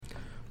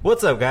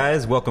What's up,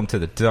 guys? Welcome to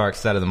the Dark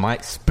Side of the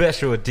Mic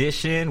special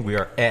edition. We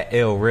are at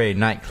El Rey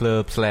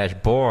nightclub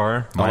 /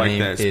 bar. I like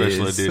that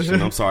special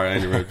edition. I'm sorry I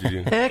interrupted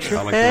you. Extra,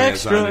 I like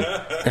extra.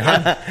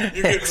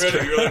 You get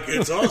credit. You're like,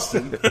 it's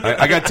Austin.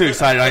 I got too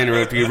excited. I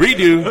interrupted you.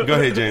 Redo. Go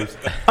ahead, James.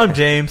 I'm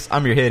James.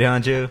 I'm your head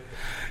honcho.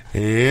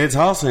 It's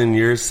Austin,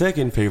 your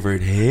second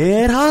favorite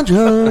head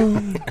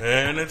honcho.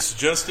 And it's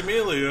just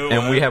Emilio.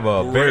 And we have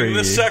a very...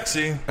 the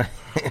sexy.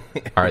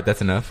 All right,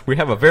 that's enough. We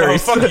have a very... Oh,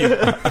 fuck you. We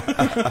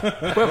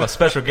have a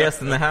special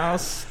guest in the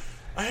house.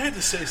 I had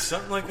to say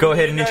something like that. Go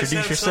ahead and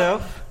introduce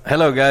yourself.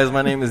 Hello, guys.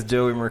 My name is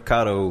Joey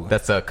Mercado.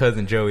 That's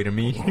cousin Joey to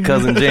me.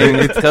 Cousin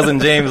James. Cousin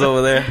James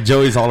over there.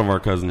 Joey's all of our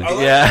cousins.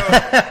 Yeah.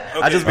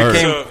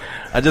 Okay,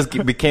 I just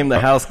became the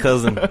house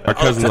cousin. Our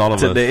cousins, all of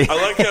today. us.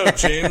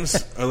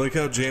 I like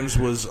how James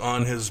was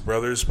on his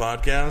brother's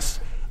podcast,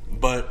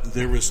 but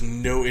there was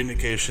no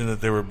indication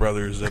that they were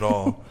brothers at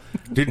all.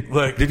 Did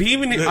he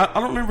even? I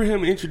don't remember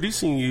him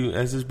introducing you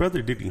as his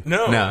brother. Did he?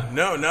 No,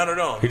 not at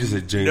all. He just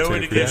said James. No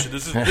indication.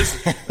 Yeah.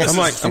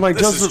 I'm like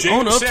Joseph,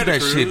 own up to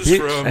that shit,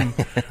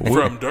 bitch.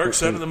 From Dark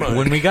Side of the Mic.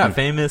 When we got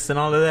famous and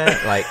all of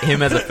that, like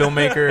him as a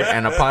filmmaker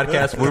and a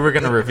podcast, we were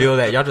gonna reveal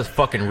that. Y'all just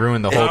fucking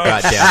ruined the whole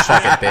goddamn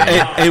fucking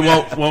thing. Hey,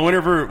 well,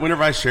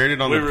 whenever I shared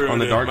it on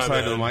the Dark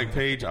Side of the Mic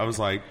page, I was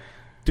like,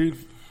 dude.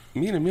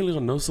 Me and Emilio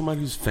know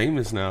somebody who's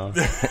famous now.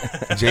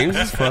 James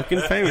is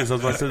fucking famous. I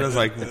was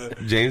like,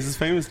 James is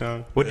famous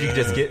now. What did you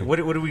just get? What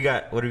do we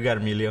got? What do we got,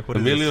 Emilio?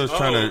 Emilio's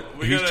trying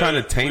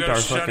to taint our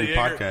fucking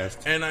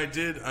podcast. And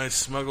I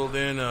smuggled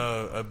in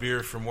a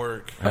beer from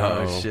work.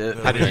 Oh shit!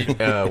 How did you?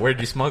 Where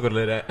did you smuggle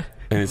it at?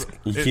 And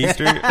you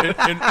keistered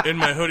it? in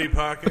my hoodie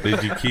pocket.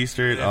 Did you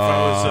keister it?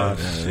 Oh,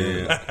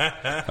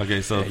 shit.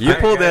 Okay, so... You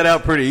pulled that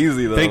out pretty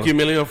easy, though. Thank you,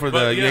 Emilio, for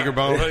the Jaeger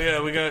bomb.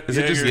 Yeah, we got... Is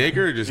it just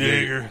Jaeger or just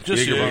Jaeger?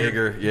 Just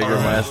Jaeger.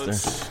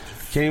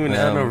 Jägermeister. Can't even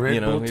add no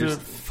Red Bull to it?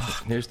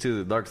 Here's to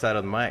the Dark Side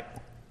of the Mic.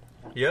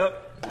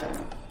 Yep.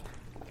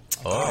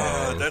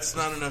 That's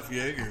not enough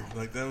Jaeger.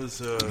 Like, that was...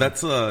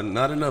 That's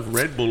not enough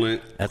Red Bull in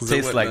it. That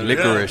tastes like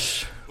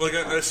licorice. Yeah. Like,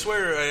 I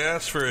swear I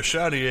asked for a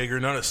shot of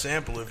Jaeger, not a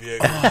sample of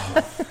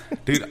Jaeger.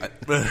 Dude,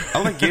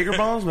 I like Jaeger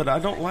bombs, but I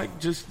don't like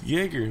just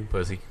Jaeger.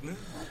 Pussy.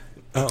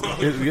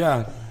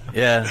 Yeah.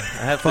 Yeah,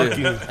 I have Fuck to.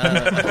 you. I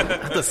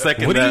have to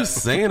second What that. are you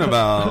saying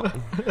about...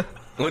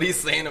 What are you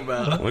saying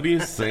about? What are you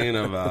saying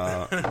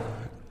about...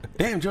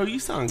 Damn, Joe, you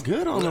sound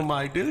good on the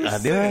mic, dude. I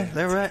do. Is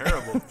that right?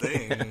 Terrible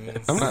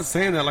thing. I'm not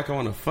saying that like I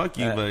want to fuck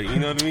you, but you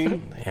know what I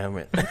mean? Damn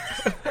it.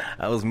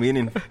 I was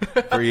meaning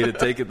for you to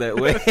take it that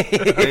way.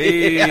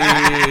 Hey.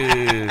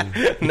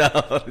 No,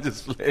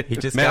 just He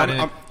just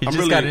Man,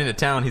 got into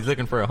town. He's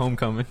looking for a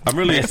homecoming. I'm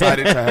really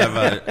excited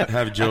to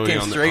have Joey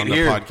on the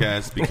here.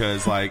 podcast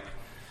because, like,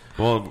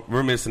 well,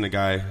 we're missing a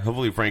guy.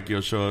 Hopefully Frankie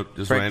will show up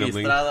just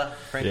randomly.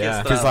 Frankie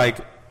Yeah. Because, like,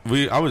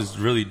 I was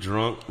really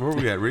drunk. Where were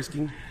we at,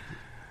 Risky?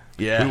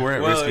 Yeah. We were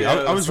at Risky. Yeah,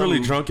 I was really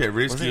drunk at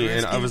Risky,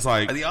 and I was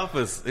like... At the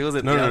office. It was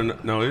at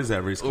No, it was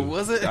at Risky. Oh,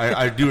 was it?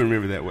 I do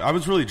remember that. I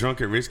was really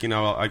drunk at Risky, and I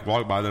like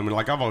walked by them, and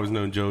like I've always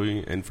known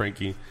Joey and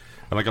Frankie.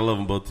 Like, I love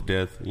them both to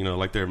death. You know,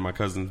 like, they're my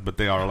cousins, but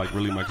they are, like,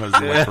 really my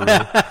cousins, like, for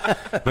real.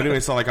 But anyway,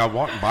 so, like, I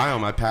walked by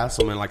them, I passed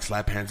them, and, like,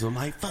 slap hands with them.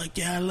 I'm like, fuck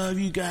yeah, I love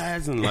you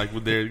guys. And, like,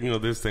 they're, you know,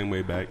 they're the same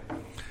way back. And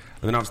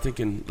then I was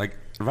thinking, like,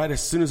 right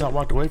as soon as I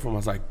walked away from him, I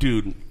was like,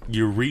 dude,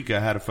 Eureka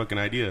had a fucking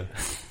idea.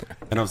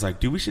 And I was like,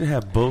 dude, we should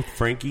have both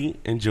Frankie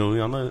and Joey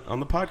on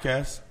the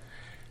podcast.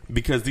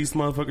 Because these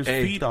motherfuckers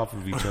feed off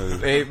of each other.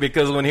 Hey,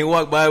 because when he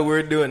walked by, we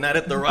were doing that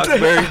at the Roxbury.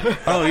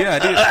 Oh, yeah,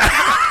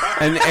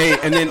 I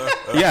did. And then,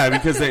 yeah,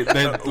 because they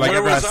like,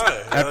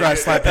 after I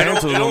slapped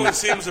hands with them. It only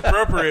seems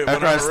appropriate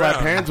After I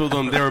slapped hands with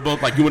them, they were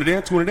both like, you want to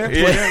dance? You want to dance?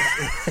 You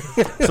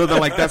wanna dance? So then,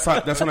 like, that's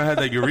when I had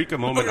that Eureka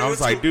moment. I was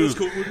like, dude.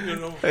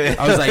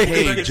 I was like,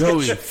 hey,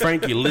 Joey,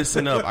 Frankie,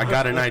 listen up. I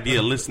got an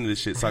idea. Listen to this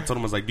shit. So I told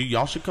him, I was like, dude,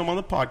 y'all should come on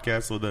the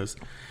podcast with us.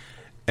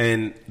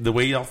 And the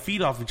way y'all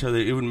feed off each other,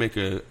 it would make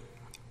a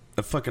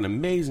fucking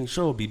amazing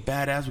show. It'd be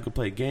badass. We could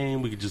play a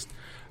game. We could just,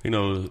 you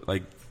know,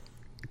 like,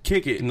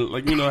 kick it and,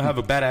 like, you know, have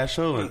a badass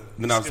show. And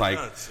then I was like,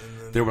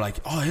 they were like,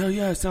 oh, hell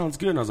yeah, it sounds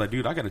good. And I was like,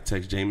 dude, I got to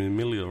text Jamie and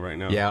Emilio right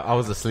now. Yeah, I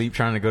was asleep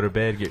trying to go to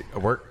bed, get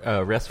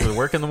rest for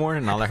work in the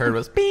morning, and all I heard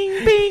was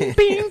bing, bing,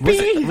 bing,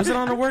 bing. Was it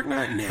on a work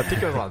night? Nah. I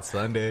think it was on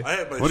Sunday.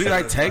 What did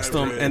I text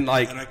him? And,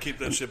 like, and I keep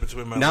that shit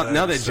between my now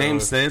legs, that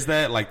James says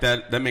that, like,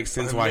 that makes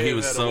sense why he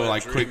was so,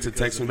 like, quick to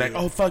text me back.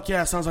 Oh, fuck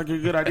yeah, sounds like a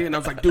good idea. And I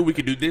was like, dude, we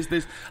could do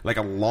this, like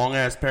a long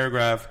ass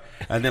paragraph.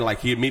 And then,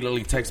 like, he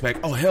immediately texts back,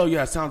 oh, hell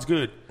yeah, sounds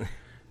good.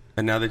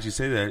 And now that you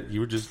say that,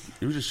 you were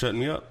just shutting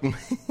me up.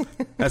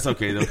 That's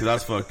okay though, because I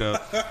was fucked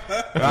up.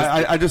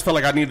 I just felt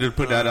like I needed to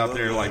put that out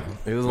there. Like,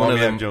 it was one of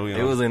them. Joey,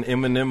 it was an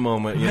Eminem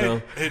moment, you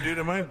know. Hey, dude,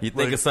 you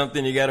think of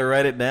something, you got to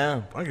write it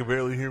down. I can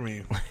barely hear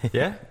me.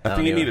 Yeah, I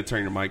think you need to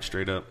turn your mic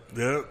straight up.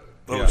 Yeah.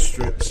 Oh, yeah.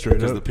 straight just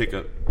up. the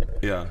pickup.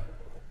 Yeah.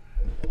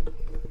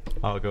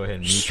 I'll go ahead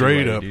and mute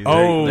straight you up.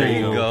 Oh, there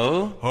you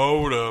go.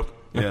 Hold up.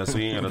 Yeah, so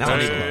you ain't got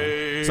to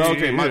talk so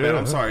okay, my bad.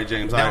 I'm sorry,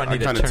 James. I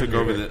kind of took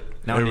over the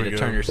Now I need to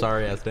turn your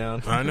sorry ass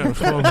down. I know.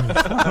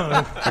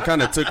 I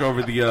kind of took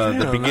over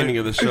the beginning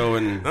of the show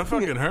and that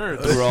fucking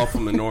hurts. threw off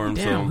from the norm.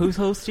 Damn, so who's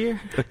host here?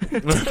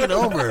 take it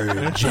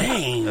over,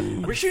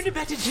 James. We're shooting it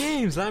back to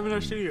James live in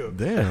our studio.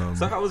 Damn.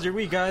 So how was your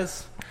week,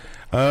 guys?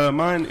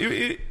 Mine,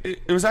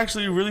 it was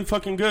actually really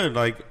fucking good.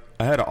 Like,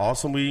 I had an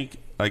awesome week.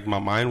 Like, my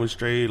mind was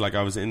straight. Like,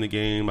 I was in the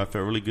game. I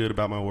felt really good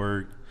about my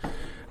work.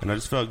 And I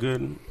just felt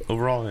good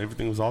overall.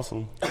 Everything was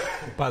awesome.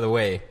 By the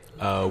way,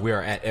 we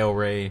are at El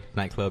Rey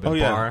nightclub and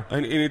bar.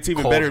 And it's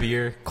even cold better.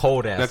 Beer,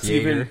 cold ass That's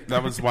Jaeger.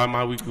 that was why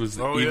my week was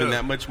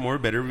that much more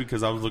better,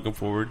 because I was looking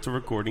forward to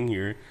recording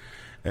here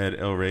at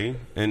El Rey,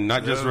 and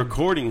not just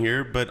recording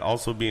here, but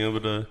also being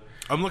able to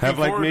I'm looking have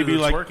like forward maybe to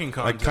this like working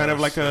contest. kind of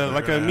like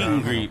a meet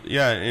and greet.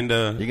 Yeah,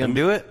 and You gonna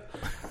do it?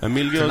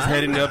 Emilio's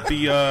heading up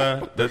the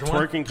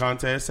twerking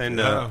contest, and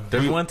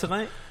There's one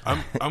tonight?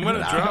 I'm gonna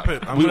drop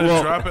it. I'm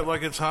gonna drop it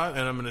like it's hot,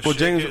 and I'm gonna shake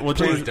James, it.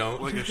 James,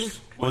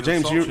 don't.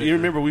 James, you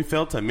remember we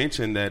failed to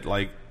mention that,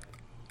 like,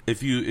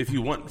 if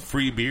you want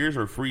free beers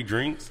or free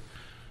drinks,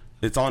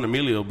 it's on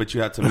Emilio, but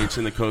you have to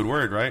mention the code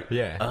word, right?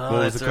 Yeah.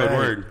 What was the code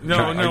word? No,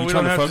 Are you we trying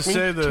don't to have fuck to me?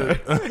 say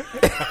the.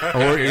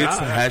 Or it's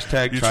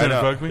hashtag You try trying it to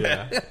out. fuck me?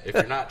 Yeah. If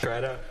you're not, try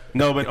it out.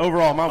 No, but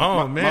overall,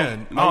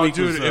 my week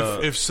dude!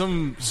 was, if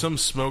some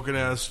smoking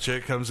ass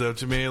chick comes up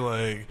to me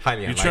like,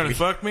 Highly "You trying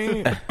to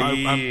unlikely. fuck me?"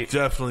 I'm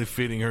definitely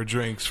feeding her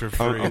drinks for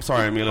free. I'm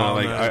sorry, Emilio. On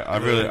Like, that. I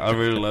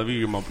really love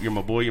you. You're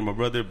my boy. You're my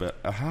brother. But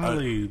I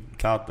highly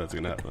doubt that's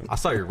gonna happen. I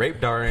saw your rape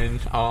dar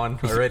on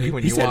already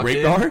when you said walked rape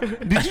in. dar?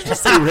 Did you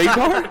just say rape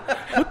dar?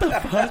 What the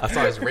fuck? I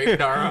saw his rape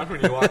dar on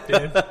when you walked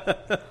in.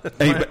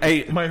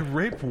 Hey, My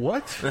rape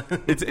what?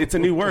 it's a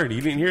new word.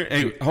 You didn't hear it?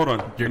 Hey, hold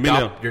on, Your,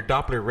 Emilio. your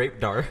Doppler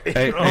rape dar.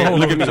 Hey, Oh,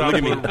 look at me.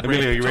 Doppler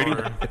Emilio, you ready?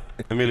 rape dar.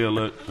 Emilio,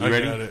 look. You I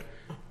ready? got it.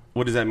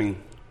 What does that mean?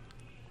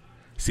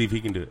 See if he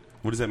can do it.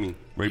 What does that mean?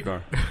 Rape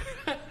dar.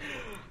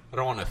 I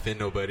don't want to offend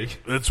nobody.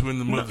 That's when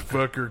the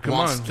motherfucker. Come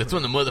on. That's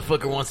when the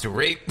motherfucker wants to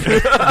rape. There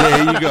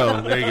you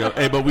go. There you go.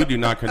 Hey, but we do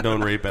not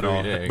condone rape at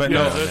all. Yeah, But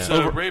Yeah, no,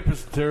 that's, rape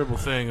is a terrible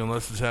thing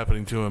unless it's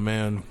happening to a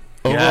man.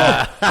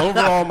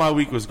 overall, my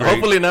week was great.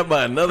 Hopefully not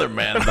by another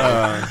man.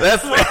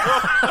 That's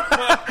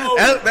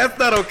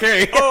not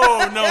okay.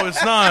 Oh no,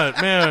 it's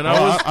not, man.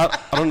 I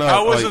don't know.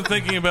 I wasn't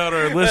thinking about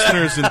our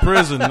listeners in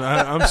prison.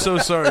 I'm so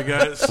sorry,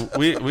 guys.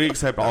 We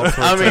accept all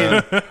sorts.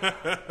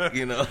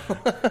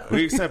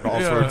 We accept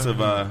all sorts of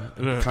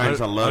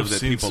kinds of love I've that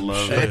seen people some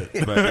love.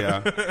 shit. But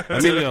yeah,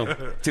 Emilio.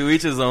 To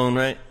each his own,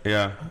 right?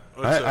 Yeah,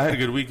 I had a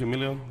good week,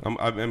 Emilio.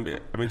 I've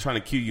been trying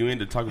to cue you in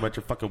to talk about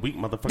your fucking week,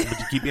 motherfucker, but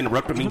you keep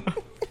interrupting me.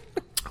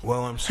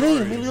 Well, I'm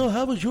sorry.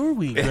 how was your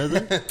week,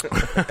 brother?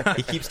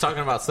 He keeps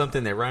talking about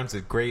something that rhymes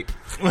with grape.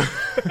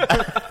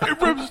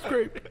 It rhymes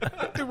great.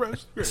 It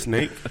rhymes great.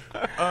 Snake.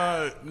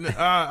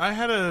 I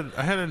had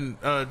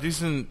a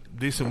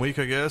decent week,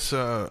 I guess.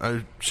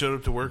 I showed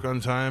up to work on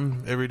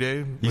time every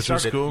day, which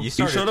was cool. You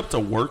showed up to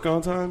work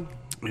on time.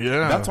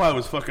 Yeah, That's why it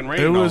was fucking it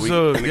raining all was. week.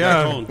 And it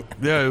got cold.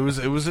 Yeah. It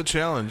was a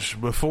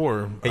challenge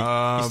before.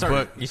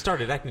 Hey, you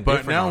started acting But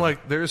different. now, on-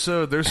 like, there's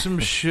some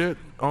shit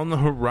on the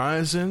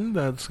horizon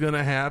that's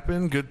gonna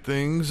happen. Good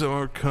things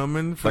are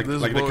coming for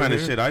this. Like the boy kind of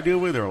here. shit I deal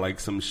with, or like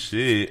some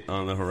shit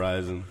on the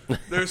horizon.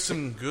 There's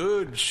some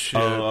good shit.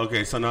 Oh,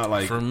 okay. So not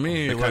like For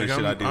me, the kind like of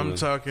shit I deal I'm with.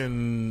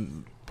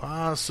 talking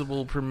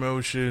possible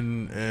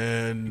promotion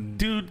and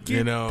Dude,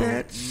 get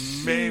that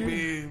shit.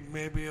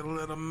 maybe a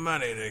little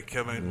money to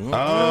come in.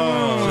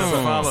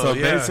 Oh, so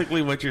yeah.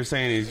 basically what you're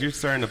saying is you're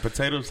stirring a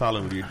potato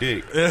salad with your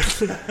dick.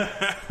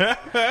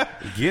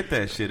 Get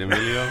that shit,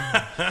 Emilio.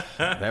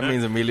 That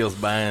means Emilio's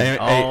buying Hey,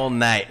 all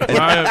night.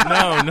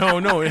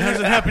 No, it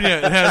hasn't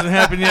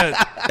happened yet.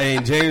 Hey,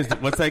 James,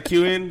 what's that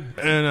cue in?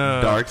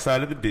 And Dark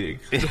side of the dick.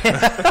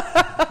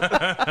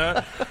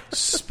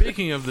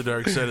 speaking of the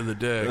dark side of the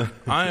dick,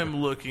 I am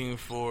looking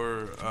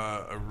for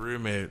a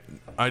roommate.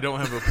 I don't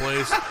have a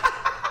place.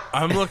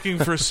 I'm looking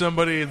for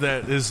somebody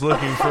that is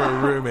looking for a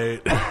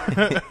roommate.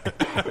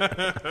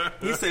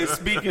 He said,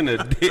 speaking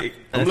of dick,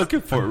 I'm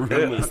looking for a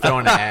roommate.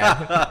 throwing an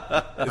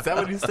ad. Is that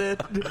what he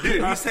said? Dude,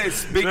 he said,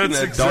 speaking of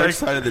That's dark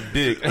side of the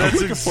dick, I'm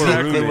That's looking for a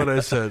exactly roommate. what I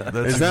said. That's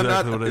Is that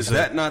exactly not? what I Is said.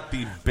 that not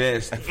the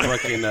best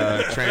fucking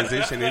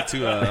transition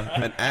into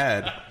an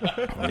ad?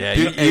 Yeah,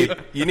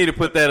 Dude, you need to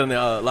put that on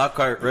the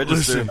Lockhart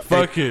register. Listen,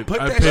 fuck it. put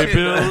I that pay shit-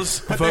 bills.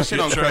 put that Fuck shit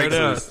it, on try it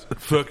out. Craigslist.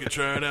 Fuck it,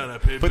 try it out. I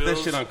pay Put bills.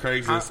 that shit on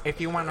Craigslist.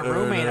 If you want a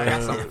roommate,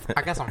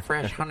 I got some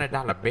fresh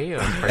 $100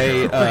 bills. For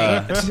Hey, you.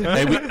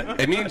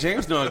 hey, me and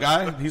James know a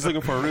guy. He's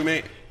looking for a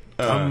roommate.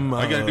 All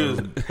you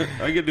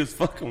gotta do is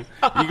fuck him.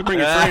 You can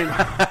bring a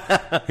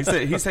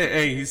friend.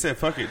 He said,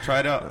 fuck it, try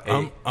it out.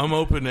 I'm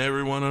open to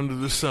everyone under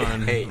the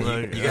sun. Hey,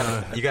 Like,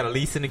 you got a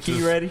lease and a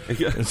key ready?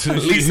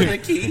 Leasing a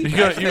key.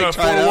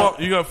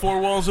 You got four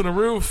walls and a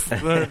roof.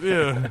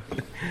 Yeah.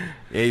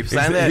 Yeah, you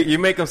sign that. You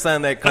make them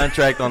sign that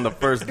contract on the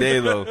first day,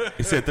 though,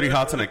 He said 3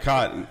 hots and a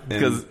cot.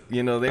 because they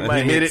and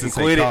might he hit makes it and it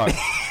say quit cock.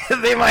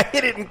 it. They might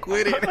hit it and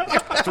quit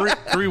it.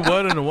 Three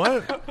what and a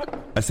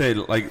what? I said,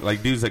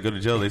 like dudes that go to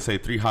jail, they say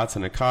 3 hots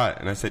and a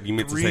cot. And I said, you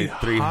meant to say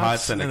 3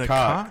 hots and a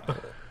cot.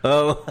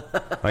 Oh.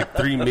 Like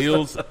 3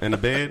 meals and a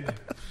bed.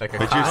 Like a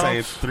But you're cock?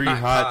 saying 3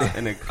 hot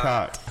and a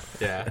cock.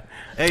 Yeah.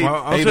 Hey,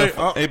 I'll Hey, take,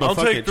 but- hey, but I'll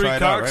fuck take it, 3 try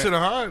it out, cocks right? and a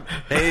hot.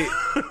 hey,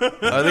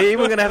 are they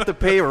even gonna have to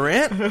pay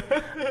rent?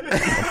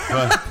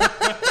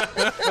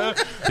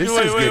 This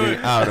Wait, is wait, getting wait.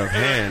 out of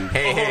hand.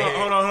 Hey, hey,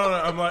 Hold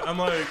on.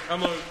 I'm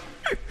like.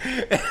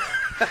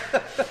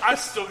 I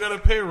still gotta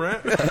pay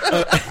rent.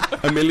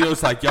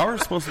 Emilio's like, y'all are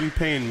supposed to be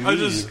paying me.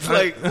 It's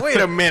like, wait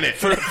a minute.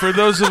 For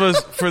those of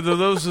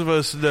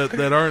us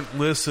that aren't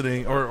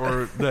listening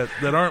or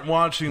that aren't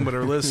watching but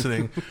are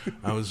listening,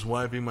 I was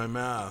wiping my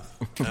mouth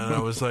and I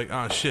was like,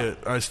 oh shit,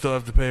 I still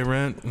have to pay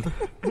rent.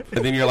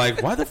 And then you're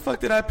like, why the fuck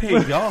did I pay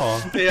y'all?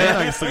 Yeah,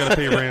 I still gotta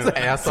pay rent.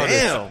 Hey,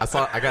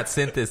 I got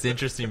sent this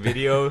interesting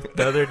video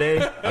the other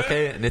day.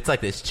 Okay, and it's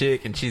like this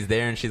chick, and she's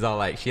there, and she's all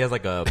like, she has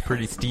like a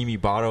pretty steamy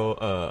bottle,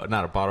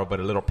 not a bottle, but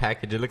a little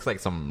package. It looks like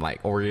some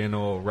like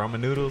Oriental ramen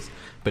noodles,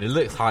 but it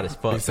looks hot as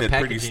fuck. You The said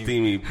pretty packaging-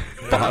 steamy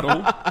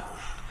bottle.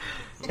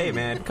 Hey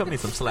man, cut me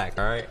some slack,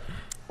 all right?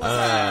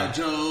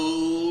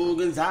 Joe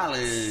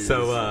Gonzalez.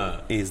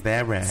 So is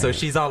that right? So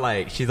she's all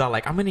like,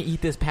 I'm gonna eat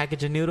this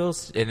package of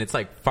noodles, and it's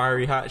like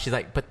fiery hot. She's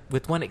like, but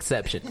with one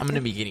exception, I'm gonna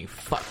be getting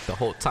fucked the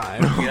whole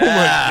time. Oh my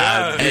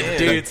god, And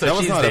dude, so that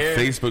was she's not there. a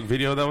Facebook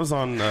video. That was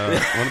on one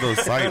of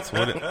those sites.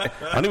 I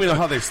don't even know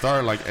how they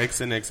start, like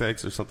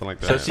XNXX or something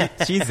like So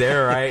that. she's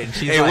there, right? And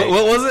she's Hey, like,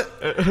 what was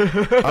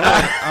it?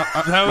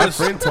 My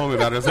friend told me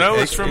about it. It was that like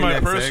was from my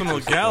XNXX personal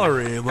or something.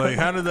 gallery. Like,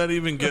 how did that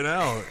even get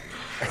out?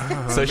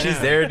 so she's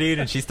man. there, dude,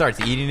 and she starts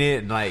eating it,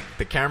 and like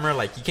the camera,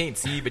 like you can't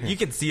see, but you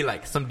can see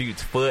like some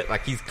dude's foot,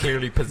 like he's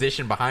clearly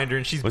positioned behind her,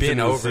 and she's What's in bent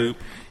the over, soup?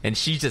 and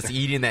she's just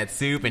eating that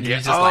soup, and he's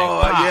just Oh,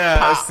 like, pop, yeah,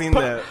 pop, I've seen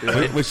pop.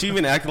 that. Was she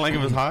even acting like it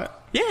was hot?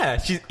 Yeah,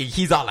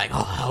 he's all like,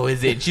 oh, how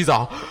is it? And she's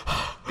all,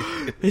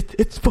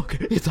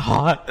 it's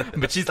hot,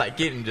 but she's like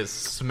getting just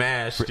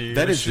smashed, dude.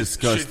 That is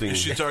disgusting. Is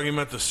she talking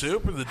about the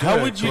soup or the dick?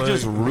 How would you Like-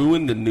 just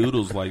ruin the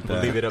noodles like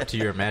that? Leave it up to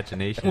your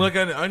imagination. Look,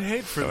 I'd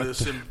hate for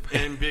this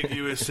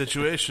ambiguous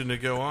situation to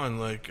go on.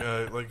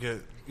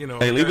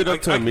 Hey, leave it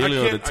up to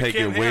Emilio to take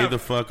it way the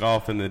fuck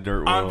off in the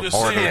dirt I'm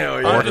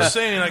world. just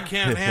saying, I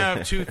can't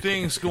have two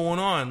things going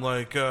on.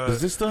 Like, Does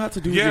this still have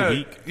to do with your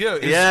week? yeah,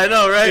 Yeah, I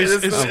know, right?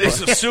 Is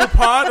the soup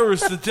hot or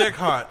is the dick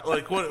hot?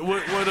 Like, what?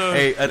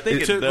 Hey, I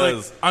think it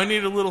does. Like, I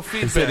need a little It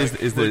feedback. said,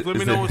 is Like, let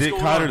me know the what's dick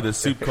going hot on. or the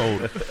soup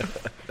cold?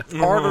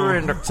 order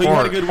in the court. So you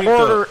had a good week,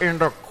 order though. in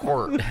the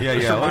court. Yeah,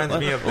 This yeah. reminds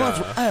me of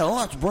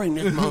let's bring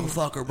this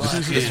motherfucker back.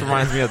 this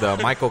reminds me of the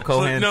Michael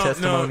Cohen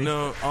testimony.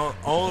 No.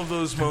 All of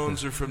those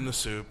moans are from the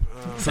soup.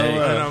 So,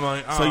 and I'm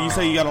like, so you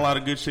say you got a lot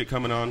of good shit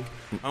coming on,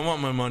 I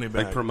want my money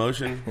back. like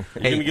promotion.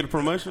 You Hey. gonna get a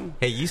promotion?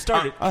 Hey, you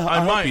started. I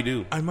hope might. you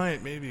do. I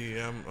might, maybe.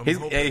 I'm He's,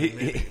 hoping, hey,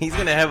 maybe. he's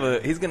gonna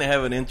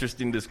have an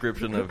interesting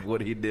description of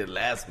what he did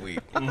last week,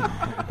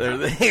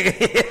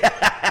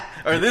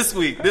 or this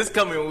week, this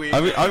coming week.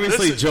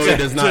 Obviously, Listen, Joey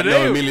does not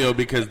today- know Emilio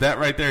because that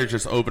right there is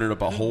just opening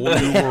up a whole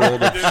new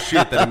world of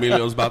shit that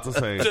Emilio's about to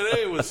say.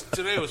 Today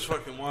was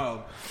fucking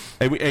wild.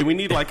 Hey, we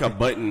need like a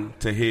button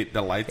to hit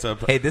the lights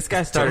up. Hey, this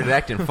guy started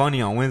acting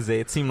funny on Wednesday.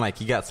 It seemed like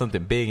he got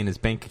something big in his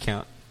bank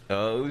account.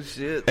 Oh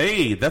shit!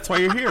 Hey, that's why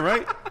you're here,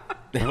 right?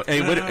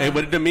 Hey,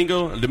 what did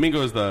Domingo?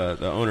 Domingo is the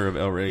owner of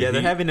El Rey. Yeah,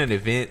 they're having an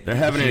event. They're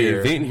having an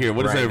event here.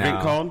 What is that event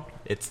now. called?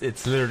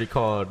 It's literally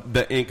called.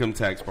 The income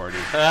tax party.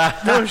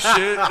 No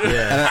shit.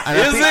 Yeah. And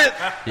I Is think- it?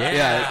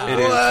 Yeah, it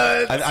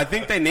is. I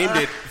think they named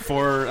it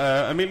for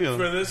Emilio.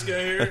 For this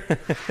guy here?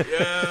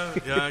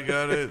 Yeah, I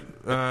got it.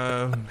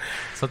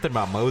 Something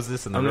about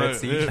Moses and the I'm Red not-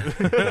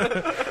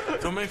 Sea.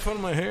 Don't make fun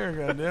of my hair,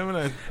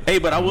 goddammit. Hey,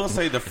 but I will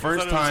say the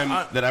first I thought it was-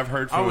 time that I've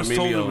heard I from was told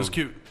Emilio it was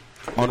cute.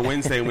 on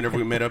Wednesday, whenever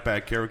we met up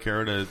at Caro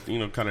to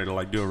kind of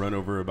like do a run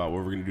over about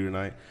what we're gonna do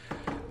tonight.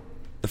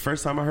 The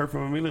first time I heard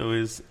from Emilio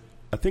is,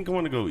 I think I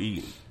want to go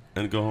eat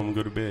and go home and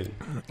go to bed.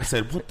 I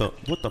said, what the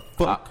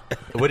fuck?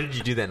 What did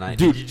you do that night?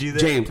 Dude, did you do that?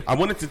 James, I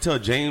wanted to tell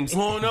James,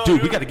 Well, no, dude, we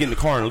you're- got to get in the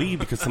car and leave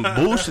because some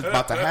bullshit's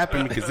about to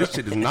happen because this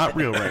shit is not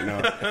real right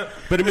now.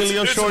 But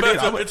Emilio It's sure about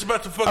did. to- it's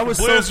about to fucking I was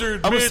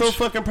blizzard, I was so bitch.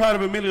 fucking proud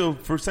of Emilio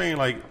for saying,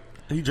 like,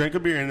 he drank a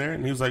beer in there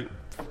and he was like,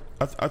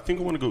 I think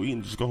I want to go eat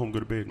and just go home and go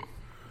to bed.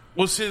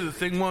 Well, see, the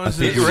thing was,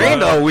 think It is,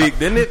 rained all week,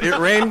 didn't it? It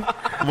rained.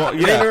 Well,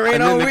 Didn't it rain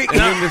and all then week? and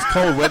then this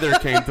cold weather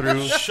came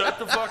through. shut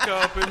the fuck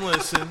up and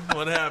listen.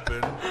 What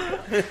happened?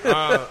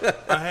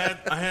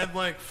 I had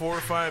like 4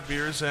 or 5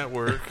 beers at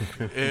work,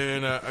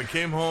 and I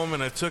came home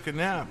and I took a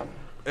nap,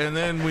 and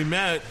then we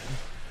met,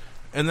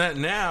 and that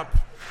nap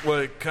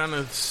like kind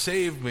of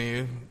saved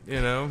me,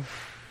 you know.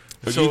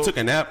 But So- you took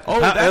a nap. Oh,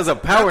 It was a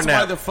power that's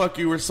nap. why the fuck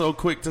you were so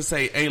quick to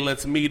say, "Hey,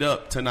 let's meet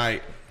up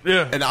tonight."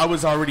 Yeah. And I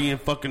was already in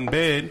fucking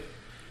bed.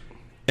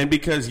 And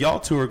because y'all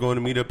two are going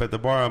to meet up at the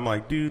bar, I'm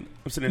like, dude,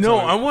 I'm sitting there. No,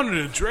 telling- I wanted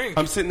a drink.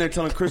 I'm sitting there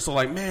telling Crystal,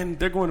 like, man,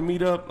 they're going to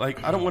meet up.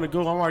 Like, I don't want to go.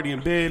 I'm already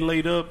in bed,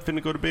 laid up,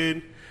 finna go to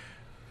bed.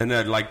 And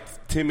then,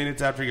 like, 10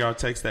 minutes after y'all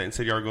text that and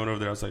said y'all were going over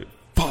there, I was like,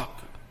 fuck,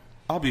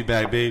 I'll be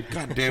back, babe.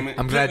 God damn it.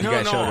 I'm glad you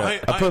guys showed up. I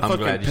put I'm fucking.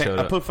 glad you showed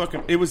I up. put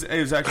fucking. It was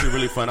actually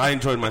really fun. I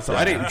enjoyed myself.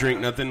 I didn't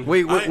drink nothing.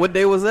 Wait, what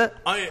day was that?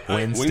 I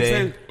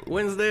Wednesday.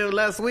 Wednesday of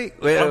last week.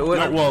 I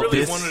well, really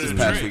this wanted to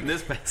past drink. week.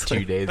 This past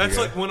 2 days That's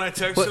ago. like when I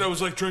texted, I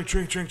was like,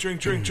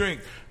 drink,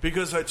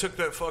 because I took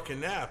that fucking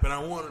nap and I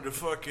wanted to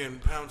fucking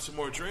pound some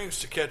more drinks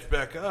to catch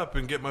back up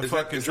and get my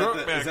fucking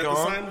drunk back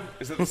on.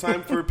 Is that the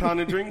sign for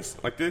pounding drinks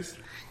like this?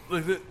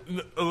 Like the,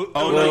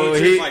 no,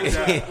 he- it's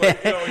like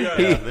that.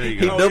 There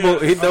you go.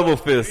 He double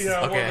fist. Yeah,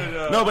 I Okay.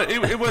 wanted, No, but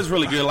it was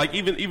really good. Like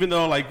even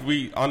though like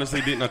we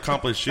honestly didn't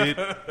accomplish shit,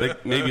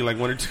 like maybe like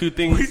one or two we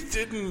things,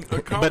 didn't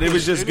accomplish but it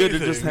was just good to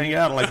anything. just hang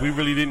out. Like we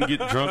really didn't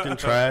get drunk and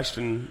trashed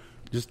and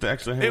just to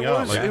actually hang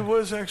out. Like, It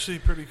was actually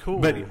pretty cool.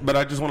 but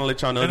I just want to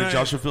let y'all know And that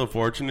y'all should feel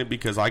fortunate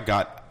because I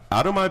got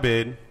out of my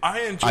bed,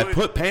 I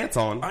put pants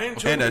on I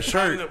enjoyed and the a time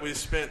shirt that we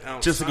spent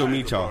outside just to go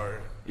meet the y'all.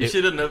 bar. You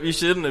shouldn't have. You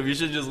shouldn't have. You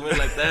should just went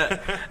like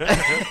that.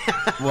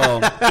 Well,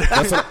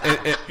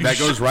 that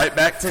goes right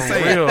back to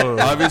saying, real.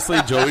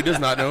 obviously, Joey does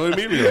not know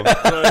Emilio.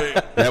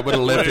 Like, That would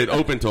have left it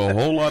open to a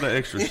whole lot of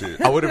extra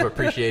shit. I would have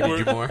appreciated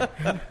you more.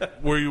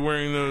 were you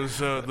wearing those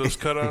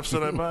cutoffs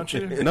that I bought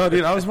you? No,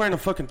 dude, I was wearing a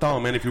fucking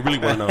thong, man, if you really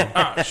want to know.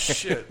 Ah,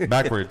 shit.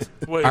 Backwards.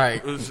 Wait, All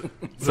right. was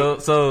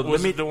So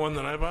let me it the one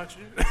that I bought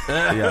you?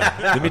 Yeah.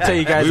 let me tell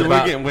you guys We're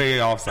about. getting way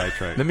off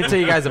sidetrack. Let me tell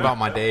you guys about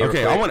my day.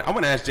 Okay, real I quick.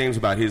 want to ask James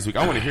about his week.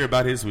 I want to hear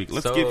about his week.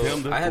 Let's So, give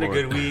him the I had a floor.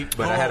 good week,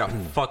 but I had a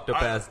fucked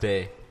up ass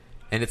day,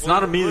 and it's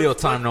not Emilio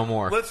time no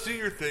more. Let's do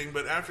your thing,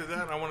 but after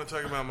that, I want to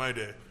talk about my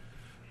day.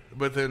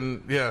 But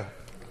then, yeah.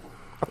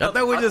 I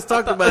thought we just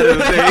talked about it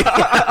today.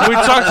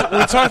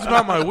 we talked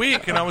about my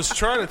week, and I was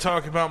trying to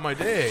talk about my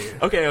day.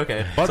 Okay. I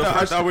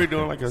thought we were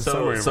doing like a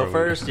summary. So bro.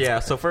 first, I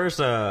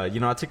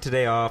took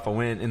today off. I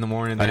went in the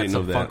morning. They I had didn't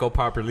some know that. Funko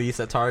Pop release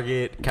at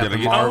Target. Captain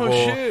get- Marvel. Oh,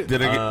 shit.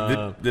 Did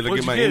I get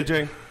what'd my you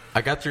get? MJ?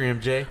 I got your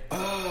MJ.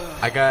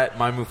 I got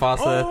my Mufasa.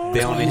 Oh,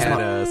 they only had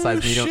a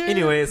size medium. shit.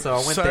 Anyway, so I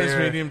went Size there.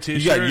 medium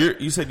T-shirt.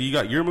 You said you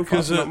got your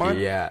Because, Mufasa, not mine?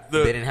 Yeah,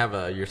 The- they didn't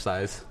have your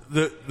size.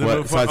 The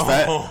What, size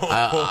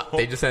fat?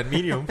 They just had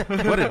medium.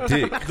 What a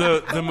dick.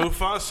 The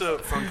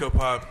Mufasa Funko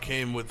Pop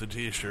came with the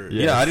T-shirt.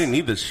 Yeah, I didn't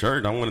need the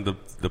shirt. I wanted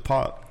the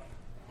pop.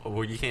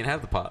 Well, you can't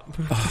have the pop.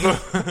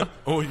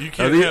 Oh, you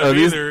can't have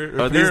either.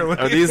 apparently.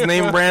 Are these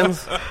name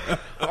brands?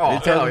 Oh,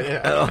 hell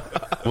yeah.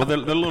 Well, they're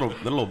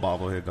little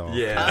bobblehead dolls.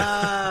 Yeah.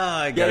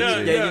 Ah, I got Yeah,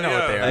 you. you know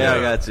what they are. Yeah,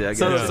 I got you.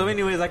 So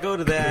anyways, I go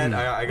to that.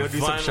 I go do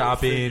some Vinyl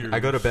shopping. figures. I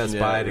go to Best Yeah,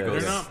 Buy to yeah, go. yeah.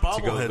 They're not to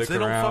go bobbleheads. look They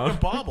don't around. fucking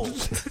bobble.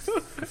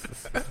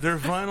 They're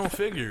vinyl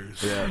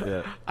figures.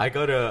 Yeah. I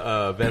go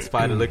to Best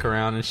Buy to look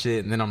around and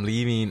shit, and then I'm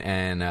leaving,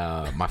 and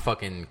my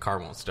fucking car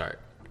won't start.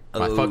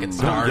 My Oh. fucking Don't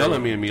starter. yell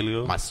at me,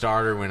 Emilio. My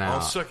starter went I'll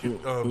out. suck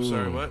you. Oh, I'm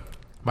sorry. What?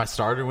 My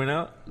starter went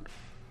out. Yeah,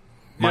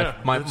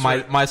 My that's my,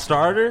 right. my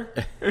starter.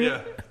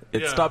 Yeah.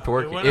 It Yeah, stopped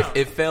working. went out.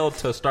 It failed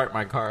to start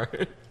my car.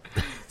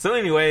 So,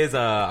 anyways,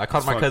 I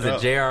called my fucked cousin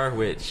up. JR,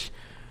 which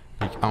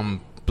I'm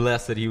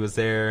blessed that he was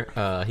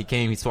there. He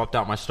came, he swapped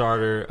out my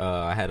starter.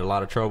 I had a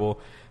lot of trouble.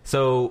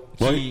 So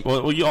Well,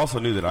 you also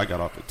knew that I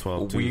got off at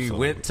 12 too. we so-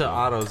 went to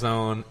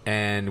AutoZone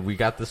and we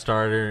got the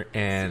starter,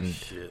 and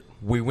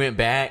we went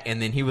back, and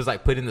then he was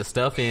like putting the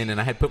stuff in, and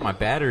I had put my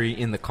battery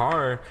in the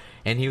car,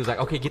 and he was like,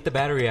 "Okay, get the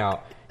battery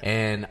out."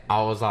 And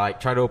I was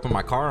like, try to open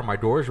my car, and my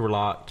doors were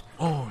locked.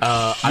 Oh,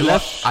 I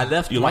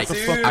left You my locked the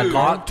fucking I car?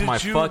 locked Did my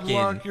you fucking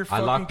lock your I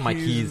locked fucking my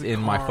keys keys in the in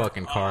my car?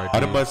 fucking car.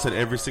 I'd have dude. busted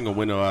every single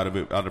window out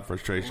of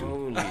frustration.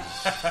 Holy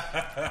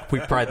We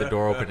pried the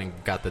door open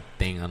and got the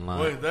thing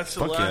unlocked. Wait, that's the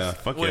Fuck yeah, last.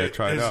 fuck yeah, wait,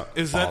 try it out.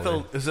 Is that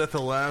Baller.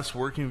 the last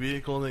working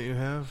vehicle that you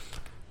have?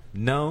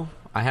 No,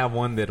 I have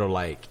one that'll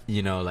like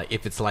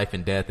if it's life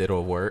and death,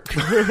 it'll work.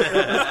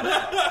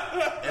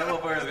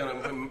 Everybody's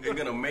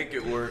gonna make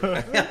it work. hey,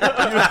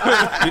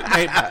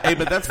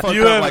 but that's fucked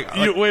You up.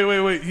 have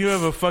wait. You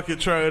have a fucking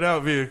try it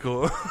out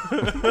vehicle.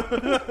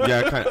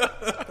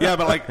 Yeah,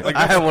 but like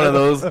I have one of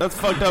those. That's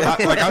fucked up.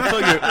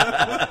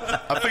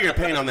 I feel your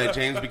pain on that,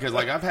 James, because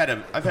like I've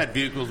had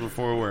vehicles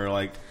before where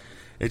like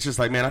it's just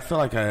like, man, I feel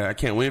like I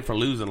can't win for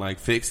losing. Like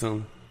fix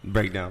them,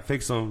 break down,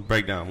 fix them,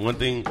 break down. One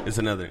thing is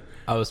another.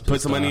 I was Put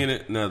pissed some money off. in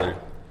it, another.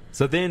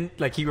 So then,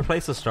 like, he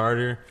replaced the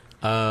starter,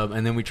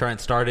 and then we tried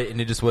and start it,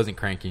 and it just wasn't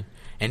cranking.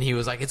 And he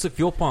was like, "It's a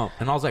fuel pump,"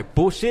 and I was like,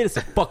 "Bullshit! It's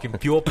a fucking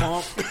fuel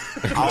pump."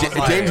 I was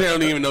like, James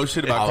don't even know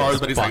shit about I cars, was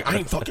but he's like,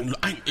 fucking-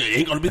 it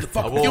ain't gonna be the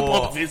fucking fuel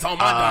pump if it's on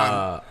my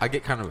dime. I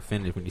get kind of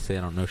offended when you say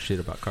I don't know shit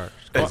about cars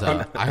because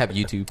I have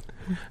YouTube.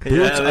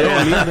 Bitch, I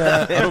don't mean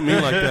that. I don't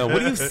mean like that.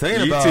 What are you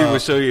saying about? YouTube will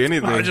show you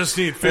anything. I just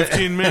need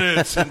 15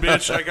 minutes, and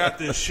bitch, I got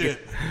this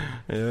shit.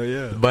 Hell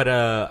yeah. But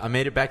I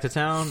made it back to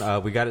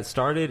town. We got it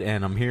started,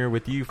 and I'm here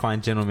with you,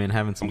 fine gentlemen,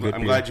 having some good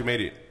I'm beer. glad you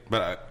made it,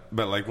 but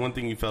like one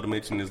thing you failed to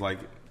mention is like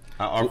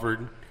I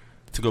offered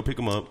to go pick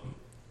him up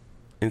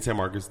in San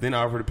Marcos. Then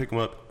I offered to pick him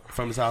up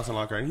from his house in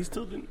Lockhart, and he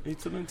still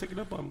didn't take it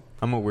up on me.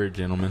 I'm a weird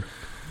gentleman.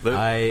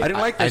 I didn't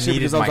like that shit needed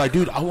because I was my- like,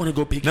 dude, I want to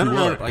go pick you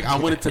up. Like I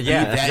wanted to be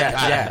that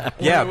guy.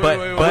 yeah. Wait, But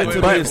wait, but wait,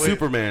 To but be a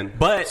Superman.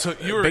 But So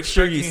you were make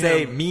sure you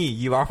expecting say him- me.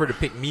 You offered to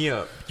pick me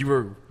up.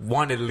 You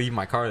wanted to leave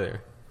my car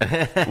there.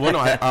 Well, no,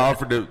 I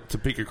offered to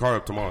pick your car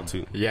up tomorrow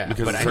too. Yeah,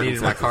 because but of I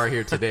needed my circumstances. car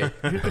here today.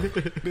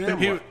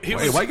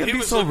 Why you gotta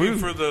be so looking rude?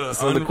 for the,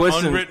 So the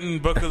question- unwritten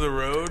book of the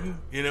road.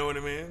 You know what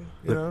I mean?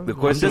 You know? The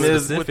question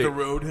is, with the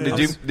road.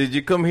 did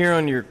you come here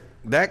on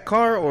that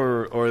car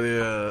or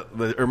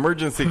the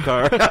emergency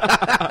car?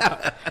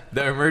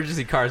 The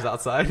emergency car's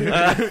outside.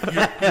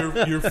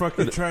 your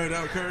fucking try it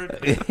out card?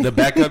 The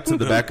backup to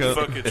the backup.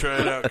 Fucking try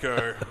it out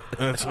car.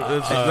 That's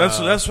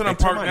what I'm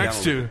parked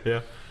next to.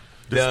 Yeah.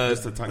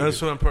 That's the time.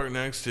 That's what I'm parked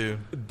next to.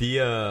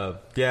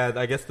 Yeah,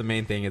 I guess the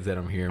main thing is that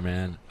I'm here,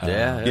 man.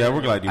 Yeah,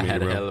 we're glad you I made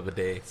had it, a bro. hell of a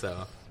day,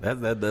 so.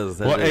 That does.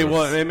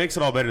 Well, it makes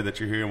it all better that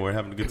you're here and we're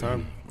having a good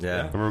time.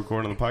 Yeah. And we're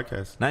recording on the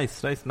podcast.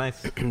 Nice.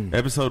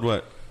 Episode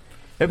what?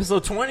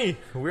 Episode 20.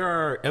 We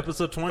are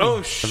episode 20.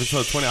 Oh, shit.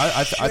 Episode 20.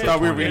 I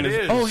thought we were reading It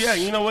this. is. Oh, yeah,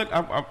 you know what?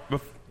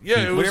 Yeah,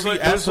 it was whenever like,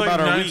 you asked about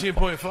our week.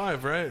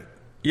 19.5, right?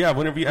 Yeah,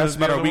 whenever you asked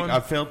the about our other week, one? I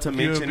failed to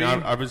mention.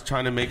 UMB? I was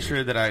trying to make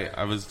sure that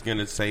I was going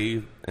to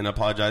say and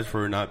apologize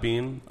for not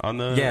being on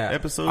the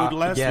episode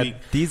last week.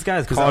 These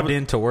guys 'Cause called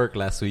in to work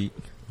last week.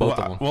 Both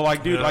of them. Well,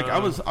 like, dude, like I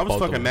was Both of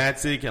fucking them. mad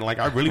sick, and like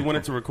I really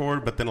wanted to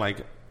record, but then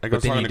like I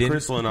was then talking you to didn't?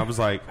 Crystal, and I was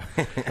like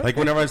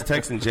whenever I was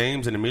texting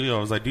James and Emilio, I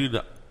was like, dude,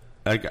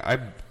 like I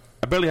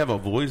barely have a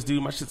voice,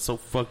 dude. My shit's so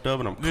fucked up,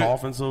 and I'm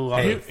coughing so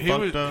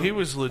fucked up. He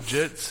was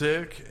legit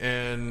sick,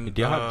 and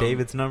Do y'all have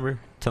David's number?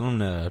 Tell him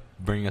to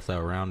bring us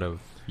a round of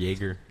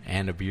Jaeger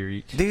and a beer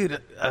each. Dude,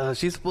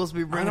 she's supposed to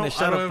be bringing I a don't-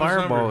 shot I of don't have his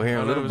Fireball number. here in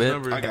I a don't little have his bit.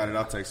 number. I got it.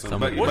 I'll text him.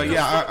 Somebody- But What the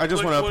yeah, fuck? I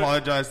just Like, want to what-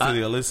 apologize to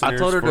the listeners I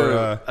told her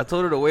for. I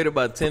told her to wait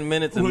about 10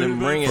 minutes and then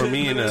bring it.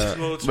 me and,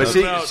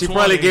 But she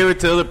probably gave it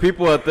to other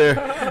people out there.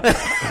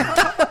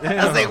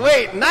 I was like,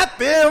 wait, not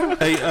them.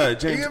 Hey, You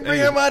James, can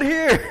bring them out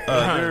here.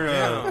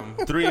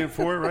 they're 3 and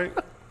 4, right?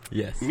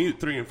 Yes. Mute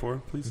 3 and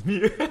 4, please.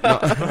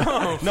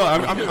 No,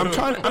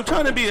 I'm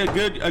trying to be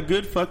a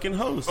good fucking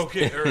host.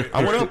 Okay, all right.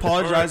 I want to all right,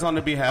 apologize all right. on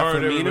the behalf All right,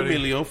 of me and everybody.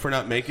 Emilio for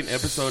not making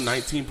episode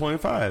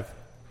 19.5.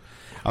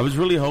 I was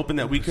really hoping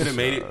that we could have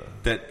made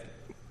it, that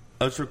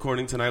us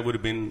recording tonight would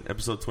have been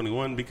episode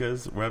 21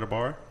 because we're at a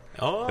bar.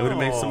 Oh, It would have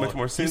made so much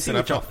more sense. See And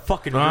I what y'all felt,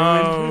 fucking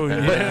ruined. Oh,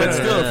 yeah. but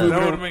still, if we that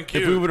would would have been if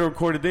cute. we would have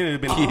recorded then,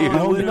 it would have been cute.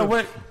 Oh, you know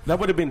what? That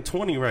would have been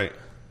 20, right?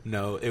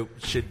 No,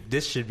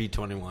 this should be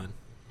 21.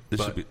 This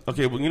But- should be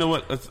okay. Well, you know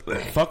what? Let's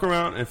fuck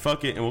around and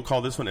fuck it, and we'll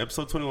call this one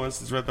episode 21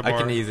 since we're at the bar. I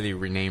can easily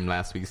rename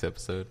last week's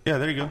episode. Yeah,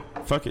 there you go.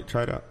 Fuck it.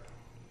 Try it out.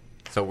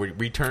 So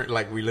we turned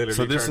we literally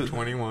So this turned is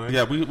 21.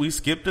 Yeah, we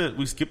skipped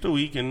a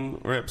week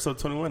and we're at episode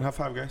 21. High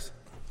five, guys.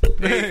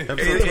 Hey,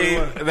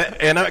 Episode 21.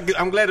 and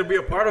I'm glad to be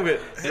a part of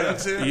it.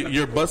 That's it.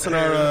 You're busting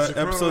our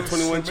episode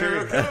 21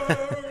 cherry.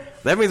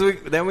 That means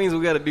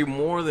we got to do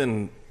more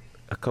than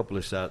a couple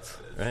of shots,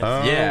 right?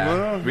 Yeah.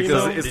 Well, you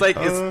Because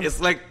know, it's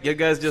like you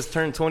guys just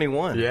turned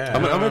 21. Yeah.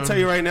 I'm gonna tell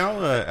you right now,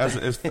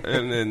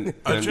 and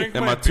drink my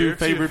my two beer too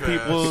favorite fast,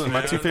 people, and my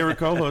man. two favorite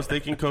co-hosts, they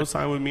can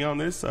co-sign with me on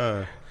this.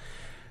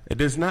 It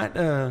does not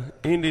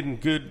end in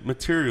good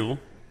material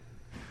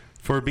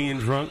for being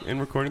drunk and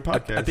recording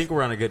podcasts. I think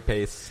we're on a good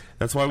pace.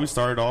 That's why we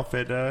started off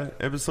at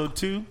episode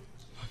 2,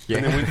 Yeah.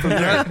 and then went from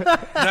there.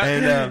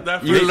 And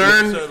That You first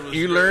learned. episode was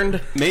You great.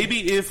 learned.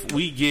 maybe if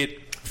we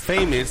get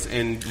famous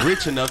and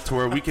rich enough to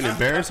where we can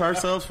embarrass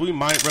ourselves, we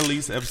might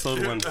release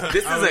episode 1.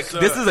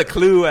 This is a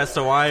clue as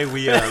to why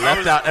we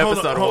left out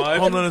episode 1.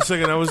 Hold on a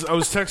second. I was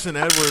texting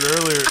Edward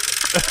earlier.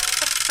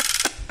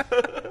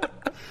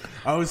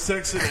 I was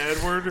texting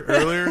Edward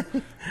earlier,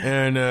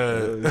 and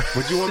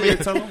Would you want me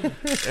to tell him?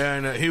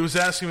 and he was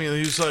asking me. He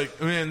was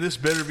like, "Man, this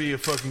better be a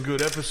fucking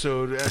good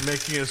episode." And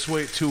making us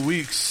wait 2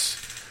 weeks,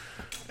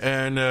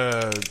 and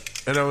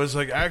I was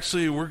like,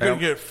 "Actually, we're gonna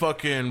get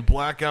fucking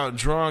blackout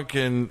drunk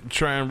and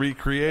try and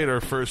recreate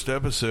our first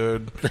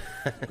episode."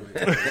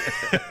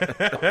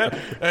 and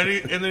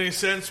then he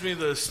sends me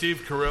the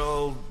Steve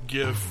Carell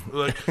gif,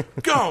 like,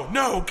 "Go,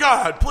 no,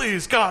 God,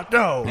 please, God,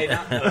 no."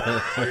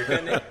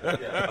 Okay.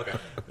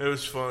 It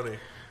was funny.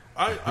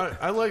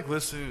 I like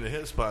listening to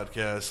his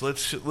podcast.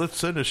 Let's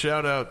send a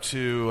shout out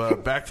to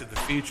Back to the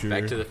Feature.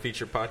 Back to the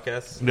feature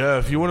podcast. Yeah,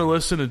 if you want to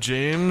listen to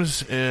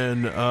James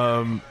and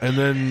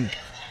then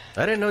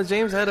I didn't know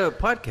James had a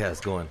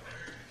podcast going.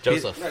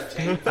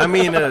 Joseph. I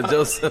mean,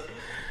 Joseph.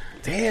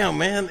 Damn,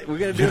 man, we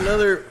gotta do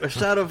another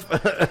shot of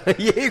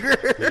Jaeger.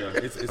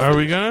 are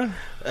we gonna?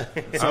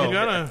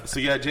 So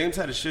yeah, James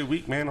had a shit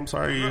week, man. I'm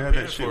sorry you had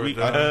that shit for it, week.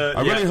 though.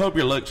 I really hope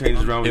your luck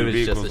changes around with It your was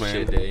just vehicles, a man.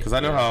 shit day. Because I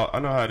know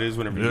how it is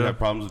whenever you Yeah. have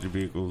problems with your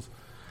vehicles.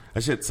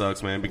 That shit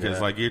sucks, man.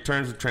 Because like your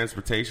terms of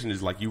transportation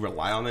is like you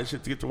rely on that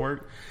shit to get to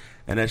work,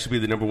 and that should be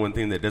the number one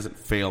thing that doesn't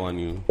fail on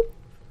you.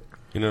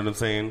 You know what I'm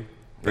saying?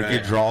 Like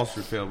your draws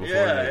should fail before.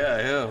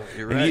 Yeah.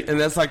 You're And, right. and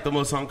that's like the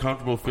most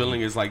uncomfortable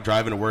feeling is like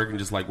driving to work and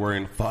just like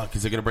worrying, fuck,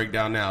 is it gonna break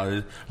down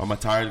now? Are my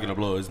tires gonna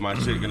blow? Is my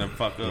shit gonna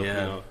fuck up? Yeah. You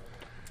know?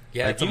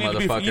 Yeah, Like, it's a you need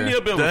motherfucker. to be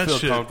able to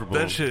feel comfortable.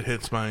 That shit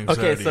hits my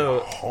anxiety. Okay, so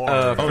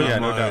hard. Oh, yeah,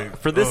 no Like, doubt.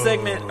 for this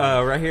segment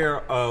right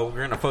here,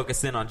 we're gonna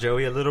focus in on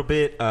Joey a little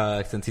bit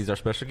since he's our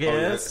special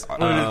guest.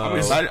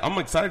 I'm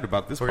excited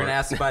about this We're part. gonna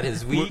ask about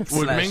his week.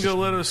 Would Mingo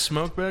let us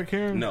smoke back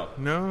here? No.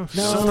 No?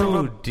 Son of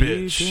a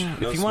dude. bitch. Damn.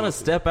 No If you want to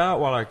smoking. step out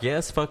while our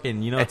guest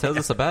fucking, tells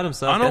us about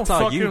himself, I don't that's all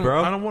fucking, you,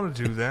 bro. I don't want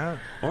to do that.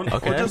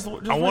 Okay.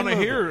 I want to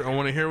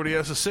hear what he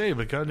has to say,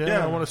 but goddamn,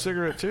 Yeah. I want a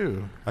cigarette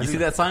too. You see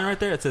that sign right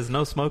there? It says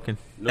no smoking.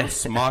 No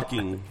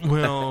smoking.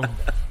 Well,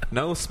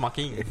 No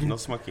smoking. No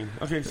smoking.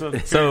 Okay, so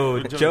So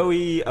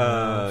Joey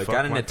fuck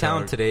got my into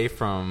town cock. today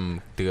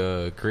from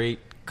the great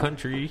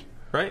country,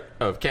 right,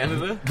 of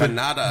Canada.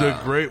 Canada.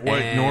 the Great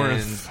White And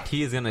North.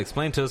 he is going to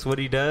explain to us what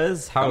he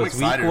does, how I'm his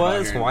week excited about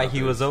was, hearing why about he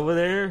this. was over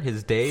there,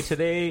 his day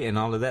today, and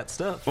all of that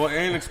stuff. Well,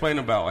 and explain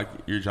about like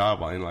your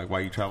job and like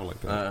why you travel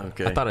like that.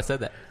 Okay. I thought I said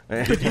that.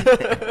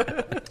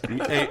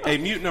 Hey,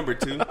 mute number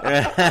 2.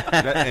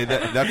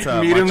 That's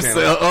Mute my himself.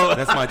 channel. Oh.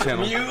 That's my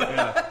channel.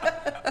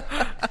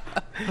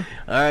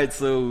 All right,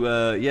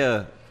 so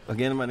yeah,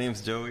 again, my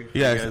name's Joey.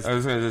 Yeah, You guys- I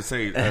was going to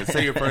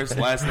say your first,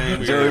 last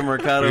name, Joey your,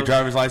 Mercado. your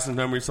driver's license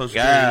number, your social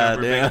security God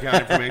number, damn. bank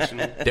account information,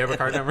 Debit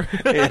card number.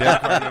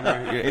 debit card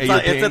number.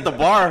 it's at the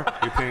bar.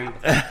 Your pin.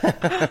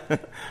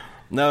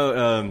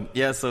 No,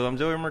 yeah. So I'm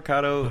Joey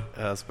Mercado,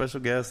 special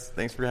guest.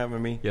 Thanks for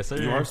having me. Yes, sir.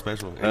 You are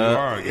special. And you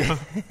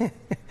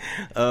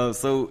are. Is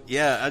So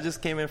yeah, I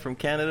just came in from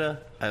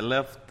Canada. I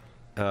left.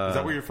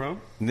 that where you're from?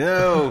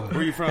 No.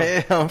 Where you from?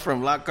 Hey, I'm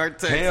from Lockhart,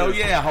 Texas. Hell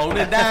yeah, hold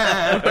it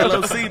down.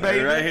 LOC, baby.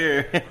 Right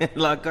here,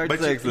 Lockhart,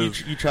 But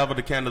Texas. you travel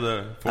to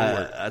Canada for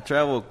work. I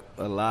travel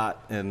a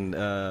lot, and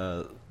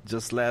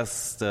just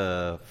last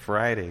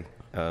Friday,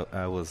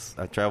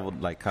 I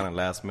traveled like kind of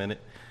last minute,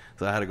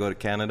 so I had to go to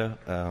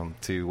Canada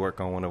to work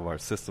on one of our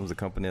systems. The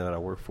company that I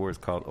work for is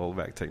called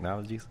OVAC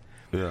Technologies.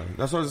 Yeah,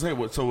 that's what I was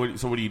saying. So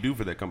what do you do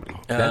for that company?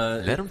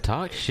 Let him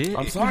talk shit.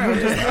 I'm sorry.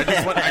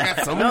 I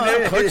got so many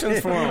damn questions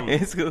for him.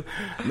 It's cool.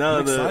 No,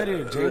 I'm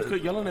excited. James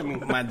quit yelling at me.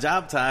 my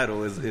job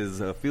title is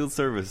a field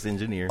service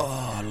engineer.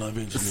 Oh, I love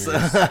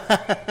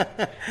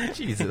engineers.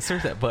 Jesus,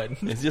 there's that button.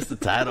 It's just a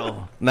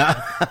title. Nah.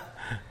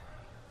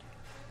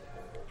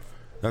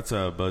 That's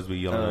Busby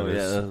yelling Oh at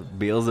us. yeah,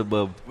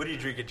 Beelzebub. What are you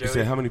drinking, He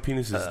said, how many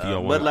penises do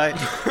y'all Bud want? Light.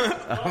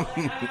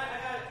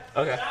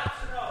 Okay.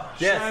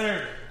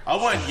 Yes. I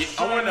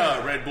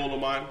want Red Bull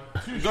of mine.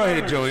 Go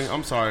ahead, Joey.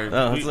 I'm sorry.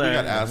 Oh, we sorry.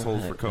 got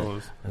assholes for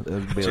co-hosts.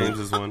 James James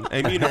is one.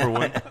 Hey, me number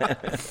 1.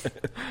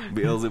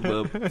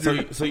 Beelzebub. So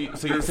you Your say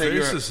face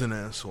you're is an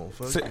asshole.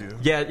 Fuck Say- you.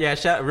 Yeah.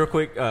 Shout real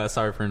quick.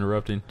 Sorry for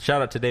interrupting.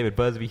 Shout out to David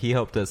Busby. He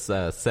helped us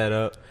set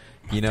up.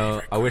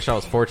 I wish I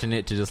was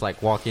fortunate to just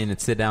like walk in and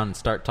sit down and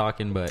start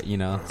talking, but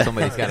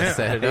somebody's got to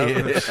set it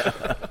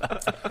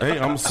up. Hey,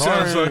 I'm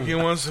sorry. Sounds like he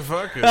wants to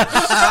fuck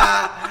us.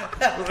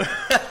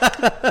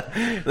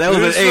 That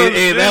was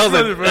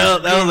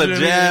a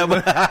jab.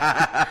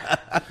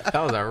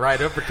 That was a right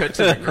uppercut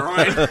to the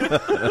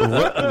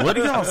groin. What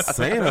are y'all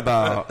saying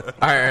about?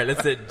 All right,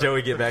 let's let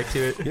Joey get back to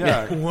it.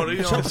 Yeah. What are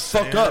y'all Shut the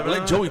fuck saying up. about?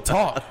 Let Joey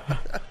talk.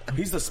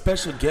 He's the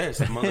special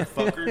guest,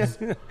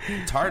 motherfuckers.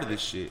 I'm tired of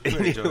this shit. Go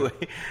ahead, Joey. Anyway,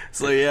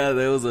 so yeah,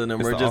 there was an the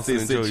emergency Austin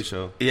and Joey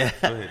show. Yeah,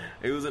 Go ahead.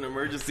 it was an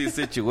emergency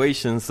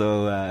situation.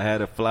 So I had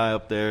to fly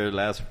up there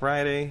last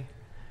Friday,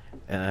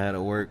 and I had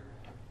to work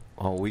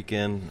all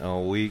weekend,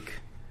 all week.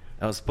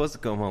 I was supposed to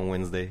come home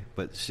Wednesday,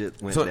 but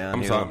shit went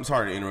downhill. I'm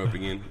sorry to interrupt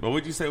again. But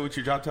what'd you say what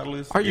your job title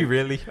is? Are you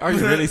really? Are you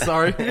really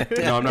sorry?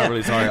 No, I'm not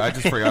really sorry. I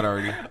just forgot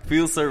already.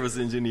 Field service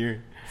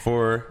engineer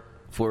For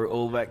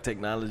OVAC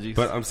Technologies.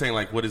 But I'm saying,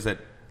 like, what does that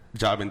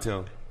job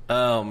entail?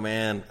 Oh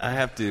man, I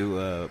have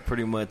to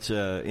pretty much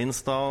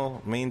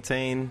install,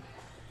 maintain,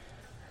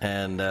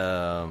 and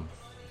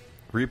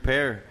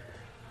repair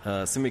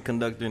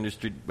semiconductor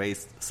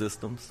industry-based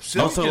systems.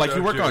 Also, like,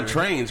 you work on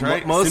trains,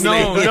 right? Mostly.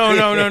 No.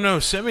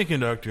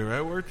 Semiconductor.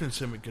 I worked in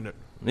semiconductor.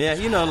 Yeah,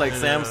 like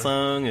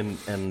Samsung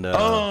and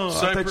Oh,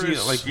 I thought you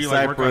Cypress. you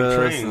like work on Cypress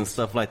trains and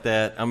stuff like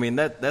that. I mean,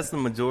 that's the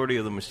majority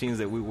of the machines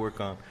that we work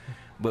on.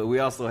 But we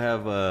also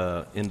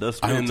have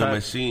industrial I am the type.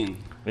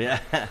 machine. Yeah.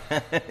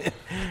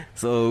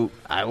 So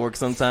I work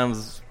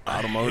sometimes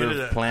hated automotive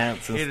that.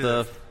 plants and Hated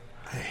stuff.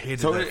 I hated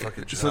So, that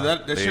fucking job.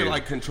 that shit Dude.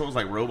 like controls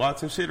like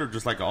robots and shit, or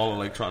just like all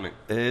electronic?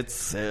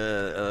 It's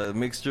a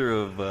mixture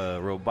of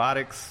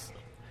robotics,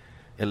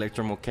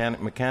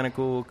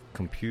 electromechanical,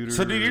 computers.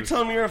 So, dude, you're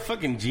telling me you're a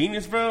fucking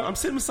genius, bro? I'm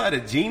sitting beside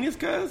a genius,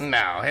 cuz.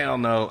 No, hell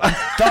no.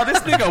 Dog, this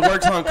nigga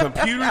works on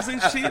computers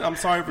and shit. I'm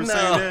sorry for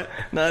saying No, that.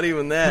 not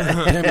even that.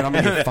 Damn it, I'm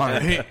gonna get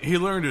fired. he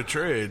learned a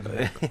trade.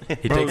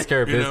 He takes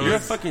care of you know, business. You're a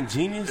fucking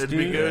genius, It'd dude.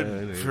 be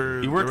good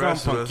for You work the on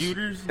rest of us.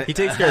 computers? He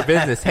takes care of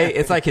business. Hey,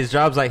 it's like his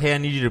job's like, hey, I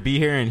need you to be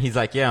here, and he's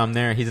like, yeah, I'm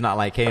there. He's not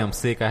like, hey, I'm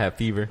sick, I have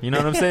fever. You know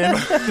what I'm saying?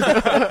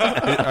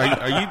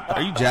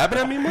 Are you jabbing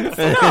at me,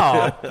 motherfucker?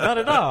 No, not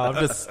at all.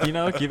 I'm just,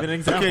 give an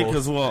example. Okay,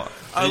 because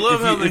I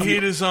love how the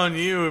heat is on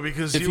you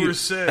because you were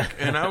sick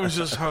and I was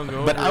just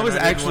hungover. But I was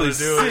actually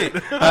sick.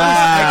 It.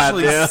 I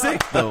was actually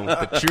sick though.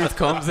 The truth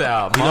comes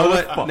out. You know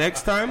what?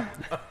 Next time.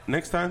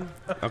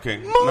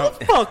 Okay.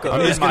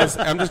 Motherfucker.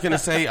 I'm just gonna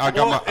say I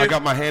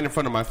got my hand in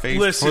front of my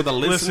face for the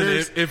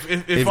listeners.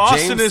 If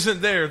Austin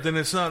isn't there, then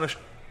it's not a show.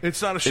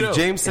 If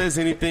James says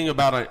anything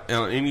about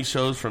any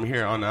shows from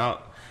here on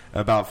out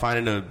about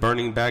finding a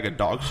burning bag of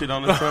dog shit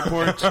on the front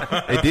porch,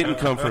 it didn't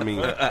come from me.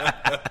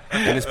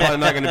 And it's probably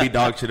not going to be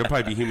dog shit. It'll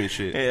probably be human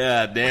shit.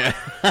 Yeah, damn.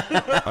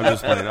 I'm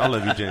just playing. I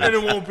love you, James. And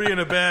it won't be in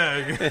a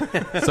bag.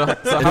 So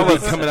How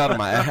was coming out of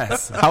my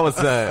ass? how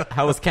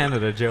was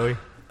Canada, Joey?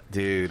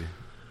 Dude.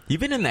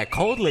 You've been in that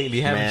cold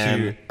lately,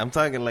 haven't you? I'm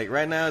talking like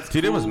right now. It's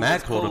Dude, cool. it was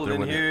mad It's cold up there, in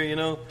wasn't here, you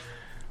know.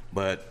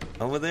 But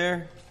over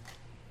there,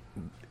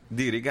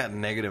 dude, it got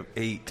 -8.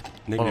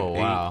 -8.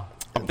 Wow.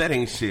 That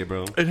ain't shit,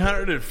 bro. And how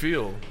did it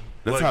feel?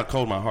 That's how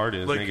cold my heart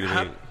is. Like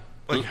 -8.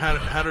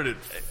 how did it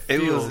It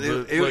feel? was.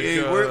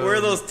 Where are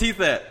those teeth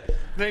at?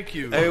 Thank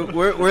you. Hey,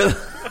 where?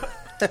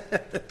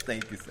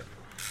 Thank you, sir.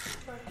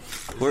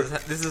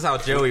 This is how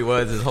Joey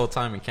was his whole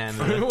time in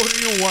Canada. What are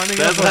you wanting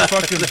up a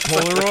fucking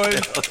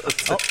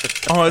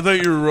Polaroid? Oh, I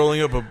thought you were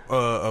rolling up a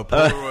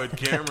Polaroid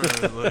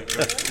camera, like a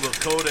little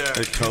Kodak.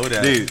 The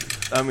Kodak. Dude,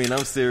 I mean,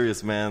 I'm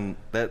serious, man.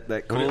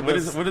 That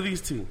coldness. What are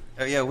these two?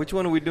 Yeah, which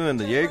one are we doing?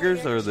 The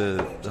Jaegers or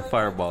the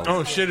Fireballs?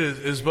 Oh shit!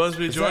 Is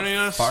Busby joining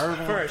us?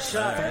 Fireball? For a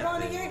shot.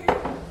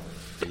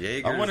 The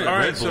Jaegers. I wanted All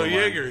right, Red so Bull, man.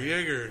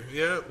 Jaeger.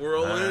 Yeah, we're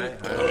all in.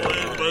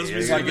 right.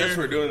 Busby's So I in guess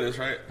we're there. doing this,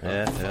 right?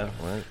 Yeah,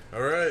 right.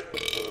 All right.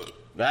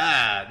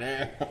 Ah,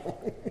 damn.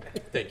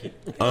 Thank you.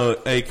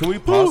 Hey, can we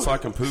pause so I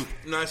can poop?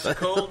 Nice and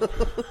cold.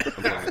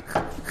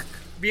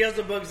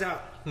 Beelzebub's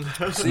out. See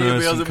you, Nice and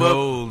Beelzebub.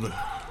 cold.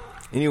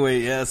 Anyway,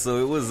 yeah, so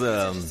it was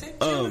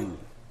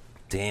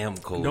damn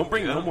cold. Don't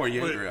bring no more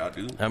Jaeger out,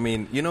 dude. I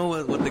mean, you know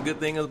what the good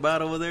thing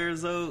about over there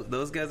is, though?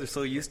 Those guys are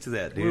so used to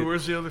that, dude. Wait,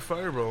 where's the other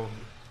Fireball?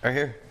 Right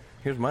here.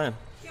 Here's mine.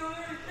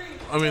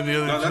 I mean, the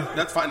No, other.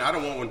 that's fine. I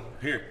don't want one.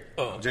 Here,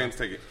 James,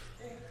 take it.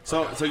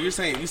 So you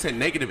said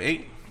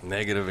 -8?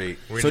 -8.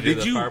 So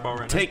did you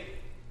take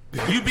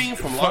you being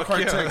from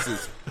Lockhart, yeah.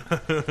 Texas?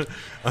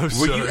 I'm Were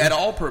sorry. you at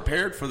all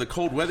prepared for the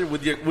cold weather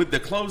with the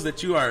clothes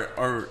that you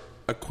are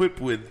equipped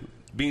with,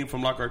 being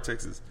from Lockhart,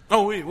 Texas?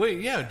 Oh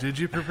wait, yeah. Did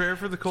you prepare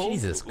for the cold?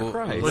 Jesus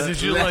Christ. Or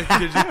did you buy a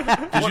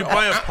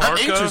parka? I'm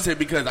interested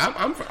because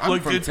I'm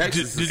from did,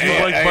 Texas. Did you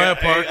buy a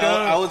parka?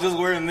 I was just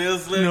wearing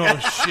this. No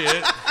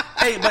shit.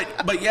 Hey,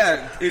 but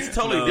yeah, it's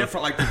totally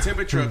different. Like the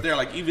temperature up there,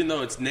 like even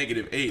though it's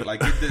 -8,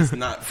 like it does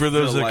not. For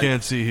those feel that like,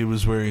 can't see, he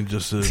was wearing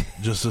just a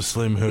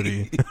slim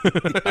hoodie.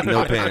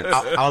 no pants.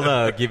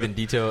 I'll give in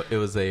detail. It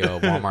was a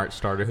Walmart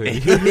starter hoodie.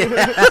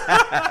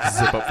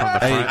 Zip up from the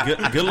front.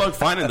 Hey, good luck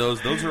finding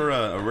those. Those are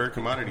a rare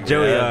commodity.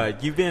 Joey, Yeah.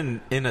 you've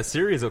been in a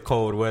series of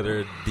cold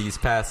weather these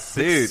past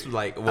six, Dude,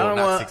 not I don't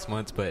want- 6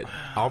 months, but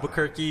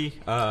Albuquerque.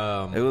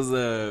 It was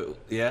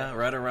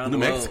right around New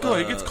the Mexico,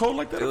 it gets cold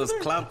like that It over was there?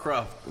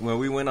 Cloudcroft when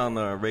we went on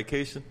our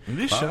vacation.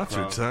 These shots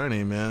are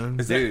tiny, man.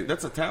 Is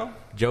that's a town?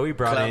 Joey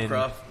brought in.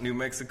 Cloudcroft, New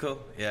Mexico.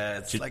 Yeah,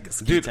 it's like a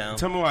ski Dude, town.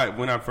 tell me why.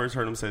 When I first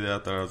heard him say that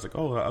out there, I was like,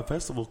 "Oh, a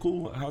festival,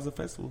 cool. How's a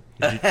festival?"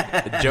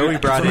 Joey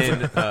brought in.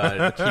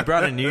 He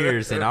brought in New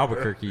Year's in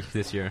Albuquerque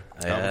this year.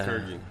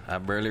 Albuquerque. I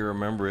barely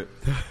remember it,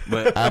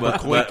 but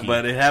Albuquerque.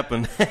 but it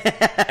happened.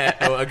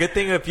 A good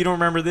thing if you don't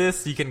remember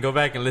this, you can go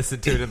back and listen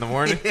to it in the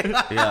morning.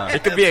 Yeah,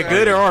 It could be a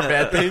good or a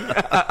bad thing.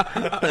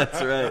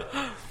 That's right.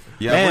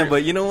 yeah. Man,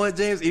 but you know what,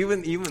 James?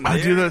 Even I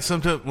there- do that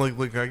sometimes.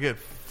 Like I get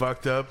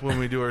fucked up when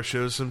we do our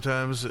shows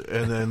sometimes,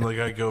 and then like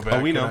I go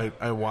back we know. and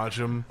I watch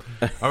them.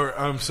 Or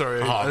I'm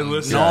sorry, I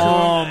listen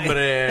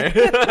Hombre.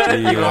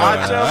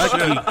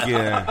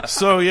 Yeah.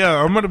 So yeah,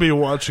 I'm gonna be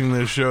watching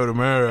this show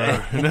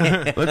tomorrow.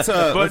 Let's.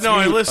 But no,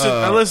 I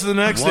listen the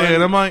next day,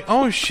 and I'm like,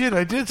 oh shit,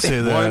 I did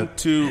say that. 1,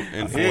 2,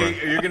 and 4.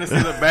 Hey, you're gonna see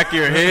the back of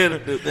your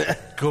head.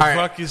 Go All right.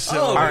 fuck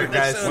yourself. All right,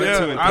 guys. One, two,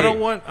 Yeah, and I three. don't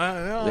want.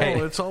 No, Hey,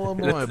 it's all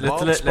over my let's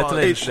bald let- spot.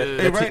 let's and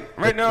let- shit. Hey,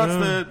 right now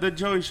it's the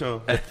Joey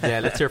show.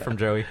 Yeah, let's hear from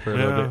Joey for a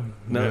little Yeah, bit.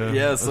 No,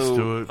 yeah, so let's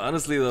do it.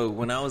 honestly though,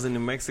 when I was in New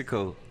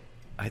Mexico,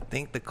 I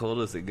think the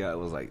coldest it got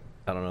was like,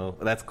 I don't know.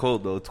 That's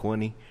cold though,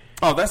 20.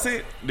 Oh, that's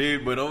it.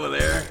 Dude, but over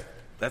there,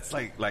 that's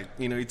like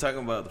you're talking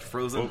about the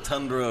frozen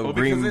tundra of Well,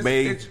 Green because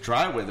Bay. it's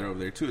dry weather over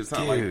there too. It's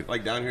not Dude.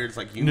 like down here. It's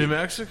like New humid.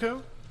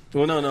 Mexico?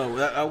 Well, no.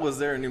 I was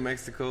there in New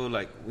Mexico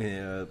like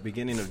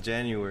beginning of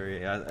January.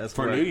 That's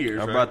For where New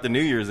Year's, I right? brought the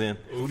New Year's in.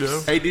 Udo?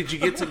 Hey, did you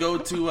get to go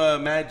to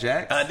Mad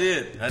Jack's? I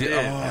did. Oh,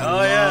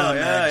 yeah,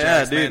 Mad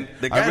Jack's, dude. man.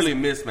 The I guy's- really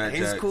miss Mad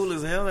He's Jack's. cool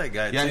as hell, that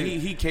guy. Yeah, too.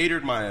 he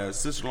catered my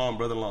sister-in-law and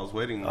brother-in-law's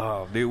wedding.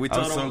 Oh, dude, we I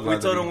was told so him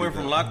glad that he we're did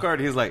from that. Lockhart.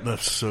 He's like,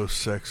 That's so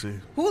sexy.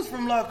 who's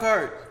from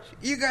Lockhart?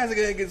 You guys are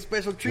gonna get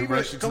special treatment.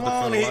 rushed you to Come the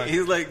on, front line.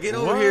 he's like, get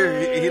over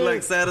here. He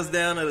like sat us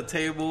down at a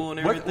table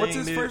and everything. What's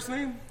his dude. first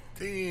name?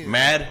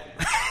 Mad.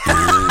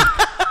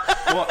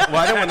 Well,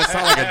 I don't want to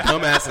sound like a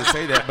dumbass and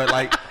say that, but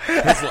like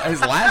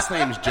his last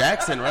name's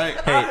Jackson, right?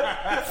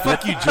 Hey,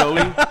 Fuck you, Joey.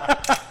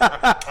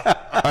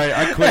 All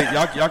right, I quit.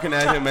 Y'all can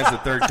add him as a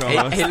third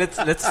co-host. Hey,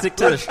 let's stick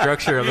to the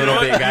structure a little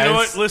bit, guys. You know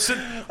what? Listen,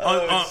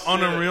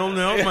 on a real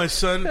note, my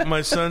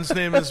son's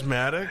name is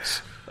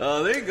Maddox.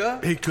 Oh, there you go.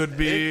 He could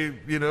be,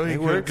 he could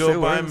works,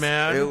 go by works.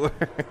 Mad. It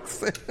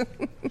works.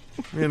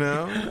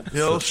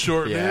 He'll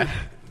shorten it.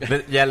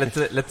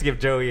 Let's give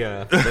Joey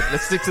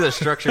let's stick to the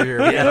structure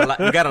here. We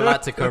got a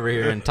lot to cover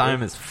here, and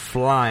time is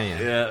flying.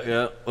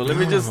 Yeah. Well, let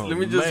me just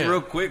man. real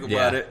quick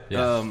about it.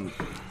 Yeah.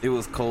 It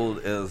was cold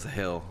as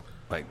hell,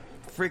 like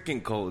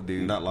freaking cold,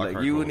 dude. Not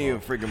like you wouldn't even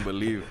freaking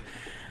believe.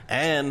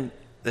 And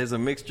there's a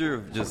mixture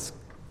of just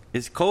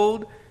it's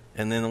cold,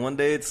 and then one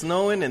day it's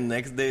snowing, and the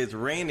next day it's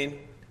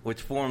raining,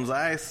 which forms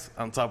ice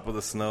on top of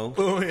the snow.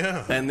 Oh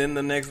yeah. And then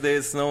the next day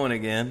it's snowing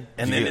again,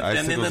 and then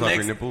icicles the off next.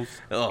 your nipples?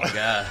 Oh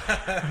god,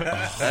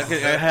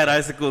 I had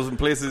icicles in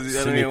places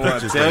I don't Send me even want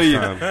to pictures tell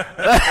you. next time.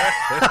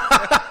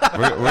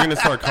 We're gonna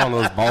start calling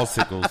those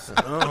ballsicles.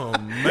 Oh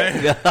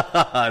man.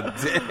 God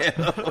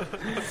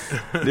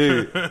damn,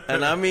 dude.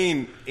 And I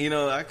mean,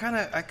 I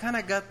kind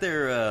of got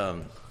their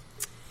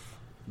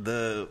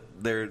onda.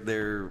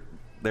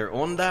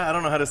 I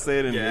don't know how to say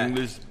it in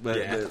English,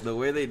 but the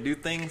way they do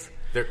things.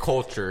 Their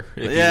culture,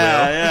 if you will.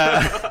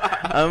 Yeah.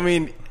 I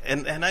mean,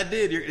 and I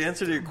did. Your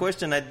answer to your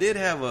question, I did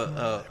have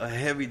a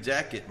heavy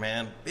jacket,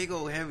 man, big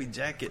old heavy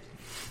jacket,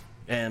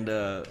 and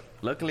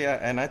luckily,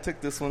 I took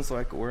this one so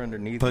I could wear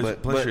underneath. Plus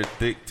but you're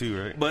thick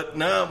too, right? But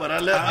no, but I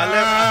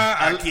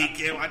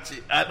can't watch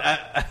it.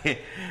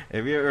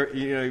 If you ever,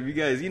 if you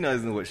guys,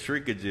 know what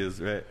shrinkage is,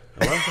 right?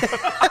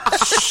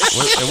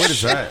 What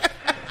is that?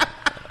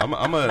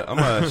 I'm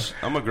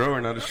a grower,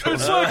 not a shoulder.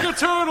 It's like a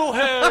turtle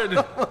head.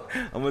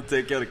 I'm gonna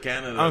take you to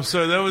Canada. I'm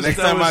sorry. Next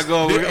time I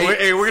go,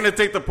 we're gonna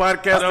take the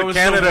podcast to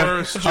Canada. The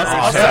worst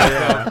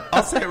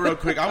I'll say it real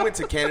quick. I went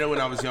to Canada when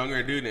I was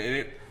younger, dude,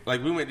 and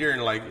we went there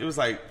and it was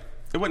like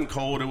it wasn't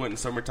cold, it wasn't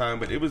summertime,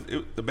 but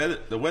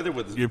the weather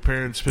was. Your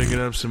parents picking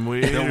up some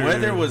weed. The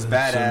weather was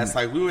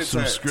badass. We went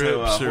to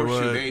Scripps or Horseshoe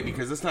what? Bay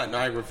because it's not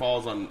Niagara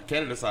Falls on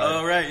Canada side.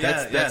 Oh right,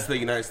 That's the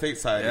United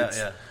States side.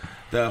 Yeah.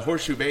 The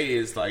Horseshoe Bay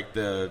is like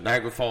the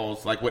Niagara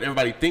Falls, like what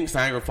everybody thinks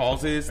Niagara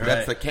Falls is. Right.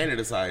 That's the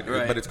Canada side,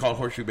 right. But it's called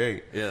Horseshoe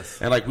Bay.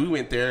 Yes. And we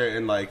went there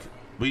and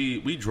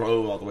we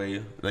drove all the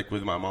way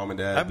with my mom and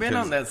dad. I've been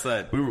on that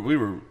side. We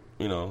were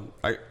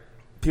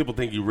people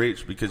think you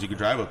rich because you could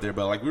drive up there,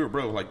 but we were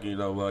broke.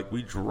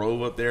 We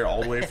drove up there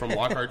all the way from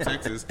Lockhart,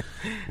 Texas.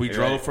 We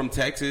drove from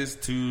Texas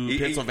to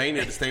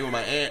Pennsylvania to stay with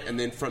my aunt, and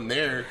then from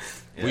there.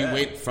 Yeah. We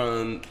went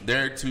from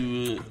there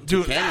to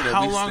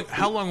Canada.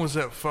 How long was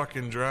that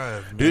fucking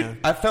drive, man? Dude,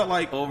 I felt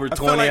like over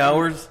 20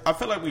 hours. I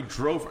felt like we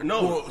drove. From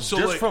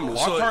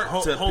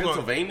Lockhart to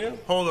Pennsylvania.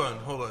 Hold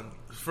on.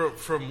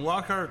 From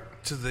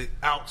Lockhart to the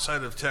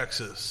outside of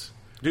Texas.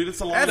 Dude,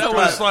 it's a long. That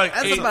was like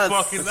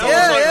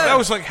that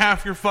was like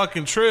half your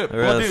fucking trip.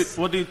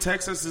 Well, dude,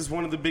 Texas is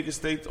one of the biggest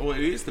states. Well, it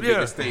is the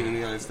biggest state in the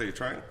United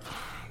States, right?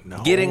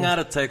 No. Getting out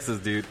of Texas,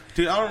 dude.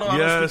 Dude, I don't know. I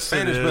don't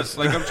speak Spanish,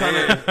 but I'm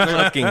trying to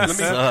fucking let me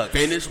sucks.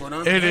 finish what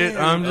I'm saying.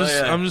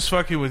 I'm just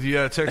fucking with you.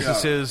 Yeah,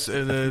 Texas is,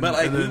 and then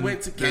but we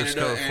went to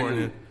Canada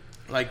and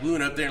we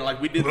went up there and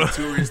we did the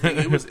tourist thing.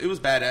 It was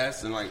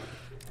badass, and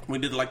we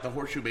did the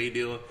Horseshoe Bay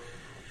deal,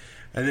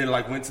 and then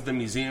went to the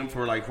museum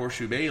for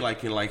Horseshoe Bay,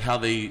 and how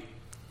they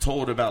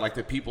told about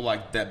the people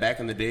that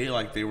back in the day,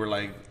 they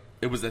were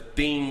it was a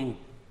thing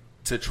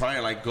to try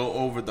and go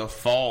over the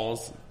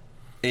falls.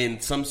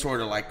 In some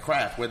sort of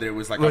craft, whether it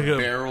was a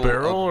barrel,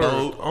 a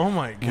boat. Oh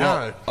my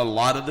god! Well, a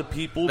lot of the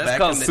people that's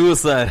called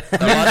suicide.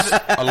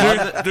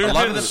 There's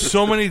been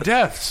so many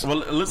deaths. Well,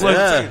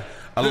 listen,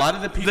 a lot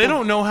of the people they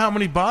don't know how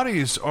many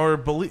bodies are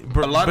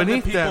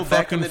beneath that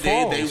fucking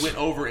falls. They went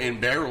over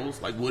in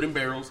barrels, wooden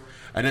barrels,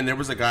 and then there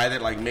was a guy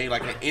that made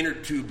an inner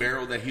tube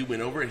barrel that he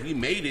went over and he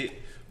made it,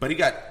 but he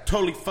got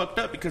totally fucked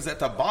up because at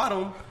the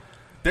bottom.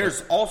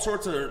 There's all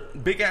sorts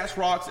of big ass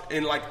rocks,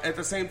 and at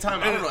the same time,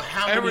 I don't know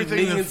how many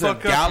millions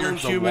of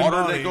gallons of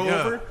water they go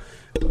over.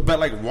 But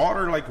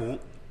water,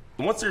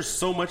 once there's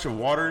so much of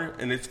water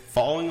and it's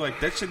falling,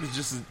 that shit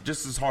is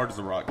just as hard as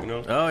the rock,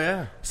 Oh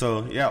yeah.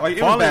 So yeah,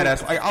 it was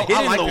badass.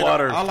 I liked the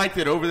water. I liked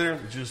it over there.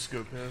 Just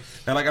go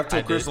piss. And I've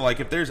told Crystal,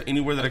 if there's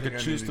anywhere that I could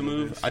choose to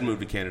move, I'd move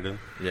to Canada.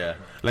 Yeah.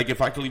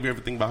 If I could leave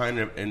everything behind,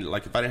 and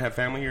if I didn't have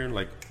family here, in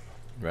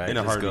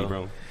a heartbeat,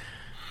 bro.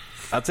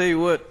 I'll tell you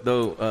what,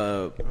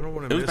 though. I don't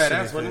want to miss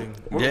badass, anything.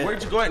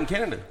 Where'd you go at in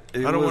Canada? I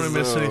don't want to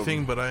miss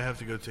anything, but I have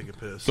to go take a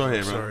piss. Go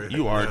ahead, bro.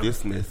 You are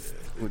dismissed.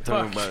 We're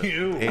talking Fuck about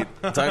you. Hey,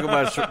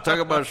 talk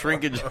about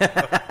shrinkage.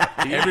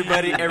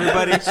 Everybody.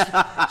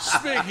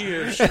 Speaking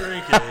of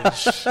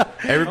shrinkage,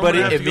 Everybody,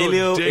 I'm gonna have to go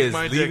Emilio dig is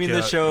my dick leaving the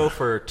out. show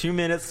for 2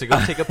 minutes to go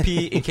take a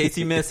pee. In case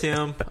you miss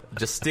him,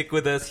 just stick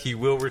with us. He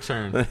will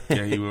return.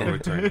 Yeah, he will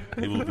return.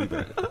 He will be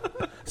back.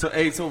 So,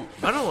 I don't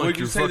like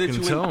your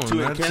fucking tone. In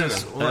Canada?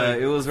 Just,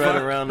 It was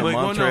right around the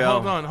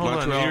Montreal. No, hold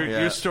on. Montreal,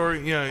 Your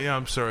story. Yeah.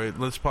 I'm sorry.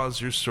 Let's pause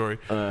your story.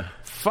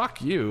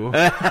 Fuck you.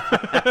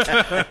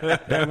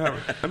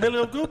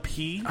 Emilio, go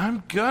pee.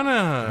 I'm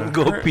gonna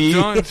Go pee.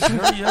 Don't,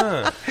 Hurry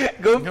up.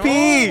 Go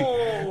pee.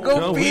 No.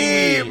 Go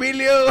pee,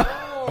 Emilio.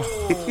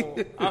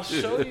 No, I'll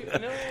show you.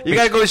 No. You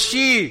gotta go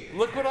she.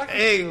 Look what I can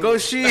Hey, do. go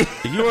she.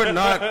 You are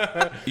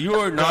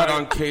not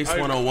on case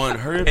 101.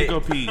 Hurry up and go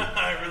pee.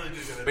 I really do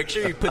gotta Make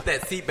sure you put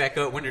that seat back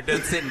up when you're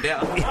done sitting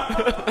down.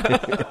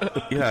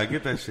 Yeah,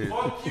 get that shit.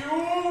 Fuck you.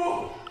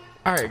 All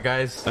right,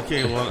 guys.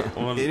 Okay,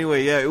 well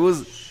Anyway, yeah, it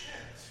was.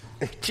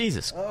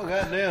 Jesus, Oh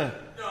goddamn.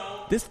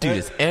 this dude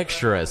is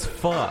extra as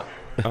fuck.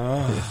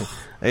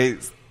 Hey,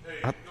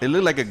 it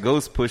looked like a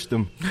ghost pushed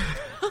him.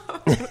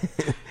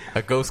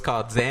 A ghost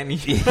called Zanny.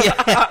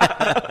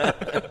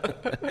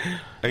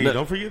 hey,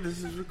 don't forget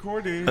this is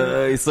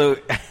recorded. So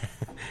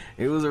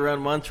it was around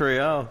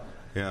Montreal.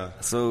 Yeah.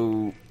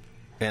 So,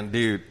 and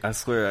dude, I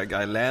swear,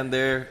 I land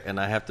there and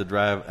I have to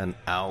drive an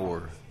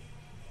hour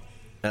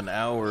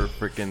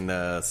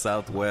freaking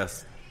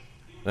southwest,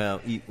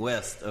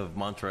 west of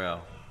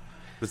Montreal.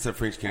 It's a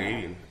French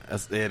Canadian.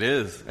 It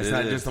is. It's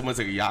not just someone's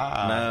like,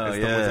 yeah. No, it's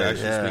the ones that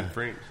actually yeah. speak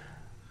French.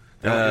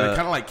 They're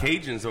kind of like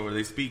Cajuns over.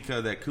 They speak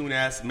that coon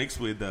ass mixed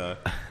with Yeah,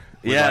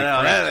 like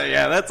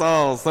no, that's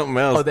all something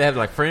else. Oh, they have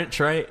like French,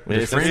 right?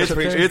 It's French up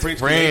French. there? It's French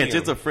French. Canadian.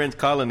 It's a French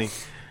colony.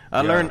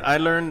 I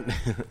learned.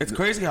 It's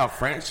crazy how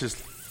France just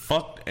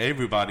fucked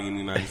everybody in the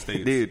United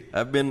States. Dude,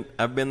 I've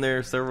been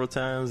there several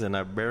times and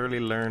I barely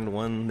learned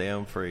one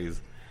damn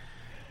phrase.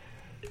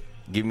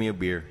 Give me a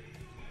beer.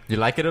 You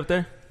like it up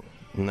there?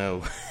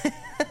 No,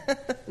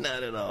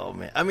 not at all,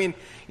 man. I mean,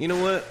 you know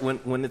what?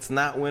 When it's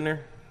not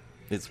winter,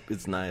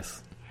 it's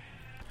nice.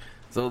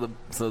 So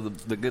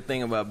the good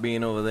thing about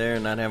being over there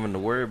and not having to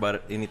worry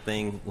about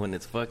anything when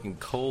it's fucking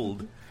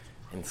cold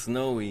and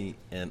snowy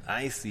and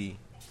icy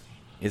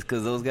is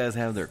because those guys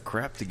have their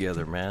crap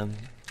together, man.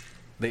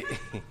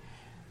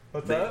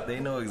 They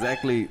know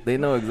exactly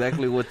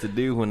what to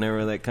do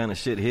whenever that kind of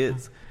shit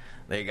hits.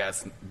 They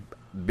got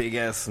big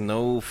ass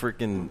snow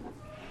freaking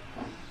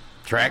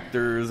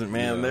tractors, and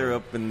man, they're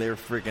up and they're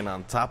freaking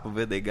on top of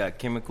it. They got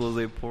chemicals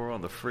they pour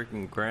on the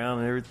freaking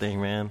ground and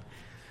everything, man.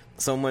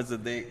 So much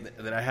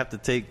that I have to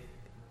take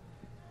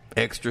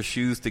extra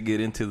shoes to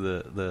get into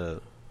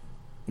the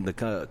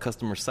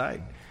customer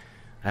site.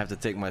 I have to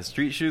take my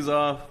street shoes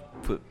off,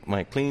 put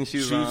my clean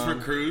shoes on. Shoes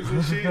for crews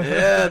and shit.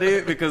 Yeah,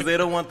 dude, because they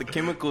don't want the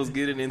chemicals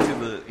getting into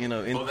the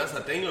That's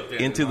the thing up there.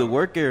 into the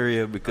work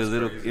area because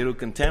it'll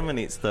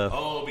contaminate stuff.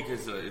 Oh,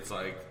 because it's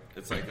like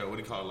what do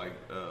you call it? Like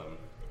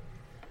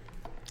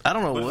I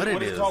don't know what it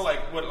what is. It's called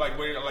like where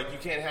you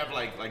can't have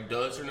like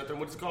dust or nothing.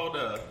 What's it called?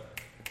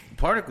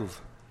 Particles,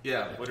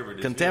 Yeah, whatever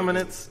it is.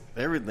 contaminants,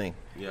 everything.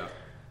 Yeah.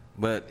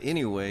 But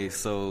anyway,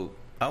 so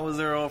I was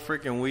there all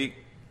freaking week,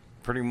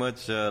 pretty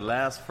much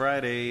last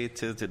Friday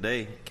to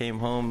today. Came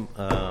home,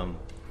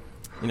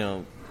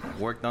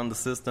 worked on the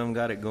system,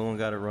 got it going,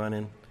 got it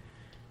running.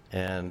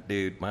 And,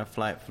 dude, my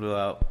flight flew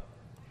out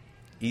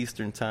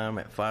Eastern time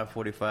at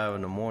 5:45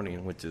 in the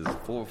morning, which is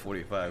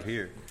 4:45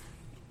 here.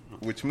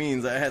 Which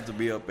means I had to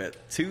be up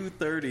at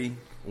 2:30,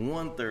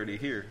 1:30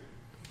 here.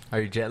 Are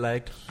you jet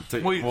lagged?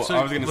 Wait, Well, so,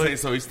 I was gonna say,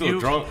 so he's still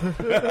drunk.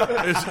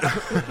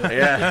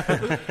 Yeah.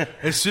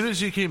 As soon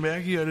as you came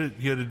back, you had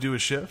to do a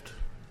shift.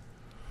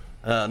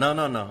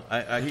 No.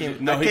 I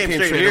came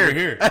straight here. over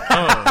here. Oh,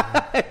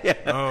 Yeah,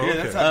 okay.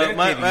 that's how dedicated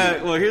he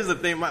is. Well, here's the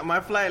thing. My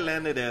flight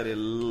landed at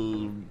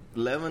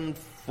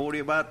 11:40,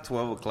 about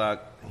 12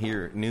 o'clock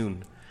here,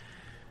 noon.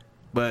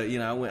 But,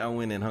 I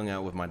went and hung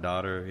out with my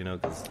daughter,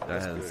 because I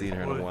hadn't seen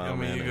her in a while, I mean,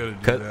 man. you gotta do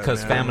that, Because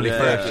man. family Yeah,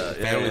 first.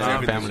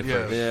 yeah, Family yeah.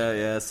 first.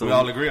 Yeah. So We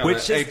all agree on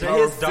Which that. is Hey, power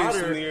his fist in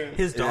daughter. the air.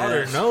 His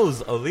daughter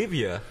knows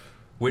Olivia,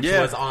 which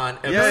Yeah. was on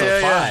episode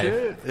Yeah. 5. Yeah,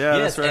 yes,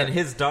 that's right. and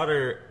his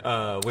daughter, which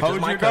How is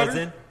old my your daughter?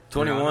 cousin,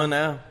 21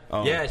 now.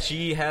 Oh. Yeah,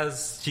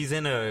 she's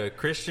in a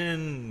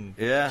Christian.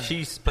 Yeah.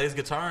 She plays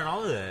guitar and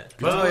all of that.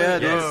 Oh, yeah,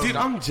 dude. Dude,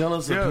 I'm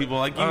jealous of Yeah, people.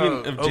 Like, even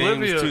of James,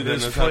 Olivia too, that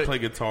is knows how to play- play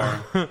guitar.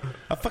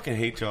 I fucking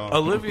hate y'all.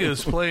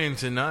 Olivia's playing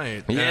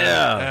tonight.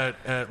 Yeah.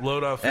 At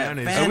Load Off At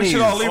Fanny's. Fanny's. And we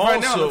should all leave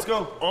right now. Let's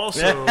go.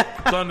 Also,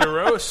 Thunder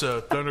Rosa.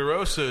 Thunder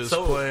Rosa is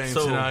So- playing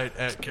so- tonight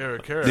at Cara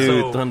Cara.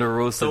 Dude, So- Thunder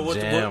Rosa so what-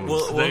 jams.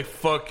 They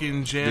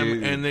fucking jam,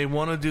 Dude. and they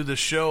want to do the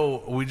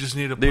show. We just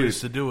need a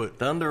place to do it.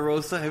 Thunder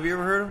Rosa, have you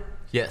ever heard of him?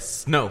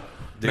 Yes. No.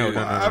 Dude.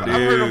 No. I've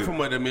heard him from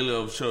what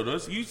Emilio showed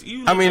us.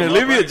 You I mean, looked him up,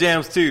 Olivia right?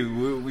 jams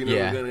too. We know,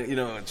 Yeah. we're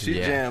gonna, she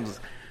Yeah. jams.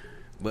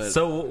 But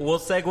So we'll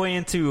segue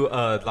into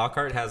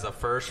Lockhart has a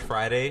first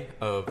Friday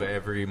of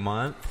every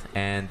month,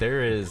 and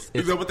there is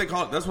Is that what they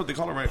call it? That's what they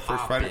call it, right?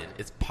 First Friday.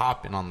 It's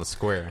popping on the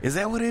square. is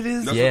that what it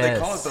is? That's Yes. what they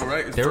call it, though,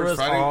 right? It's there First was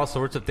Friday? all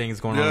sorts of things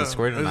going on the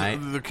square tonight.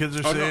 The kids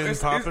are Oh, no, saying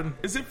popping.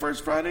 Is it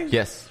First Friday?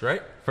 Yes,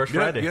 right? First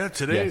Friday. Yeah,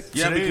 today. Yes.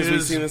 Yeah, today because is,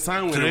 we've seen the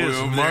sign when today we is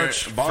were over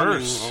March there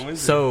bonding 1st. on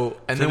Wednesday. So,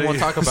 and then we'll Today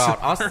talk is about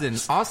the Austin.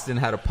 first. Austin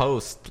had a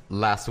post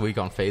last week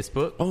on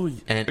Facebook. Oh,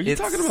 and are you it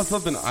talking about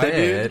something I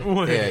did? said-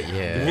 Wait.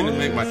 Yeah. You're gonna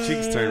make my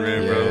cheeks turn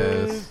red, bro.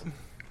 Yes.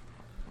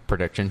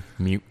 Production,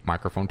 mute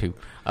microphone 2.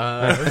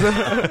 And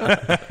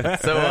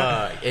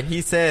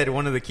he said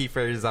one of the key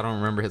phrases, I don't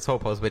remember his whole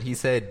post, but he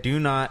said, "Do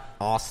not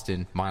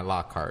Austin my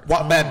Lockhart."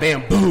 Wop, bam,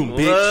 bam, boom,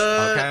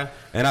 bitch. Okay.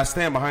 And I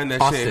stand behind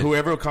that Austin. shit.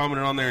 Whoever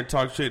commented on there and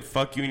talk shit,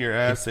 fuck you in your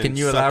ass. Can and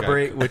you suck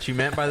elaborate what you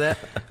meant by that?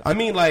 I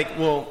mean, like,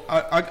 well,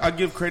 I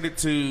give credit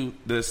to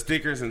the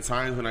stickers and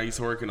signs when I used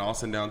to work in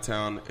Austin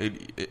downtown.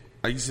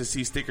 I used to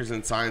see stickers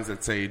and signs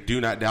that say,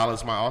 "Do not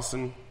Dallas my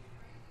Austin,"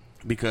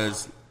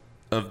 because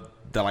of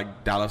the,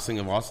 like, Dallasing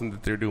of Austin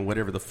that they're doing,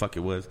 whatever the fuck it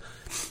was.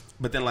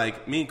 But then,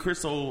 like, me and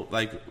Crystal,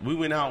 like, we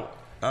went out,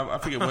 I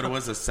forget what it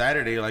was, a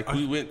Saturday, like,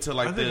 we went to,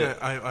 like, I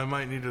think I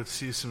might need to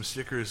see some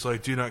stickers,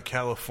 like, "Do not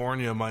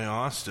California my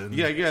Austin."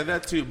 Yeah,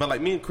 that too. But,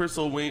 like, me and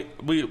Crystal,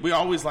 we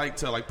always like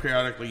to, like,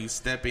 periodically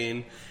step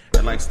in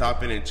and, like,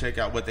 stop in and check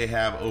out what they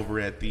have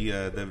over at the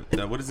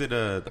what is it,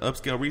 the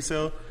upscale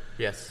resale?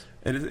 Yes.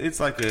 And it's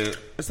like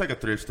a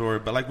thrift store,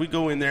 but like we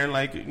go in there and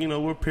like, you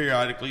know, we'll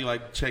periodically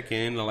like check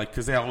in, like,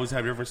 because they always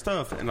have different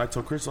stuff. And I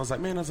told Crystal, I was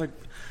like, man,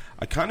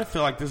 I kind of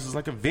feel like this is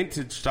like a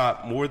vintage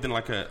shop more than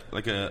like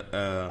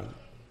a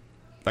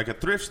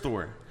thrift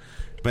store.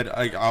 But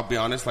like, I'll be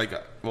honest, like,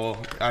 well,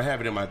 I have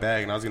it in my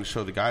bag and I was gonna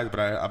show the guys, but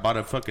I bought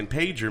a fucking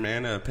pager,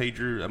 man, a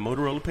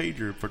Motorola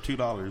pager for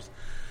 $2.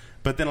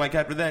 But then, like,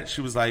 after that,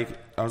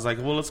 I was like,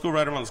 well, let's go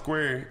right around the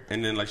square.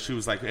 And then, like, she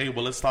was like, hey,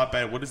 well, let's stop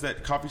at, what is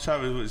that coffee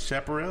shop? It was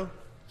Chaparral?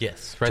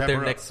 Yes. Right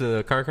there next to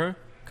the car,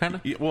 kind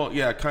of? Yeah, well,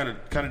 yeah, kind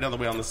of down the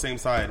way on the same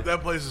side.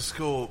 That place is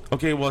cool.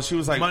 Okay, well, she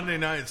was like... Monday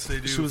nights, they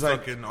do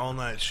fucking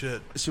all-night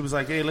shit. She was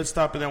like, hey, let's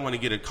stop in there. I want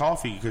to get a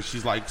coffee. Because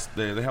she's like,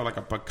 they have, like,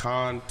 a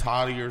pecan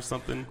toddy or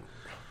something.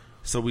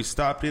 So we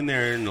stopped in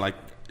there and, like,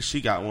 she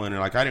got one,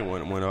 and like I didn't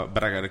want one,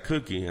 but I got a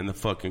cookie, and the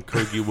fucking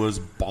cookie was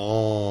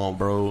bomb,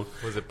 bro.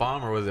 Was it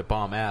bomb or was it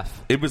bomb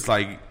F? It was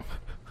like,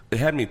 it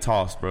had me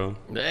tossed, bro.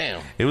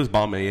 Damn. It was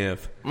bomb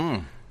AF.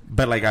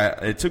 But like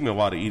it took me a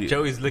while to eat it.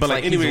 Joey's looks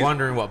like he's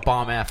wondering what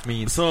bomb F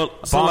means. So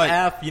bomb like,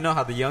 F, you know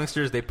how the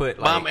youngsters they put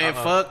like, bomb and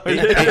fuck.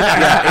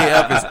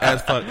 Yeah, AF is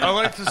as fuck. I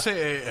like to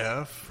say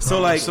AF. So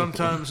like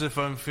sometimes if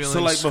I'm feeling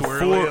so like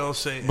squirrely, I'll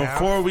say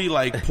before F. we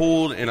like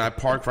pulled and I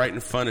parked right in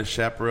front of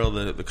Chaparral,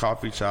 the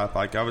coffee shop.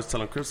 Like I was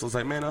telling Crystal, I was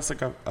like, man, I was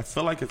like, I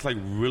feel like it's like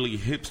really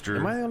hipster.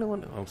 Am I the only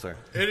one? Oh, I'm sorry.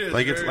 It is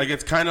like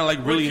it's kind of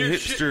like really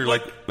hipster,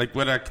 like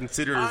what I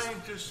consider.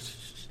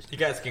 You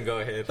guys can go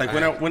ahead. Like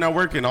when I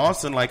worked in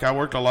Austin, like I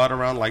worked a lot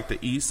around like the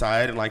east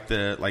side and like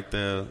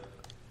the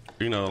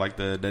you know, like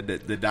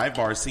the dive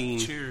bar scene.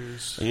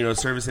 Cheers. You know,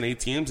 servicing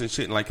ATMs and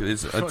shit. And like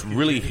it's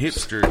really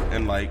hipster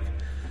and like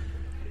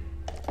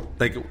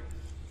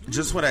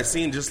just what I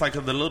seen, just like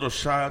the little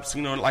shops,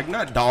 you know, like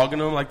not dogging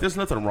them. Like there's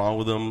nothing wrong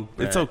with them.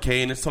 Right. It's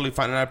okay and it's totally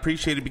fine. And I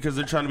appreciate it because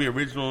they're trying to be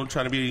original,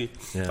 trying to be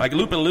like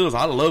Lupin Lil's.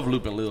 I love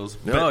Lupin Lil's.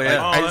 Oh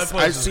yeah,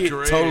 I see it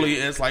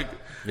totally as like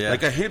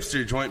a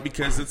hipster joint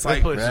because it's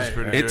like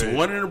it's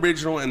one and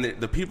original, and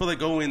the people that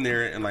go in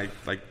there and like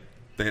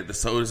the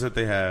sodas that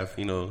they have,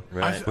 you know,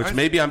 which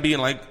maybe I'm being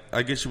like,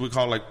 I guess you would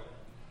call like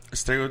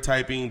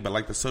stereotyping, but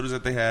like the sodas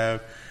that they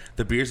have,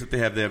 the beers that they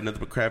have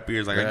nothing but crap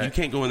beers. Like you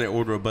can't go in there and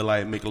order a Bud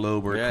Light,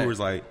 Michelob, or a Coors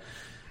Light.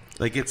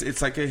 Like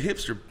it's like a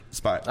hipster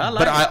spot.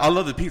 I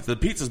love the pizza. The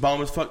pizza's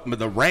bomb as fuck. But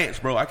the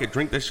ranch, bro, I could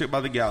drink that shit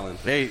by the gallon.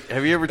 Hey,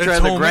 have you ever tried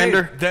the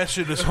grinder? That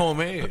shit is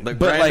homemade. The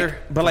grinder,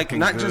 but like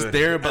not just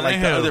there, but like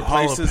the other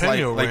places, like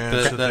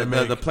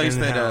the place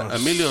that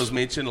Emilio's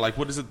mentioned. Like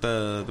what is it?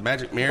 The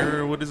Magic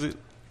Mirror? What is it?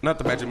 Not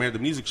the Magic Mirror, the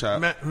music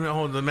shop.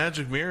 No, the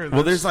Magic Mirror.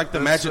 Well, there's like the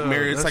Magic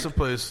Mirror. It's that's like a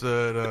place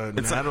that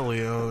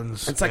Natalie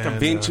owns. It's like a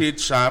vintage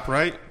shop,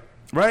 right?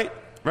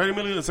 Right,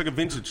 Emilio? It's like a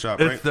vintage shop,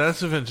 right?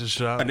 That's a vintage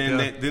shop. And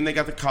then they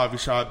got the coffee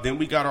shop. Then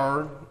we got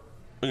our,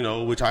 you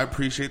know, which I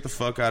appreciate the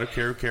fuck out of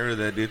Cara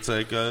that it's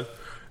like a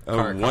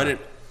car.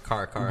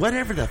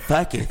 Whatever the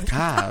fuck it's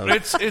called.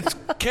 It's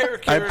Cara.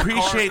 I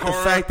appreciate the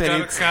fact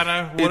that it's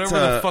whatever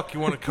the fuck you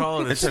want to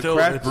call it. It's a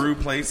craft brew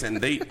place,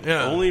 and they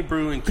only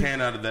brew and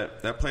can out of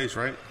that place,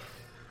 right?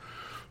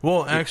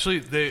 Well, actually,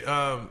 they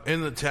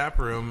in the tap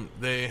room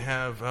they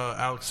have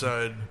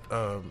outside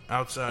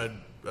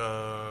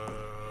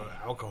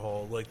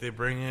alcohol. Like they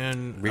bring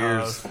in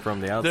beers from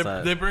the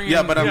outside. They bring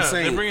in, but I'm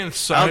saying they bring in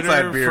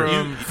cider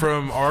beer.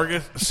 from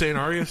Argus, St.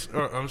 Argus.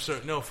 Or, I'm sorry,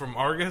 no, from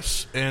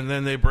Argus, and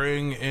then they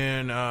bring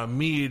in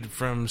mead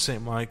from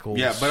St. Michael's.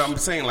 Yeah, but I'm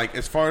saying like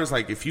as far as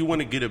like if you want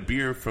to get a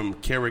beer from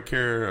Cara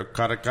or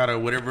Cara,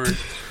 whatever.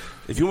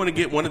 If you want to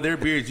get one of their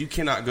beers, you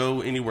cannot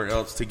go anywhere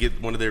else to get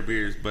one of their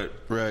beers, but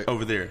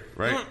over there,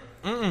 right?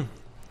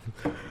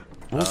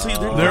 Well, see,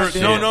 they're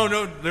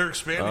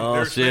expanding.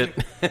 Oh, shit.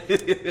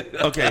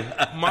 Okay.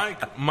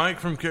 Mike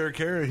from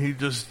Cara, he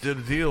just did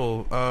a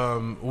deal.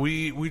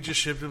 We just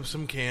shipped him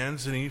some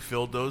cans, and he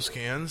filled those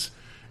cans.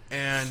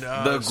 And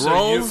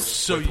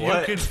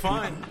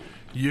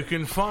you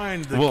can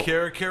find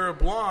the Cara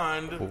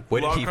Blonde.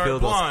 What did he fill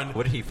Blonde?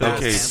 What did he fill?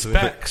 Okay,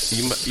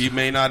 specs. You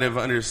may not have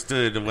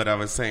understood what I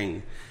was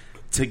saying.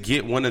 To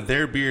get one of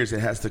their beers,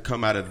 it has to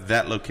come out of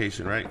that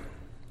location, right?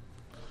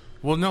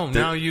 Well, no.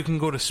 Now you can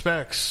go to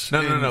Specs.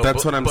 No.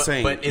 That's what I'm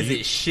saying. But is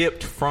it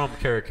shipped from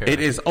Caracara? It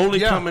is only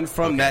coming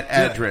from that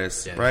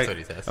address, Yeah, right? that's what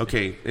he's asking.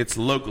 Okay, it's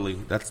locally.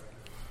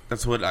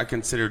 That's what I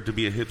consider to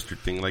be a hipster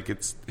thing. Like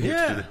it's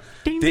hipster.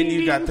 Ding, Then ding,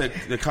 you got ding.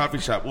 the coffee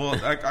shop. Well,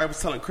 I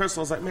was telling Chris, I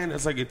was like, man, I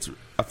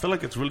feel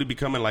like it's really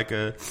becoming like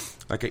a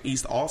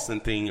East Austin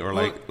thing, or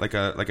like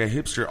a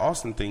hipster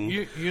Austin thing.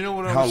 You know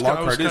what? How I was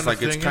Lockhart is kinda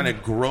like, it's thinking? kind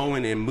of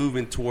growing and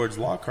moving towards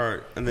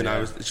Lockhart. And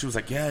then she was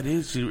like, yeah, it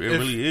is. It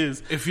really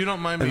is. If you don't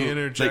mind me And,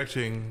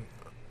 interjecting,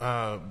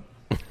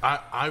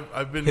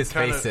 I've been His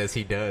kinda, face says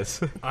he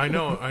does. I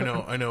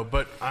know.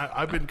 But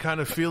I've been kind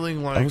of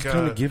feeling like I was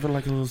kind of giving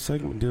like a little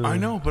segment, dude. I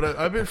know, but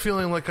I've been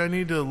feeling like I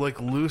need to like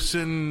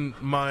loosen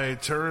my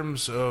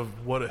terms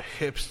of what a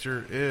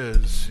hipster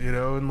is, you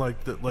know, and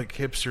like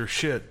hipster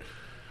shit.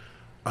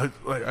 I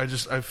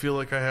feel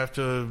like I have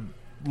to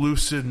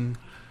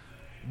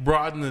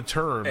broaden the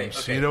terms. Hey,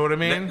 okay. You know what I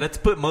mean? Let's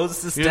put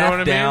Moses' You know what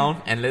I staff mean?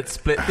 down and let's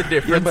split the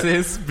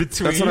differences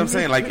between. That's what I'm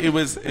saying. Like it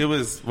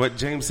was what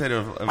James said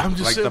of I'm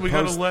just like saying the we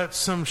post. gotta let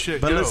some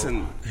shit But go.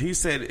 listen, he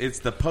said it's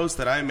the post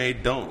that I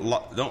made. Don't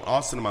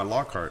Austin my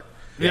Lockhart.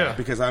 Yeah.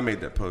 because I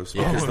made that post.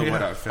 Yeah. Because of what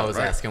yeah. I felt. I was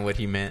right? asking what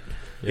he meant.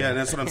 Yeah,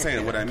 that's what I'm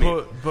saying. What I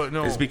mean. But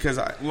no, is because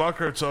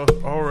Lockhart's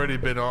already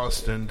been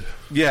Austined.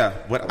 Yeah,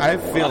 what I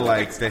feel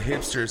like the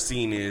hipster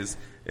scene is,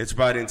 it's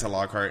brought into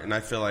Lockhart, and I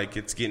feel like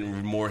it's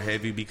getting more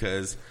heavy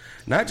because,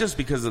 not just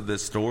because of the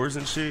stores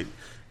and shit,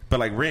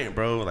 but like rent,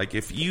 bro. Like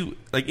if you,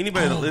 like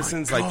anybody that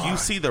listens, like you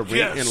see the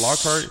rent in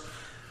Lockhart.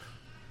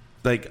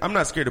 Like I'm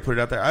not scared to put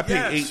it out there. I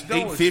paid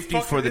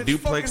 $850 for the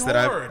duplex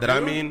that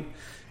I'm in,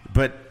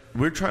 but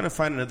we're trying to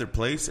find another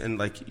place, and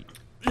like.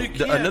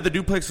 Another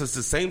duplex that's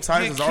the same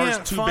size as ours,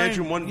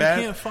 2-bedroom, 1 bath.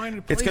 You can't find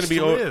a place it's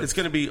to live. It's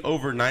gonna be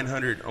over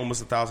 $900,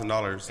 almost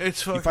 $1,000.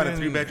 It's you find a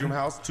fucking- 3-bedroom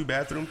house,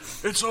 2-bathroom.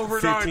 It's over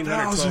 $1,500,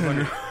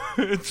 $9,000.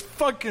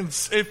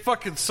 $1,200. It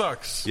fucking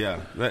sucks.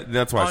 Yeah,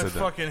 that's why I I said that.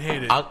 fucking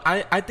hate it.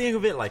 I think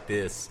of it like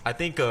this. I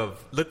think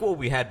of, look what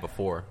we had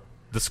before.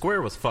 The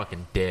square was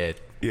fucking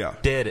dead. Yeah.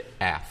 Dead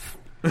af.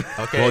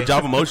 Okay. Well,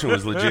 Java Motion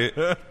was legit.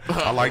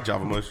 I like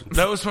Java Motion.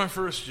 That was my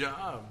first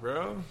job,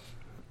 bro.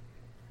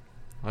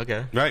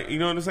 Okay. Right? You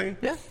know what I'm saying?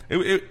 Yeah.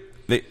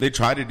 They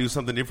tried to do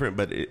something different,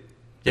 but it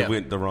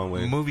went the wrong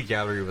way. Movie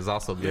gallery was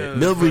also good.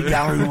 Movie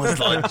gallery was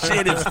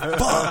legit as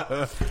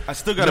fuck. I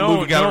still got a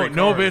movie gallery.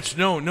 No, card. bitch,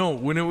 no.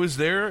 When it was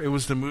there, it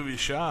was the movie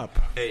shop.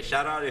 Hey,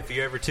 shout out if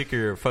you ever took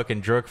your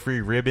fucking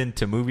drug-free ribbon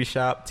to movie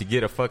shop to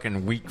get a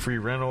fucking week free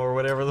rental or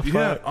whatever the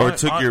fuck. Or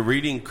took your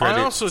reading credit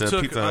I also to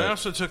took Pizza Hut. I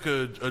also took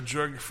a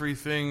drug-free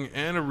thing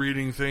and a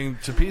reading thing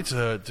to Pizza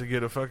Hut to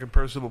get a fucking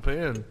personal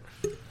pan.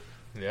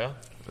 Yeah.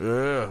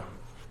 Yeah.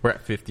 We're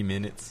at 50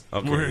 minutes.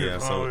 Okay, yeah.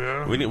 So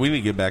yeah. we need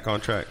to get back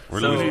on track. We're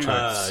So, losing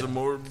track. Some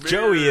more beer.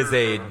 Joey is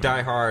a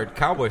diehard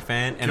Cowboy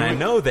fan, and I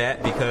know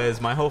that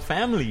because my whole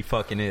family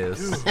fucking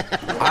is.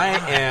 I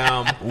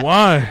am.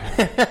 Why?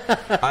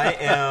 I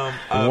am.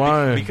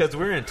 Why? Because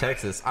we're in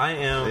Texas. I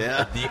am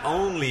the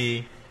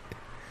only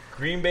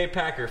Green Bay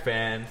Packer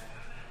fan.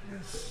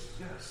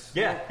 Yes.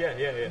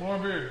 Yeah. More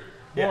beer.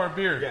 Yeah. More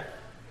beer.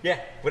 Yeah.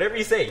 Whatever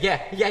you say.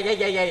 Yeah.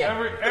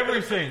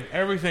 Everything.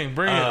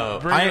 Bring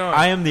it. Bring it on.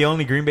 I am the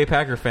only Green Bay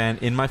Packer fan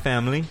in my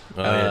family.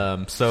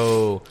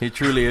 So He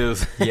truly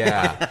is.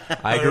 yeah,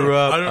 I grew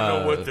up. I don't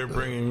know what they're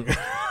bringing,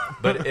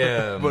 but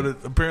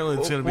apparently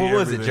it's going to be. what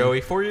was it, everything.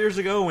 Joey? 4 years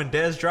ago when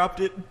Dez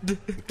dropped it.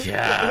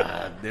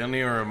 God, they don't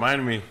even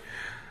remind me.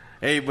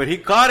 Hey, but he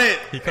caught it.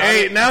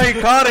 it? Now he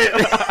caught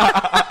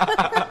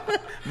it.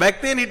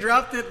 Back then he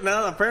dropped it.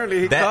 Now apparently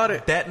he caught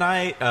it. That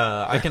night,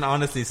 I can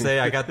honestly say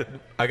I got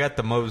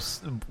the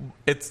most.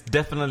 It's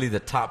definitely the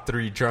top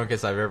 3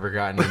 drunkest I've ever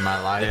gotten in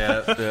my life.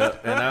 Yeah.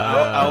 And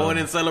I went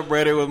and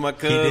celebrated with my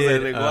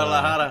cousin in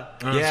Guadalajara.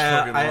 That's Yeah,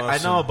 fucking I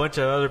awesome. know a bunch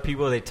of other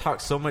people. They talk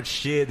so much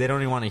shit. They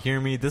don't even want to hear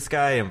me. This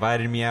guy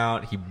invited me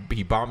out.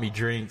 He bought me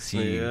drinks.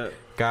 He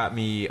got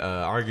me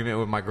argument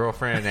with my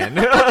girlfriend. And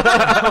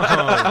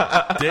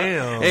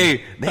Damn.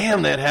 Hey,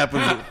 damn, that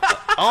happens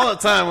all the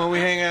time when we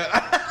hang out.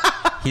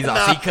 he's all,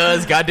 see,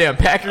 cuz, goddamn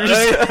Packers.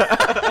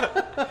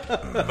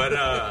 But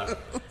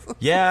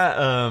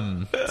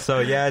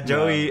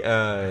Joey,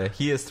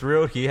 he is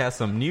thrilled. He has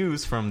some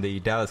news from the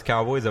Dallas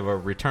Cowboys of a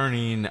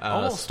returning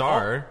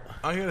star.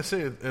 I gotta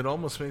say, it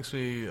almost makes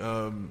me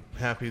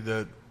happy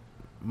that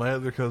my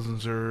other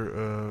cousins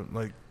are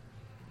like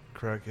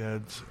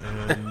crackheads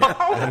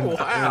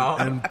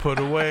and put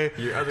away,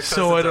 Your other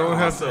so I cousins are don't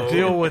have to also-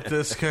 deal with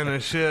this kind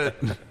of shit.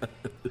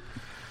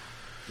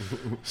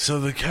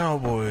 So the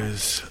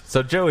Cowboys.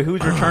 So Joey,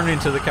 who's returning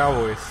to the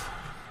Cowboys?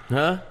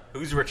 Huh?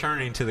 Who's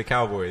returning to the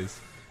Cowboys?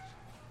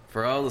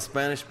 For all the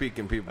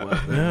Spanish-speaking people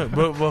out there. Yeah,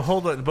 but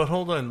hold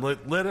on.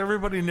 Let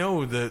everybody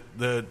know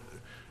that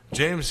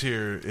James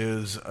here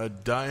is a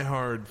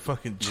diehard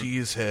fucking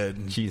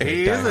cheesehead. He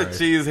is a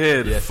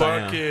cheesehead. Yes, I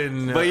am.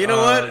 Fucking. But you know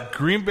what?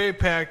 Green Bay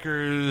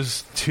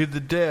Packers to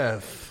the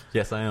death.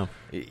 Yes, I am.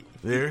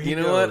 There he You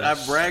know goes. what?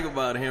 I brag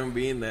about him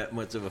being that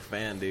much of a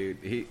fan, dude.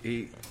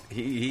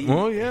 He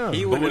Well, yeah.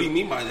 He But what went, do you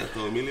mean by that,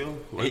 though, Emilio?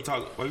 What are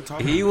you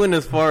talking he went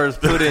as far as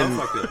putting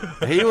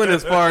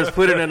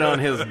it on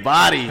his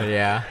body.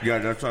 Yeah. Yeah,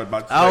 that's what I was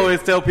about to say. I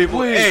always tell people,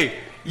 Wait, hey,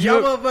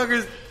 y'all you-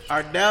 motherfuckers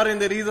are doubting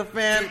that he's a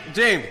fan.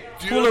 James,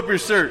 pull up your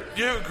shirt.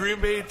 Do you have a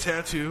Green Bay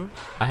tattoo?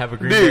 I have a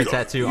Green Dude, Bay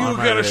tattoo You on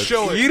my gotta ribs.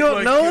 show it. You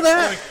don't know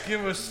that? Like,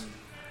 give us,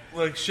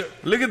 like,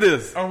 Look at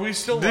this. are we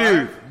still Dude,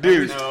 live?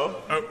 dude.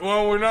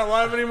 Well, we're not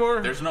live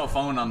anymore. There's no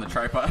phone on the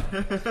tripod.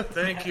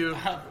 Thank you.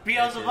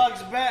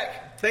 Beelzebub's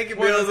back. Thank you,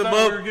 Well, I thought we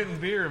were Beelzebub. getting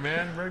beer,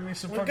 man. Bring me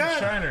some fucking got it.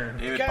 Shiner.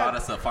 David Okay. bought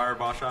us a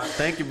Fireball shot.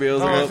 Thank you, Oh,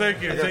 Beelzebub. thank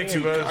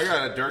you, bud. I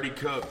got a dirty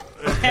cup.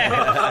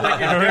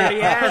 Like a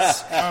dirty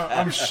ass.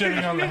 I'm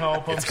shitting on the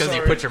help. I'm It's because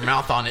sorry. you put your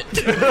mouth on it.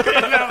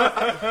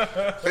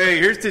 Hey,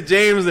 here's to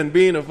James and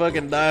being a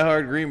fucking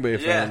diehard Green Bay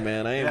Yeah. fan,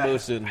 man. I ain't Yeah.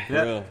 bullshitting, for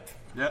Yeah. real.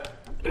 Yep.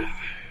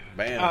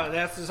 Bam. Oh,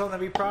 that's something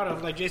to be proud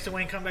of. Like Jason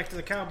Wayne come back to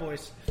the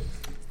Cowboys.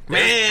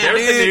 Man,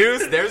 There's the dude.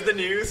 news. There's the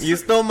news. You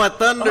stole my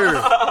thunder.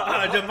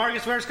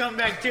 DeMarcus Ware's coming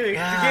back too. You're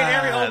getting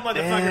every old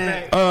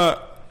motherfucker back.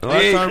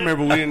 Last Hey. time I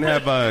remember, we didn't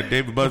have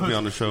David Busby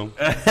on the show.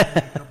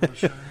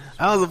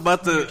 I was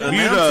about to We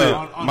had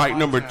announce Mike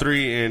number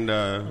 3 and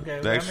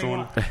the extra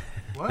one.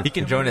 He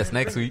can join us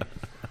next week.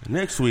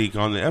 Next week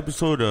on the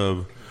episode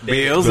of it.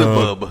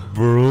 Beelzebub.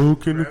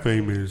 Broken and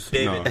Famous.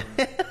 David.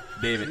 No.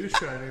 David.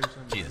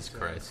 Jesus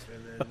Christ.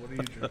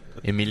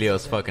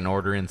 Emilio's fucking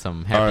ordering some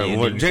All happy right,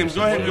 well, endings. James,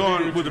 go ahead and go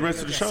on with the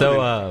rest of the show.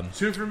 So, then.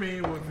 2 for me,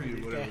 1 for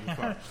you. Whatever the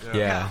fuck.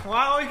 yeah. Well,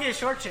 I always get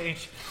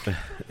shortchanged.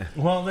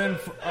 Well, then,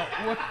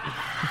 what?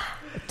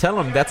 Tell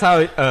him that's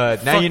how.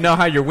 Now you know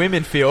how your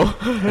women feel.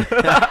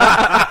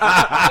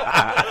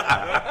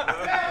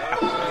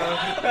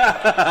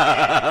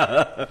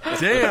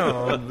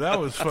 Damn, that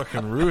was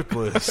fucking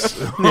ruthless.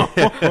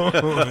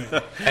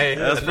 Hey,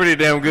 That's pretty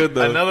damn good,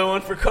 though. another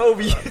one for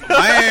Kobe.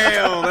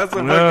 Bam! That's a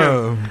fucking,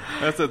 No.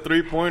 that's a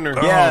 3-pointer.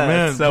 Oh, Yeah,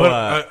 man. so,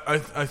 But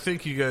I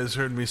think you guys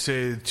heard me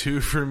say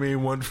 2 for me,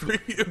 1 for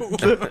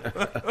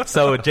you.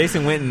 So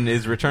Jason Witten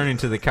is returning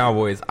to the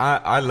Cowboys.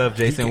 I love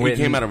Jason He Witten.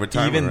 came out of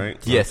retirement, Even, right?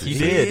 Yes, he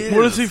did.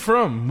 What is he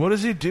from? What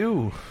does he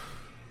do?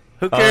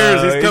 Who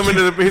cares?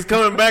 Uh, He's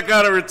coming back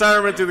out of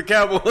retirement to the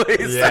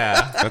Cowboys.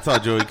 Yeah. That's all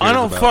Joey cares I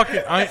don't about.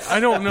 fucking. I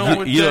don't know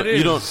what you that don't, is.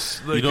 you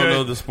don't, Like, you don't I-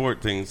 know the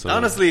sport thing. So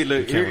Honestly,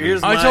 look,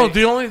 here's my... I don't.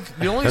 The only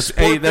that's,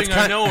 sport that's thing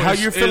I know how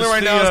is you're feeling is right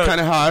the, now is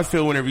kind of how I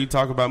feel whenever you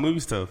talk about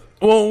movie stuff.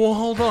 Well,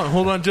 hold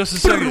on, just a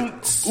second.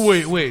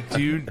 Wait.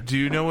 Do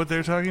you know what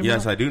they're talking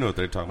Yes, about? I do know what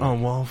they're talking Oh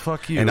about. well,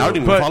 fuck you. And I don't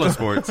even But- follow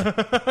sports.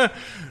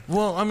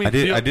 Well, I mean,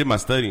 I did my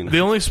studying. The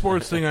only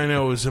sports thing I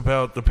know is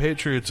about the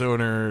Patriots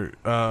owner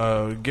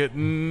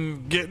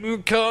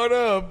getting caught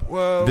up.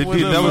 Dude,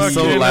 with a that was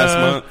so fucking, last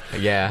month.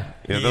 Yeah.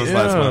 Yeah, that was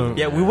last month.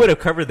 Yeah, we would have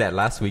covered that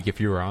last week if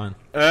you were on.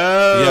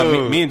 Oh.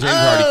 Yeah, me and James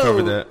already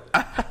covered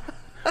that.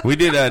 We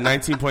did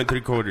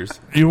 19.3 quarters.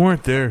 You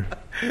weren't there.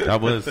 I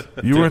was.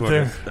 You weren't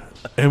there,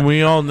 and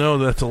we all know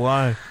that's a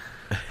lie.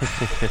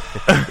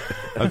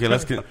 Okay,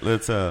 let's.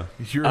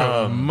 You're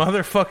a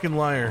motherfucking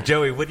liar.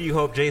 Joey, what do you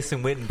hope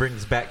Jason Witten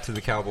brings back to the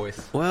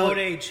Cowboys? Well, Old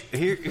age.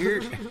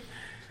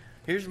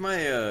 here's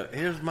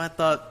my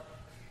thought.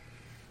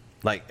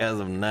 Like as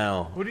of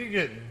now, What are you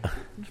getting?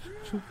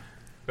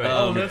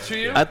 Oh, That's for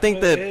you. I think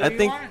that you I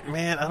think, want it?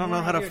 man, I don't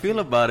know how to feel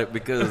about it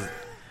because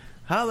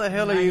how the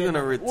hell are you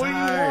gonna What do you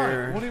want?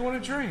 retire What do you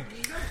want to drink?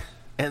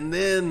 and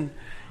then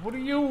What do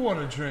you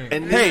want to drink?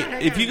 and then,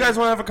 Hey, if you guys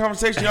want to have a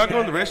conversation, y'all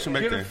go in the restroom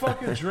back Get a there.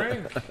 fucking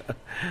drink.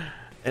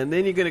 and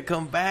then you're gonna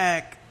come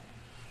back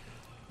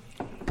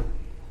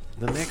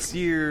the next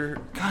year,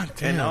 God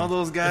damn. and all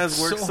those guys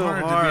It's work so so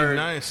hard hard, to be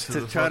nice to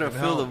the try to fucking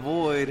fill the help.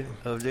 void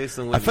of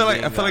Jason Witten. I feel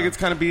like being it's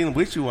kind of being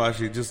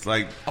wishy-washy, just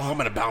like, oh, I'm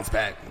gonna bounce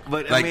back.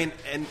 But, I like, mean,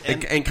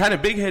 and- and kind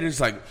of big-headed,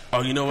 is like,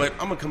 oh, you know what?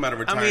 I'm gonna come out of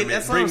I retirement. mean,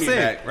 that's what bring I'm me saying.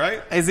 back,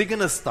 right? Is he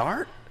gonna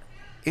start?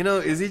 You know,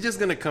 is he just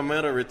gonna come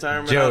out of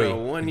retirement out Joey, of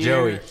 1 year?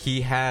 Joey,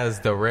 he has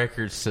the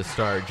records to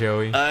start,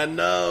 Joey. I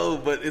know,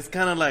 but it's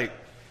kind of like,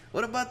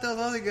 what about those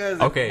other guys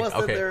that Okay,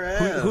 busted okay. their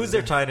ass? Who's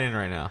their tight end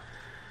right now?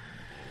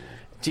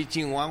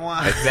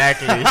 Chichinhuahua?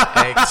 Exactly.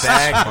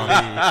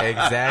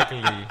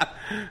 Exactly.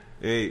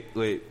 Hey,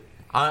 wait.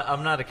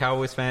 I'm not a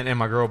Cowboys fan, and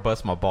my girl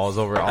busts my balls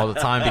over it all the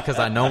time because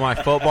I know my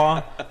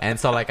football, and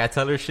so like I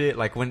tell her shit.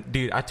 Like when,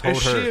 dude, I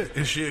told her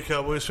Is she a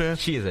Cowboys fan?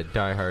 she is a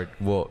diehard.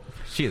 Well,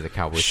 she is a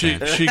Cowboys She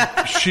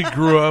fan. she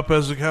grew up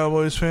as a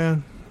Cowboys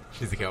fan.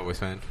 She's a Cowboys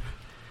fan.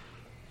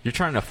 You're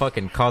trying to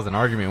fucking cause an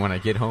argument when I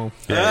get home.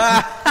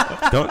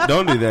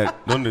 Don't do that.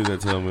 Don't do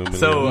that to him.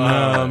 So,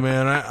 No,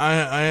 man,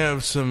 I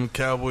have some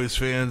Cowboys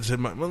fans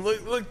in my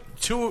like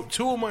two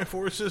of my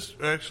forces,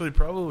 actually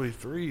probably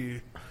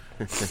 3.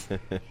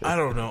 I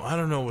don't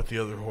know what the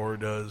other whore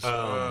does.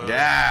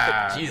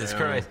 Yeah. Jesus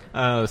Christ.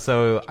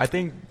 So I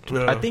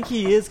think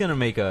he is gonna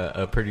make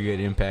a pretty good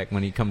impact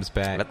when he comes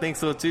back. I think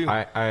so too.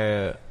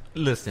 I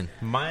listen.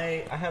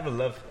 I have a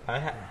love.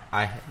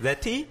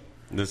 That tea.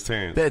 This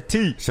Terrence. That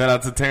T. Shout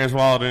out to Terrence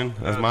Walden.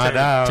 That's my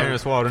dog.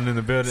 Terrence Walden in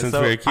the building. Since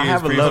So we were kids, I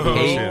have a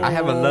love-hate. shit. I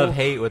have a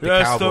love-hate with the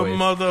That's Cowboys.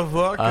 the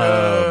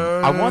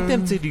motherfucker. I want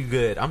them to do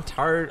good. I'm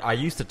tired. I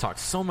used to talk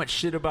so much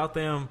shit about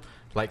them,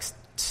 like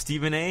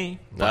Stephen A.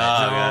 But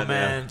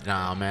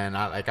no, man.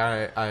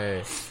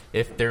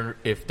 If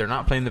they're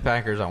not playing the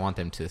Packers, I want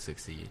them to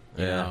succeed.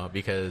 You know,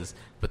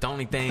 but the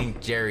only thing,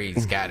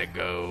 Jerry's got to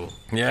go.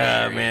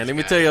 Yeah, Jerry's man. Let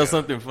me gotta tell you go.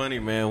 something funny,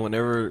 man.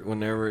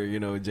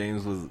 Whenever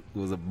James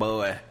was a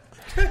boy.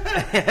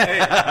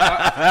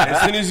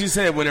 As soon as you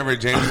said whenever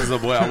James was a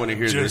boy, I want to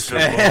hear this.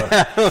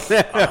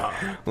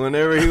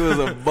 Whenever he was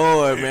a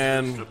boy,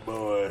 man. Just a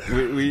boy.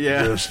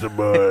 Just a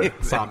boy.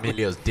 Saw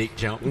Emilio's dick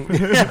jump. dude.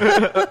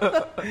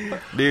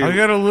 I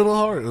got a little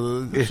heart.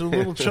 Just a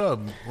little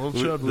chub.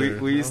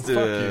 We used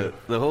to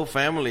the whole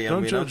family.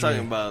 Don't I'm judge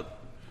talking me. about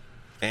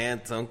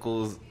aunts,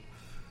 uncles,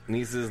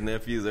 nieces,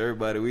 nephews,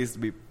 everybody. We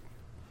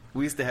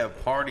used to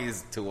have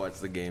parties to watch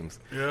the games.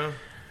 Yeah.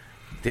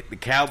 The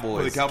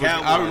Cowboys. Oh, the Cowboys.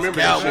 I remember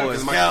that shit,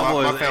 'cause my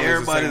family was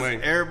the same way.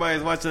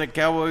 Everybody's watching a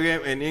Cowboy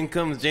game, and in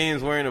comes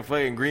James wearing a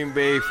fucking Green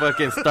Bay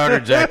fucking starter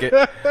jacket.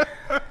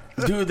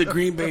 Dude, the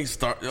Green Bay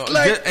start.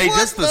 Like,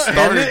 just the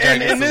starter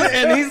jacket.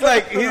 and he's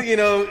like,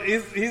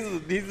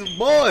 he's a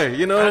boy,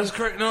 you know. That's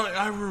great. No,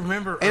 I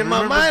remember. In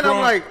my mind, I'm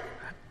like,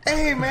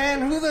 hey,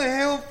 man, who the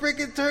hell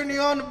freaking turned you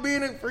on to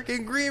being a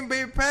freaking Green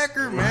Bay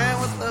Packer, man?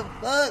 What the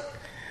fuck?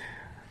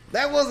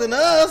 That wasn't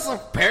us,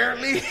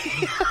 apparently.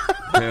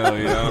 Hell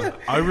yeah.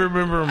 I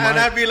remember And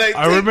I'd be like,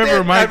 I remember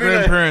take my that. I'd be like-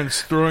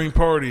 grandparents throwing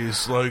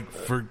parties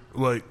for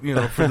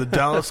the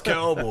Dallas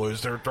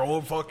Cowboys. They're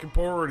throwing fucking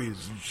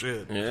parties and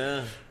shit.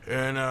 Yeah.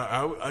 And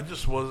I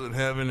just wasn't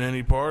having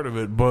any part of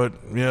it. But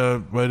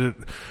yeah,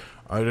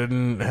 I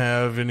didn't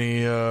have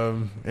any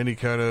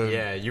kind of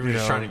You were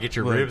just trying to get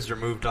your ribs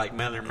removed like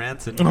Marilyn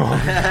Manson. Hell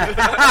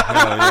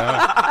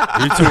yeah.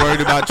 You're too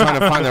worried about trying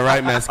to find the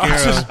right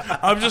mascara.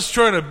 I'm just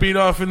trying to beat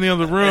off in the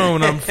other room,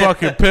 and I'm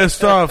fucking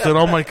pissed off that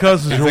all my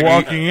cousins are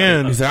walking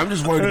in. He said, I'm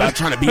just worried about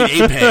trying to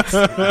beat Apex.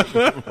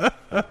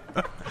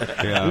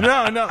 Yeah.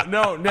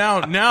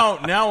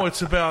 Now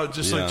it's about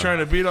just Yeah. like trying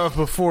to beat off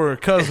before a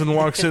cousin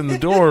walks in the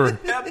door.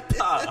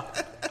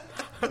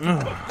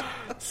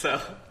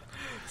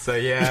 So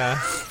yeah.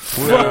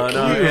 Fuck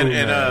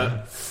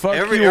you.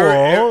 Fuck you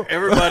all.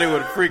 Everybody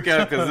would freak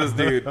out because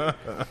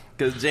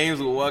James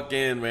would walk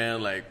in,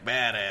 man, like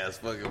badass,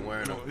 fucking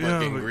wearing a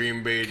fucking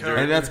Green Bay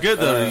jersey. And that's good,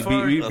 though. Fuck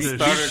a the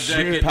starter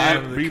shit jacket, out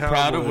of the be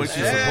proud of what Cowboys.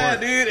 you Yeah,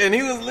 support. dude, and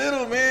he was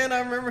little, man. I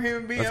remember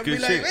him being, That's I'd be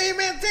good like, shit. hey,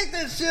 man, take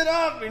that shit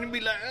off. And he'd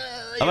be like,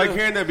 I like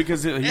hearing that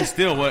because he's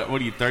still, what are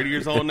you, 30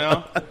 years old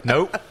now?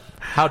 Nope.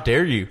 How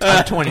dare you?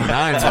 I'm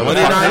 29. So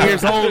 29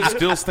 years old,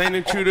 still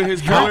standing true to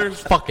his How colors?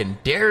 fucking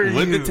dare you?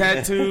 With the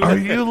tattoo? Are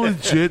you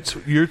legit?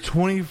 You're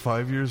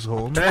 25 years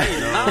old?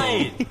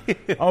 29.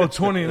 Oh,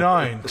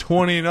 29.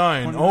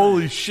 29.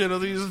 Holy shit, are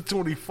these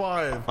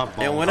 25?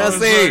 And when I I was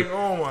say, like,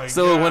 oh my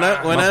so God.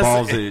 when My I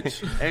balls say,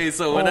 itch. hey,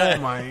 so Oh when I,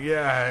 my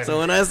God. so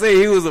when I say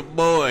he was a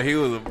boy, he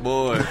was a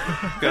boy,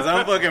 because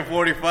I'm fucking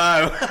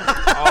 45.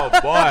 Oh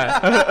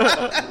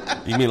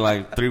boy. You mean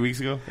like 3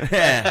 weeks ago?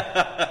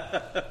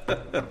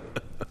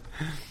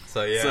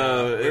 So yeah.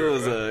 So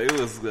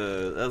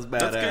that's badass.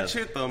 That's good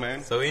shit, though,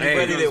 man. So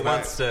anybody Hey, that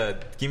wants to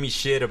give me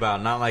shit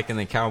about not liking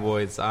the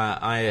Cowboys,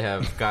 I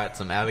have got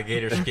some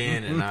alligator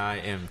skin and I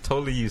am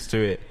totally used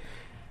to it.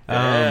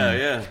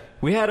 Yeah.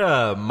 We had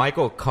a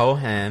Michael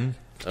Cohen.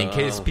 In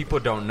case people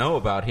don't know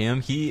about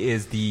him, he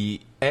is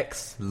the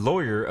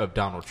ex-lawyer of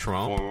Donald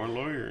Trump. Former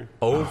lawyer.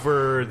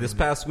 Over this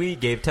past week,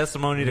 gave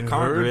testimony to You heard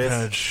Congress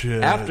that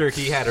shit. after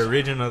he had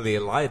originally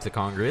lied to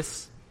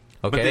Congress.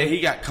 Okay, But then he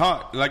got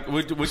caught. Like,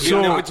 what you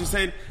So- know what you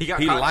said? He got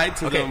he caught. lied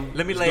to okay, them.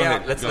 let me Go lay out.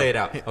 ahead. Let's Go. lay it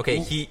out. Okay,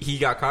 he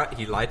got caught.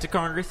 He lied to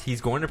Congress.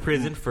 He's going to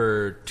prison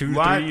for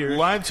 3 years.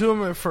 Lied to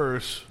him at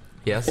first,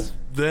 Yes.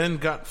 then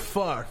got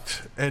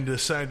fucked and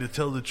decided to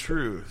tell the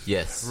truth.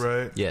 Yes.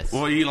 Right? Yes.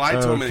 Well, he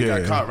lied to him and he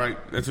got Okay. caught, right?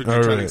 That's what All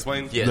you're trying to right.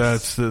 explain? Yes.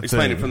 That's the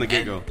Explain thing. it from the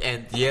get-go.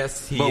 and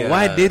yes, he. But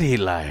why did he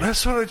lie?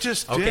 That's what I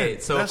just did. Okay,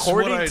 so That's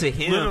according what I to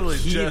him, literally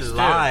he just did.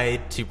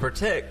 lied to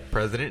protect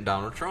President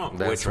Donald Trump,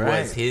 That's which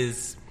right. was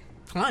his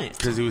client.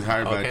 Because he was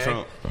hired by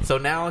Trump. So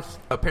now,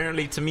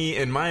 apparently, to me,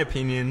 in my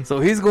opinion, So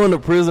he's going to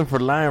prison for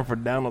lying for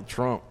Donald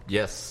Trump.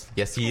 yes,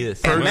 he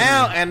is.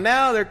 And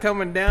now they're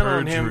coming down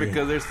on him Perjury.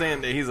 because they're saying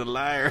that he's a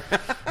liar.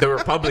 The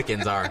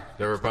Republicans are.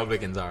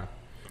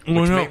 Which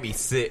Well, no. make me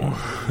sick.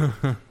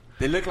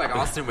 They look like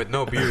Austin with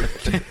no beard.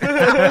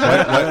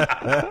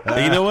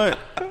 Hey, you know what?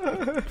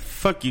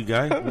 Fuck you,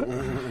 guy.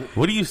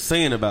 What are you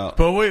saying about?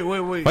 But wait.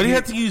 Why do you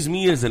have to use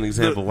me as an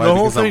example? Why? The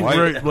whole Because I'm thing, white?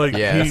 right? Like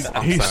Yes,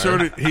 I'm he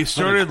sorry.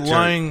 started jerk.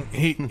 lying.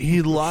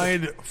 He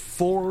lied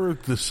for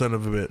the son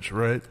of a bitch,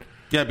 right?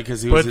 Yeah,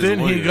 because he was But his then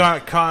he lawyer.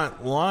 got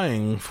caught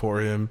lying for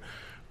him.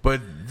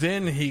 But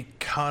then he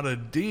caught a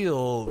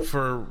deal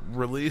for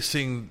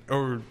releasing,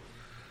 or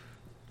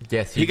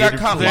Yes, He got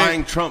did- caught they-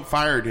 lying. Trump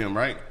fired him,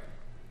 right?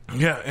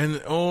 yeah, and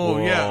yeah,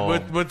 Whoa.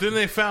 but then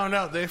they found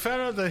out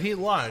that he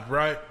lied,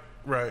 right,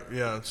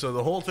 yeah. So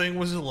the whole thing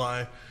was a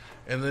lie,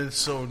 And then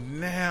so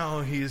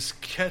now he's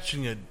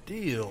catching a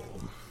deal.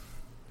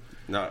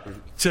 Not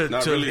To-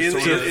 really.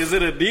 Is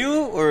it a deal,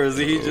 or is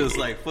he just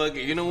like, fuck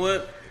it, you know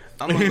what?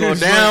 I'm going to go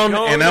down,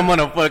 and I'm going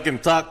to fucking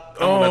talk.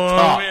 I'm going to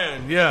talk.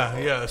 Man,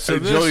 yeah. So So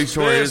Joey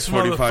Shore is this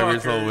 45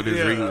 years old with his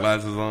motherfucker, reading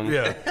glasses on.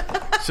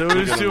 Yeah. So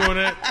he's doing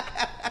it.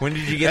 When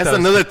did you get That's those?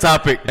 another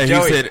topic. And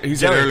Joey, he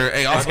said Joey. earlier,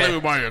 hey, also Okay. let me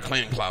buy you a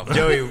clean cloud.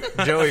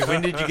 Joey,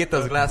 when did you get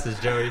those glasses,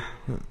 Joey?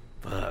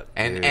 Fuck,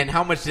 And dude. and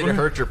how much did it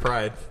hurt your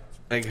pride?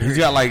 Like, He's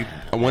got like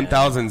a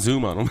 1,000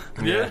 zoom on him.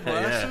 Yeah,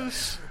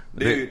 glasses.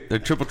 dude, They're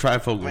triple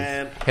trifocals.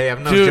 man. Hey,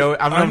 I've known Dude, Joey.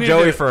 I've I known need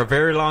Joey to- for a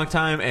very long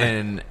time,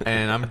 and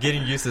I'm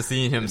getting used to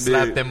seeing him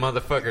slap them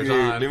motherfuckers dude,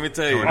 on. let me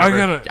tell you. Or I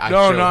whenever gotta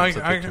show him I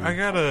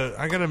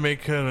something. gotta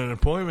make an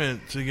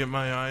appointment to get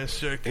my eyes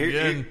checked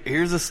again.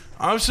 Here's a.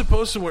 I'm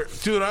supposed to wear,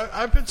 dude.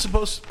 I've been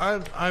supposed.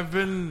 I've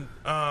been.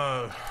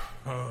 Oh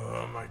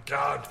my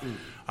god,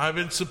 I've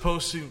been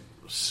supposed to.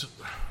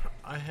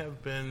 I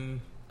have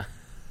been.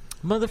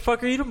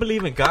 Motherfucker, you don't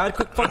believe in God?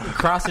 Quit fucking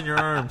crossing your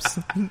arms.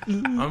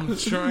 I'm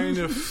trying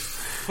to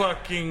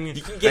fucking.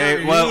 You can get Hey, on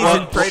your well, knees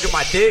well, and pray to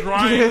my dick.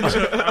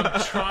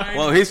 I'm trying.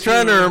 Well, he's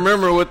trying to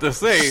remember what to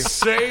say.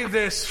 say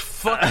this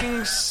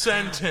fucking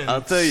sentence.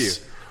 I'll tell you.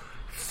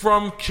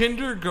 From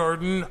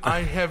kindergarten,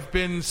 I have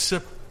been.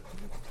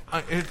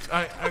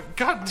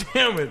 God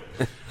damn it!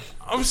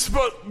 I'm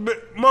supposed,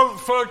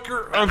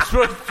 motherfucker.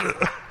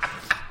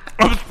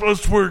 I'm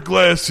supposed to wear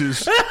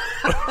glasses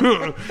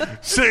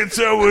since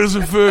I was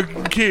a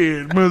fucking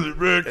kid,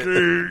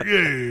 motherfucker.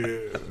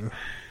 Yeah,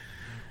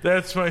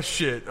 that's my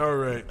shit. All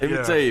right. Let me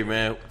tell you,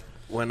 man.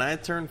 When I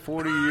turned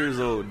 40 years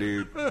old,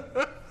 dude,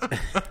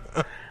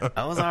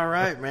 I was all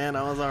right, man.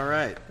 I was all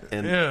right.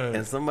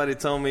 And somebody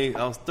told me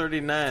I was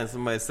 39.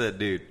 Somebody said,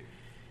 dude,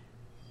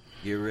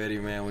 get ready,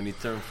 man. When you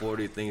turn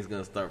 40, things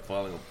gonna start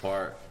falling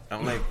apart.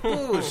 I'm like,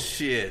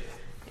 bullshit.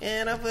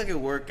 And I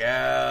fucking work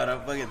out.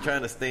 I'm fucking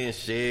trying to stay in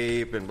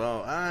shape and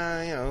blah.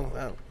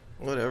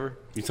 Whatever.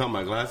 You talking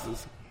about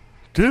glasses?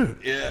 dude.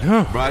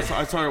 Yeah. Bro, I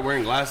started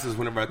wearing glasses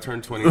whenever I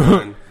turned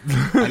 21.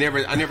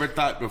 I never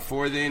thought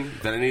before then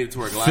that I needed to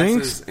wear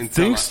glasses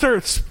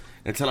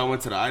until I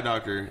went to the eye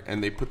doctor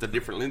and they put the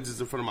different lenses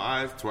in front of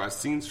my eyes to where I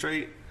seen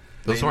straight.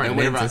 Those weren't And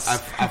whenever lenses.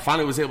 I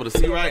finally was able to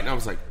see right, and I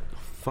was like,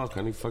 fuck,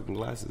 I need fucking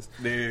glasses.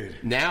 Dude.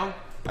 Now,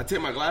 I take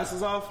my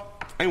glasses off,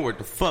 I ain't worth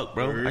the fuck,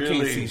 bro. I can't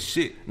Really? see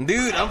shit.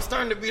 Dude, I'm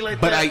starting to be like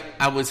But that.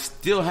 I was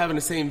still having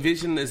the same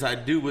vision as I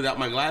do without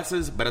my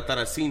glasses, but I thought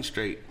I seen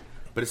straight.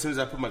 But as soon as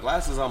I put my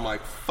glasses on, I'm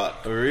like,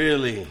 fuck.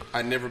 Really?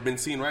 I'd never been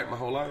seeing right my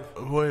whole life.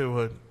 Wait,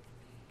 what?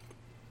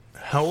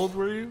 How old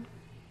were you?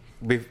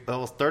 I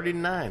was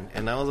 39,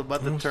 and I was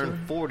about to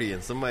turn 40,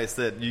 and somebody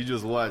said, you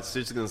just watch,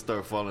 shit's going to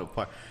start falling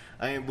apart.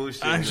 I ain't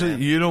bullshitting, Actually,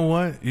 man. you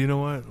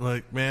know what?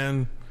 Like,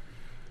 man,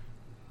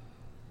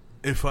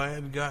 if I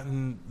had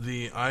gotten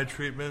the eye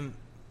treatment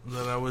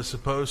that I was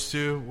supposed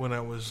to when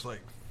I was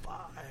like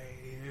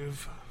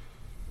 5,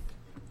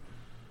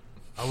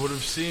 I would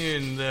have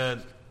seen that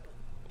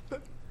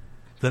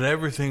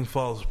everything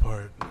falls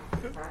apart.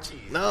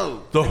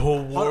 No. The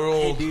whole Hey,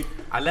 world. dude,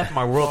 I left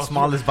my world's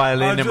smallest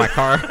violin in my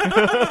car.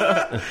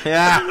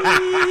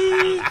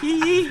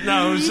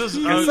 No, it was just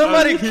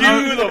Somebody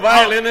cue the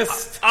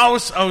violinist. I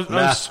was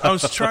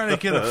trying to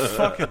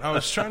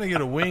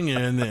get a wing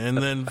in, and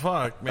then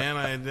fuck, man,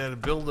 I had to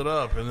build it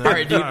up, and then All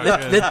right, dude,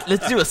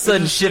 let's do a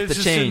sudden shift to It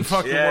just change. didn't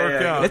fucking Yeah,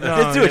 work yeah. out.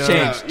 Let's do a change.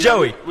 Yeah,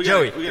 Joey, we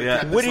gotta yeah.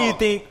 cap what this do you off.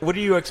 think? What are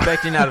you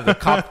expecting out of the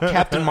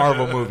Captain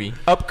Marvel movie,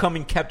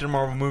 upcoming Captain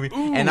Marvel movie?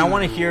 And I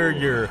want to hear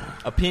your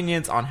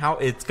opinions on how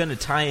it's going to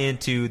tie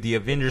into the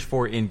Avengers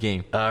 4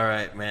 Endgame. All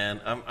right, man.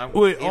 I'm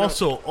Wait, you know-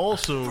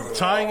 also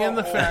tying in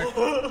the fact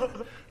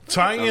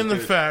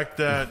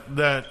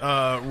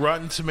that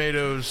Rotten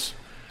Tomatoes.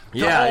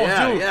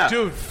 Yeah.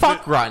 dude.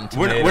 Fuck Rotten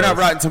Tomatoes. We're not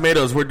Rotten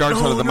Tomatoes. We're Dark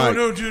Side of the Mic.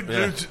 No, dude.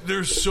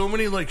 There's so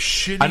many like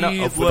shitty. I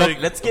know. like,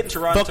 Let's get to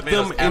Rotten Fuck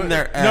Tomatoes. them in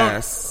their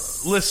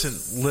ass.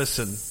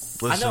 Listen.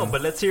 I know, but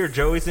let's hear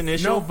Joey's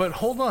initial. No, but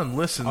hold on.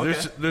 Listen, Okay.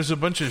 there's a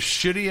bunch of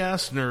shitty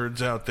ass nerds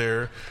out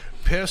there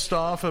pissed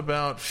off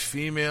about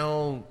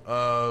female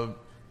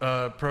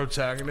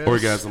protagonists,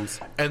 Orgasms.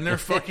 and they're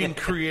fucking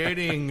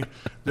creating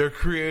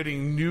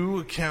new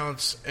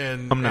accounts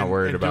and I'm not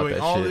worried and about doing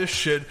that all shit. this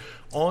shit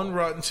on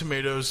Rotten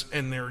Tomatoes,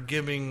 and they're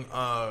giving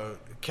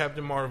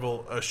Captain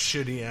Marvel a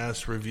shitty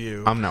ass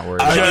review. I'm not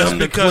worried. I Just am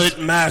the because-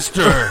 clit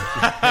master.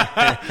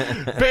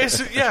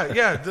 Basically,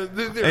 yeah,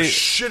 they're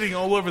shitting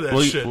all over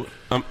that shit.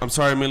 I'm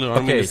sorry, Emilio. I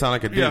don't mean Okay. to sound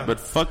like a dick, Yeah. but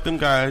fuck them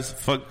guys.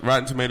 Fuck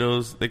Rotten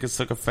Tomatoes. They can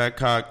suck a fat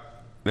cock.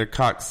 They're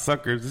cock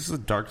suckers. This is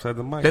Dark Side of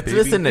the Mic. Let's baby.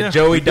 listen to Yeah. We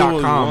do what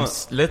we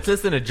Joey.com's. Let's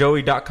listen to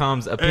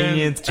Joey.com's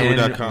opinions and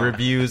Joey.com.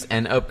 reviews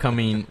and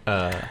upcoming.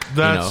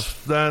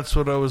 That's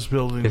what I was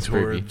building It's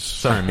creepy. towards.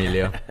 Sorry,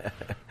 Emilio.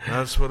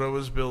 That's what I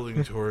was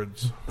building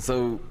towards.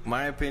 So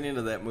my opinion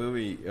of that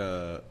movie,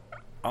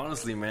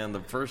 honestly, man, the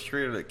first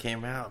trailer that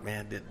came out,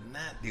 man, did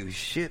not do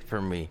shit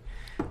for me.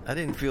 I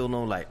didn't feel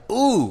no like,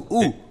 ooh.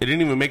 It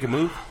didn't even make a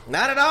move?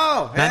 Not at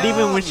all. Not Hell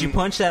even when she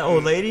punched that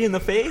old lady in the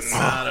face?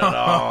 Not at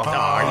all.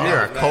 Oh,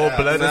 you're a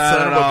cold-blooded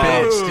son of a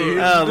bitch, dude.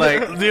 I was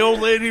like, The old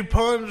lady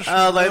punch.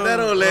 I was like, that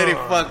old lady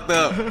fucked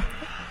up.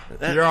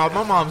 You're all,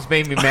 my mom's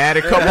made me mad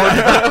a couple of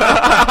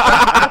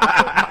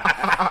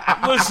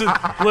Listen.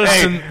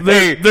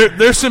 Hey,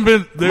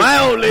 My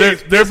old lady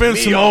There've been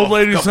pissed some me old off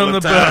ladies a couple on the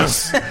of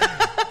times.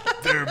 bus.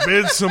 There've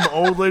been some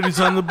old ladies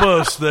on the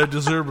bus that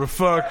deserve a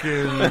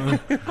fucking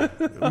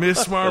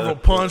Miss Marvel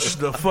punch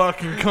the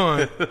fucking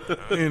cunt.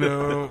 You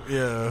know,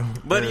 yeah.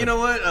 But you know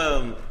what?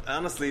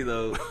 Honestly,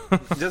 though,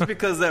 just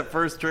because that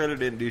first trailer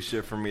didn't do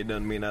shit for me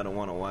doesn't mean I don't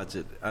want to watch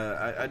it.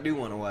 I do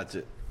want to watch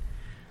it.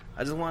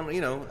 I just want,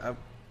 you know,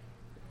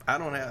 I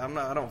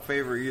don't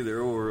favor either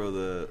or of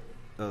the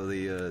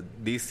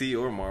DC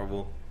or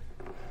Marvel.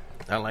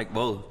 I like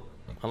both.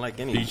 I like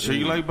any. You sure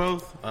you like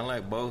both? I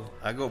like both.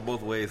 I go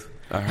both ways.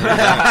 I heard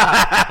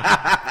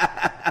that.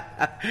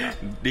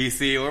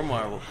 DC or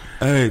Marvel.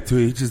 Hey, to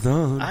each his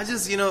own. I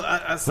just, you know,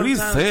 I What are you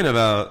saying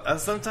about?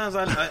 sometimes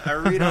I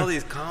read all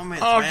these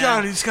comments. Oh man.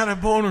 God, he's got a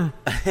boner.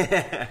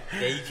 Yeah,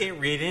 you can't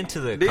read into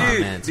the Dude,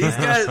 comments, these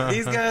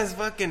man. guys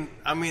fucking.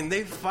 I mean,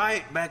 they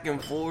fight back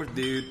and forth,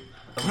 dude.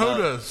 Who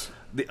does?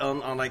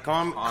 On like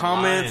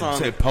comments on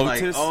Say like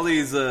POTUS? all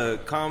these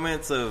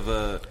comments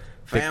of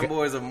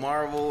fanboys of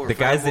Marvel or the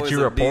guys that fanboys you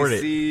of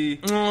reported. DC.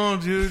 Oh,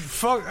 dude,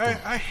 fuck!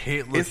 I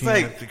hate looking It's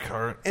like at the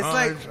cart. It's Oh,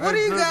 like, what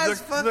are you guys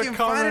the fucking fighting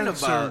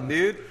comments about, are-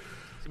 dude?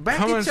 Back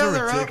comments each are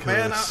other up, man.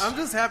 ridiculous. I'm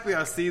just happy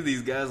I see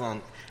these guys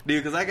on,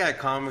 dude, because I got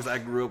comics. I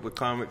grew up with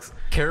comics.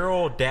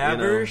 Carol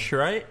Danvers,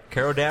 right?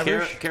 Carol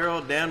Danvers?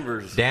 Carol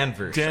Danvers.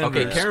 Danvers.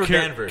 Danvers. Okay, Carol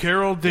Danvers.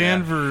 Carol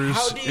Danvers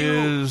How do you-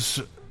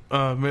 is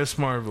Miss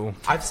Marvel.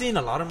 I've seen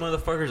a lot of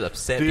motherfuckers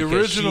upset The because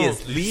original- she is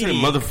Say leading.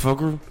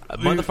 motherfucker.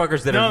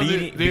 Motherfuckers that are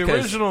leading. The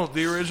because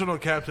original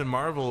Captain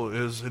Marvel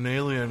is an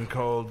alien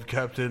called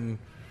Captain.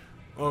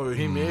 Oh,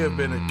 he may have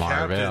been a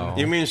Marvel. captain.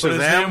 You mean But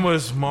his Shazam? name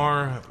was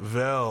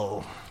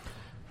Marvel.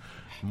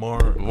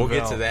 Marvel. We'll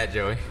get to that,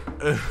 Joey.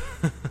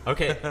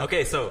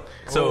 Okay, so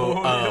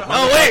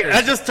Oh wait,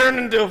 I just turned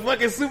into a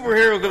fucking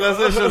superhero because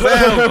I said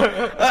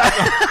Shazam.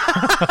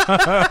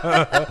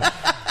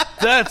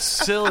 That's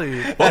silly.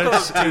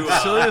 That's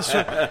silly as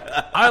shit.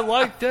 I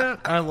like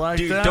that.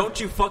 dude, that. don't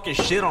you fucking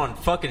shit on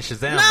fucking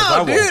Shazam? 'cause No, I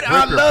will dude, rip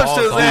I your love balls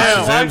Shazam.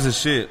 off. Shazam's a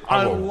shit.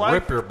 I will like-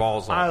 rip your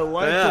balls off. I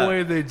like Yeah. the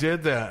way they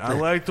did that. I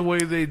like the way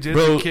they did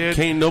Bro, the kid.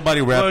 can't nobody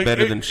rap Like,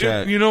 better it- than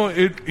Shaq. You know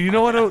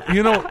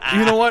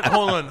what?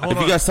 Hold on. If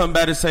you got something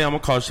bad to say, I'm gonna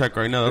call Shaq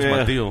right now. That's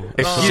my deal.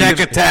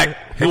 Shaq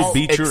attack. He'll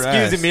beat your ass.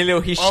 Excuse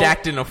Emilio, he's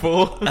shacked in a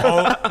fool.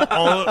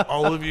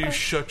 all of you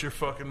shut your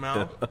fucking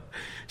mouth.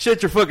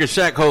 Shut your fucking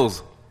Shaq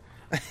holes.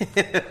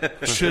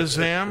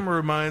 Shazam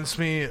reminds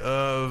me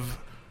of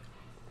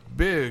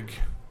Big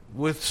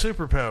with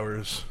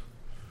superpowers.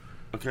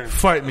 Okay,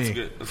 Fight That's me.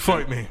 good. That's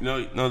Fight good.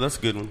 me. No, that's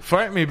a good one.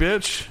 Fight me,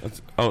 bitch.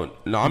 No,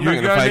 I'm You're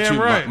not gonna fight goddamn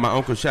you. right. My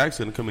uncle Shaq's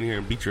gonna come in here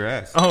and beat your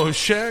ass. Oh,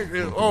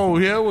 Shaq. Oh,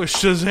 yeah, with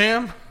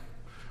Shazam.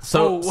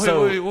 So,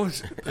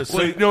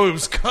 Wait, no, it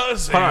was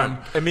Kazam. hold on,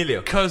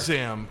 Emilio.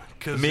 Kazam.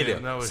 Emilio.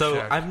 That was So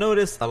Shaq. I've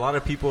noticed a lot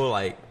of people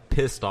like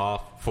pissed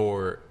off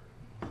for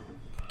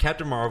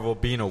Captain Marvel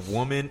being a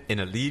woman in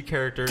a lead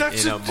character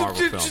That's in a a-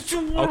 Marvel it's a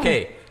film. woman.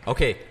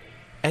 Okay.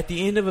 At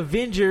the end of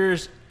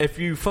Avengers, if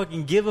you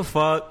fucking give a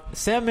fuck,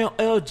 Samuel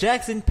L.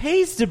 Jackson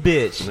pays the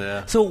bitch.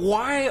 Yeah. So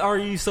why are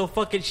you so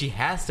fucking? She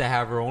has to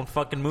have her own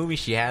fucking movie.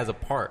 She has a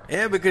part.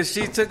 Yeah, because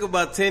she took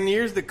about 10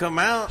 years to come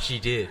out. She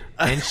did,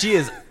 and she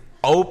is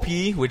OP,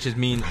 which is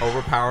mean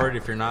overpowered.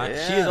 If you're not, she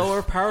is Yeah.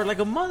 overpowered like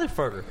a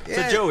motherfucker.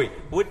 Yeah. So Joey,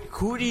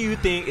 who do you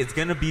think is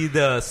gonna be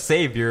the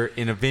savior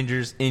in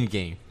Avengers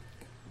Endgame?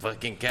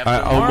 Fucking Captain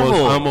I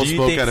Marvel. almost Do you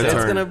spoke think out of so? It's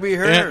turn. gonna be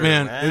her,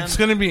 Ant-Man. man. It's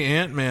going to be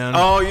Ant-Man.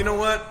 Oh, you know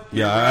what?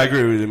 Yeah, I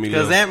agree with Emilio.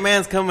 Because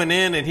Ant-Man's coming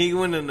in and he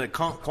went in the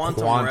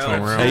quantum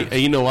realm. Hey,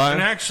 you know why?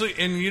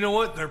 And you know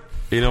what? They're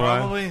You know why?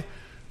 probably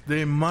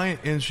they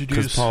might Because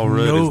introduce Paul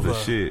Rudd Nova. is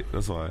the shit.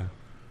 That's why.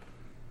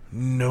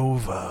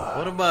 Nova.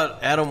 What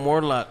about Adam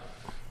Warlock?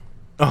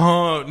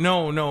 Oh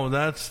no,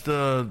 that's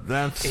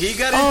He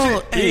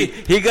got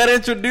he got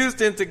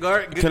introduced into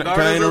Guardians of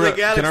the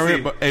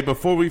Galaxy. Hey,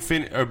 before we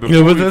finish, yeah,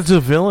 but that's a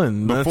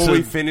villain. before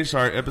we finish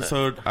our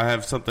episode, I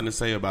have something to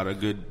say about a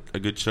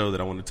good show that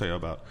I want to tell you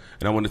about,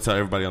 and I want to tell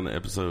everybody on the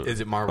episode.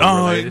 Is it Marvel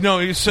Oh related? no,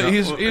 he's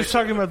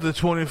talking about the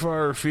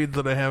 24-hour feed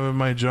that I have in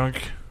my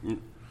junk.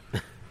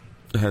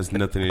 It has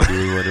nothing to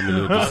do with what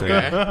Emilio just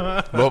said.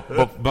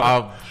 But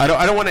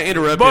I don't want to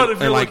interrupt But it if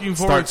you're and like looking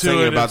forward start to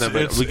singing it, about that.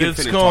 But it's- we can it's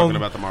finish called- talking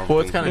about the Marvel.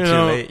 well, it's thing. kind of You too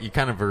know- late. You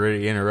kind of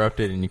already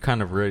interrupted, and you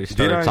kind of already Did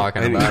started I?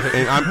 talking And- about it.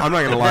 And I'm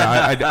not gonna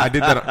lie, I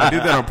did that. I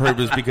did that on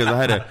purpose because I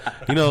had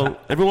to,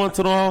 every once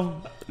in a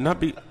while, not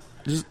be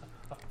just.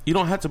 You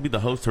don't have to be the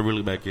host to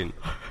really back in.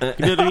 You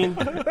know what I mean?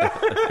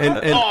 And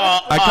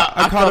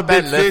I caught a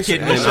that big left fish,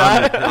 kid in and the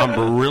shot.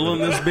 I'm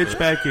reeling this bitch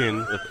back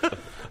in.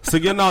 So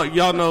y'all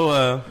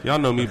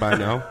know me by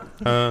now.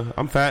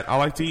 I'm fat. I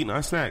like to eat and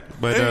I snack.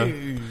 But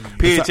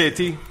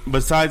PHAT.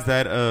 besides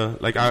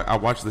that, like I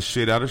watch the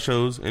shit out of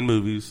shows and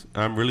movies.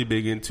 I'm really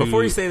big into.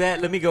 Before you say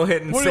that, let me go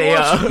ahead and What are say, you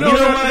watching?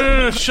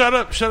 No, shut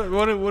up.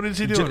 What is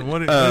he doing?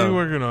 What are you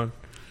working on?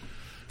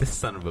 this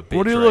son of a bitch.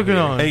 What are you right looking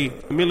here. on? Hey,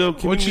 Emilio,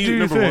 can What you you do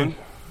mute your number thing?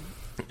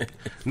 one?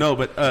 No,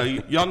 but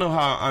y'all know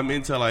how I'm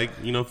into like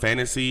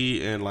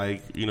fantasy and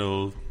like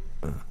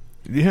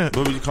Yeah. what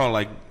would you call it?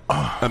 Like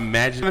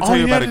imagine. I'll tell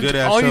you about a good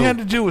ass show. All you had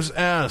to do was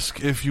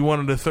ask if you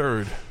wanted a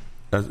third.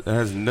 That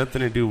has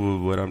nothing to do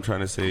with what I'm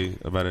trying to say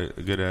about a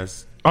good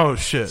ass Oh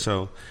shit.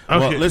 show. Okay.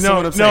 Well, listen to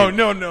what I'm saying.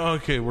 No.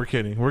 Okay, we're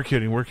kidding.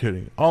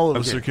 All of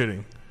us Okay. are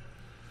kidding.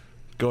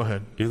 Go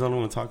ahead. You're the only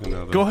one talking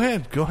now. Though. Go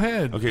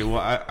ahead. Okay. Well,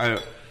 I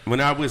when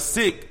I was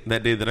sick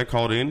that day that I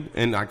called in,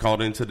 and I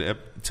called into the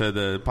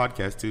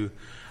podcast too.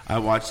 I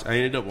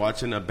ended up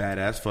watching a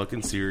badass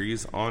fucking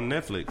series on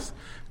Netflix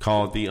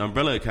called The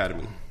Umbrella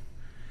Academy.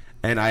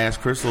 And I asked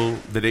Crystal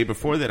the day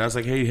before that. I was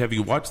like, "Hey, have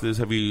you watched this?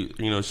 Have you?"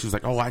 She was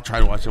like, "Oh, I tried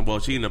to watch it." Well,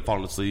 she ended up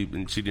falling asleep,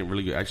 and she didn't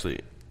really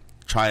actually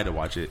try to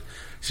watch it.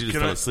 She just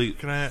fell asleep.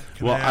 Can I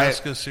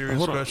ask a serious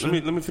hold on. question?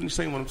 Let me finish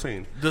saying what I'm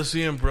saying. Does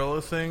the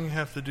umbrella thing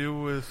have to do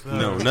with?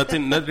 No,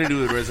 nothing to do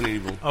with Resident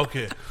Evil.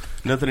 Okay.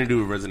 Nothing to do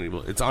with Resident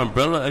Evil. It's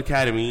Umbrella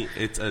Academy.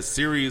 It's a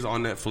series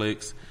on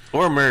Netflix.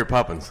 Or Mary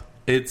Poppins.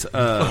 It's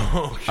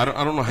I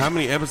don't know how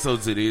many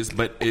episodes it is,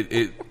 but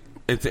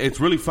it's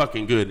really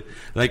fucking good.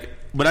 Like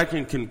what I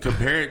can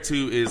compare it to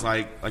is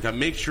like a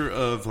mixture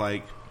of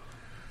like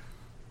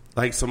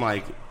some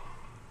like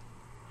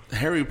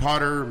Harry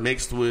Potter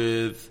mixed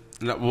with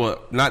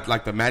not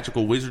like the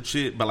magical wizard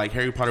shit, but like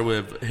Harry Potter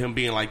with him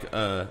being like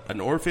an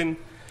orphan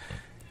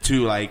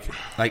to like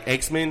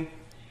X-Men.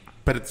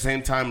 But at the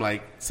same time,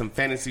 like some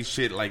fantasy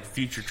shit, like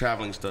future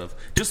traveling stuff.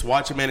 Just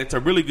watch it, man. It's a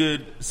really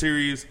good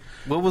series.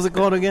 What was it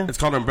called again? It's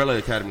called Umbrella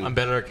Academy.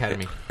 Umbrella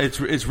Academy. It's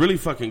really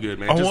fucking good,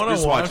 man. I Just want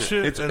to watch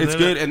it. It's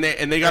good, and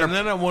they got. And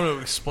then I want to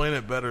explain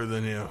it better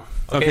than you.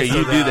 Okay, so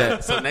you do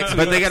that. So next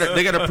but week,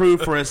 they got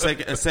approved for a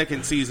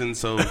second season.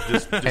 So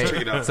just check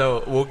it out.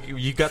 So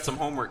you got some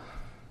homework.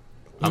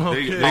 There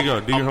you go.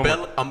 Do your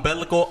homework.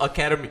 Umbilical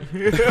Academy.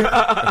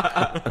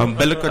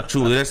 Umbilical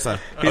chulesa.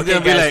 He's gonna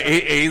be like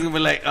he's gonna be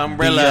like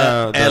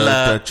Umbrella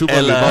The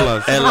chupa mi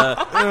bolas.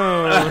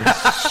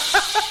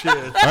 Shit.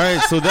 All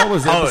right, so that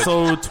was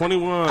episode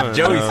 21.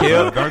 Joey's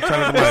here. Dark Side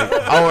of the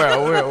Mic.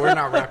 Oh, we're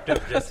not wrapped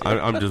up just yet.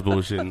 I'm just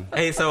bullshitting.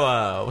 Hey,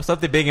 so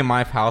something big in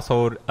my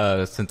household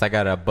since I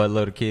got a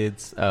buttload of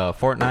kids.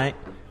 Fortnite.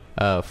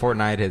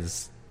 Fortnite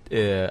has.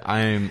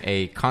 I'm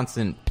a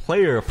constant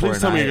player of Fortnite.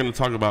 Please tell me you're going to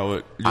talk about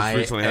what just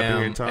recently happened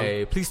here in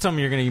town. Please tell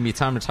me you're going to give me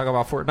time to talk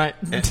about Fortnite.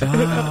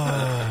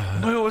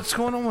 Wait, what's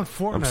going on with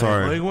Fortnite? I'm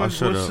sorry. Like, what's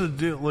shut up. the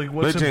deal? Like,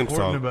 what's Let James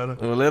important talk. about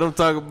it? Well, let him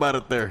talk about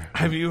it there.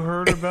 Have you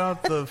heard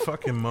about the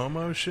fucking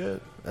Momo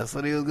shit? That's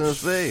what he was gonna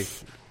say.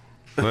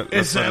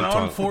 Is that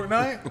on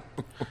Fortnite?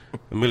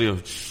 Emilio,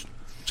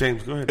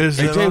 James, go ahead. Is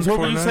hey, that James, on what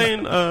were you Fortnite?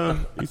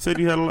 saying? You said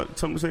you had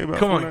something to say about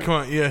Come Fortnite?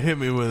 on. Yeah, hit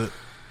me with it.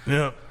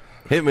 Yeah.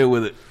 Hit me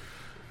with it.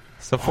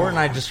 So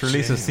Fortnite just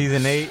released a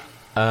season 8.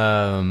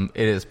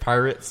 It is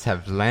pirates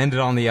have landed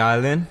on the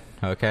island.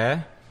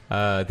 Okay.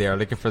 They are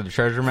looking for the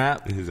treasure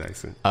map. His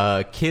accent.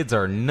 Kids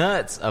are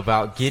nuts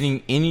about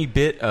getting any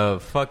bit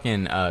of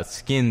fucking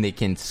skin they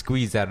can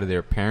squeeze out of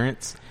their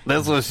parents.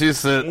 That's what she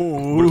said.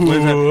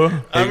 Ooh.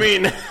 I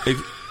mean,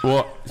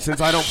 Well,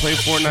 since I don't play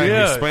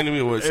Fortnite, explain to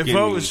me what skin If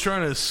I was means.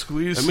 trying to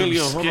squeeze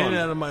Emilio, some hold skin on.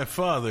 out of my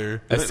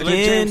father, A Let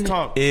James skin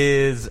talk.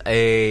 is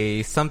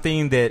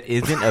something that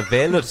isn't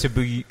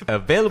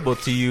available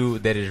to you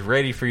that is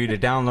ready for you to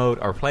download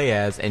or play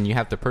as, and you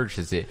have to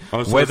purchase it.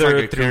 Oh, so whether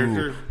it's like a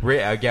through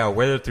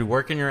whether through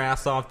working your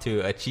ass off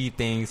to achieve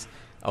things,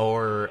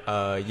 or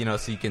so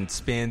you can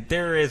spend.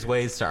 There is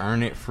ways to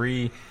earn it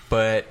free,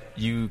 but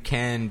you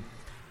can.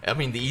 I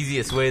mean, the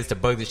easiest way is to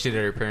bug the shit out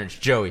of your parents.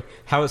 Joey,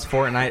 how is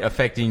Fortnite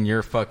affecting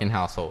your fucking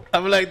household?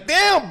 I'm like,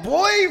 damn,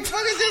 boy, you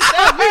fucking just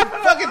got me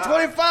fucking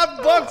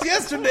 $25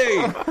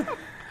 yesterday.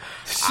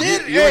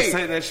 Shit, You were hey,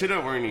 setting that shit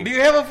up, weren't you? do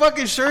you have a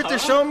fucking shirt to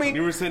show me?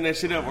 You were setting that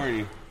shit up, weren't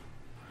you?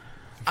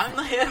 I'm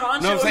the head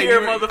honcho No, I'm saying here,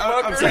 you were,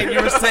 motherfucker. I'm saying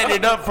you were setting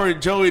it up for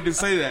Joey to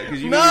say that. 'cause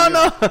you No, knew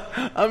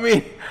no. I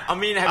mean,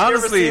 Have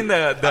honestly, you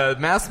ever seen the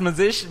masked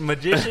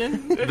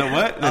magician? The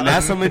what? The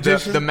NASA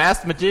magician? The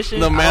masked magician?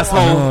 the mask Oh,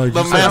 hole, you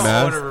the said mask,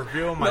 mask. want to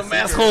reveal my the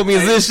mask secret. hole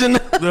musician.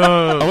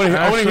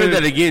 I want to hear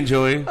that again,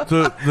 Joey.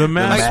 the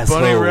masked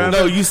bunny Asshole. rabbit.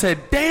 No, you said,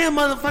 damn,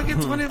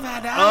 motherfucking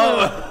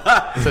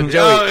 $25. So Oh,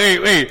 Joey,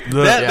 wait.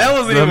 The, That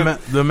wasn't even.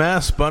 the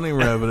masked bunny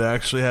rabbit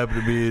actually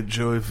happened to be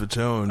Joey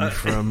Fatone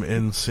from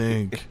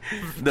NSYNC.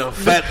 The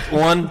fat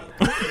one.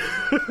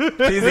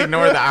 please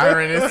ignore the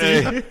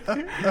irony.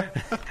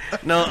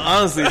 No,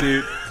 honestly,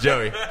 dude.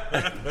 Joey,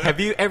 have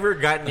you ever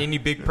gotten any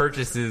big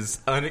purchases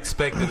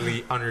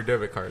unexpectedly on your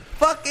debit card?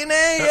 Fucking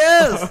A,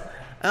 yes.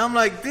 And I'm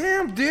like,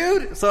 damn,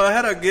 dude. So I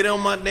had to get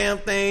on my damn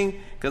thing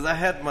because I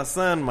had my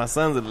son. My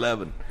son's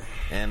 11.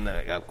 And,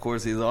 of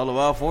course, he's all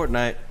about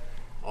Fortnite.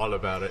 All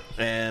about it.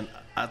 And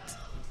I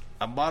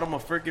bought him a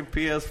freaking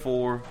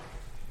PS4.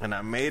 and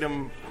I made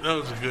him. That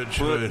was a good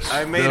choice.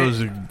 That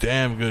was a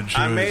damn good choice.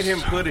 I made him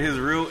put his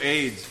real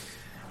age,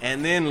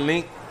 and then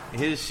link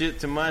his shit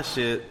to my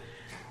shit.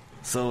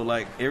 So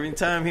like every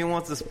time he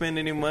wants to spend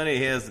any money,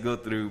 he has to go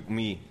through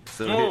me.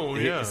 So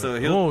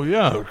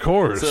of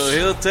course. So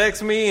he'll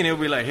text me and he'll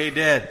be like, "Hey,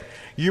 Dad,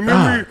 you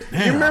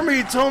remember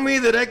you told me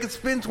that I could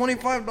spend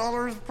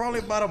 $25 probably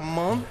about a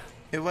month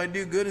if I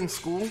do good in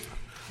school."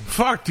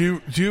 Fuck,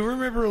 do you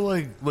remember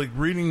like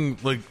reading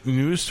like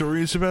news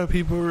stories about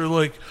people who are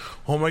like,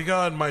 "Oh my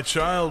God, my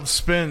child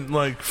spent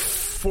like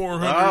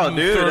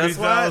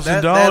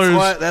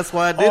 $430,000 that's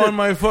why I did it on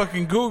my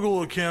fucking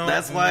Google account."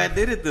 That's why I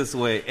did it this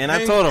way. And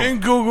I told him,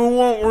 and Google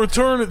won't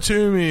return it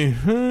to me.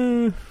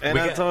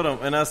 I told him,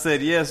 and I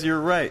said, "Yes,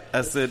 you're right." I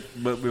said,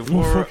 "But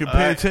before fucking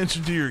pay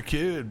attention to your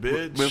kid,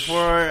 bitch.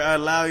 Before I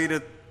allow you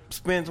to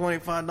spend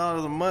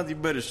 $25 a month, you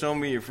better show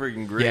me your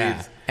freaking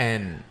grades."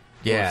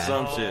 Yeah,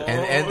 some shit.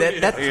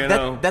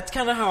 And that's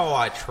kind of how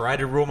I try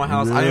to rule my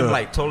house. I am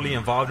like totally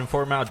involved in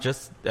Fortnite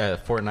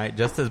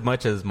just as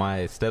much as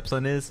my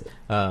stepson is.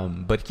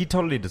 But he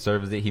totally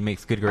deserves it. He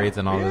makes good grades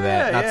and all of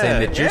that. Not saying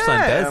that your son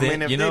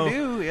doesn't,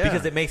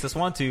 because it makes us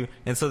want to.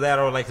 And so that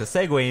would like to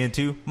segue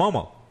into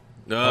Momo.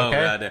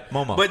 Okay?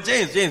 Momo. But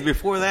James,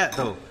 before that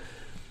though,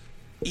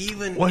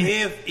 even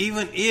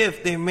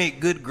if they make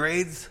good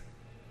grades,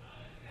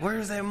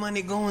 where's that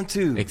money going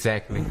to?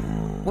 Exactly.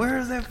 Where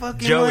is that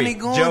fucking money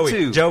going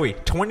to? Joey,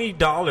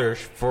 $20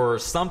 for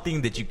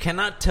something that you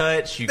cannot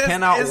touch, you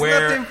cannot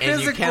wear,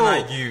 and you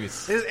cannot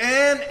use.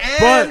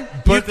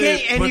 But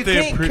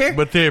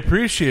they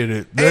appreciate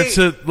it. That's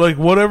it. Like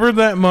whatever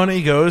that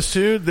money goes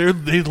to,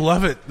 they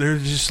love it. They're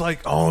just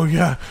like, "Oh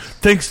yeah,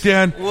 thanks,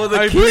 Dad. Well,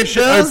 I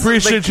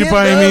appreciate you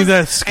buying me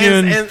that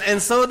skin."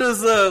 And so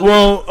does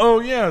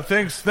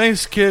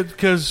thanks, kid,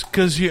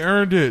 because you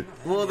earned it.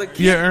 Well, the kid,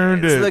 you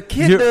earned it. The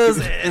kid does,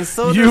 and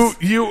so does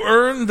you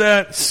earned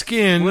that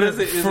skin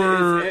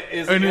for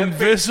an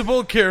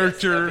invisible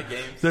character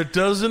that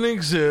doesn't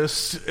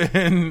exist.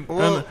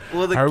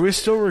 Are we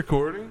still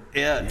recording?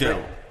 Yeah.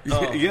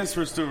 Yes,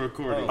 we're still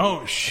recording.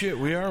 Oh shit,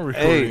 we are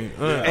recording.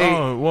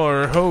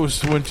 Our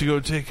host went to go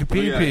take a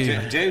pee.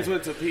 James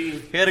went to pee.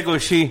 He had to go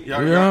she.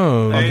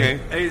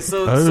 Okay.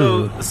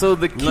 So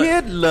the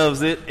kid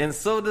loves it, and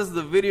so does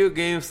the video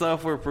game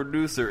software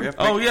producer.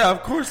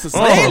 Of course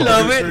they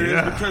love it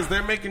because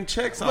they're making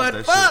checks off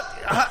that shit.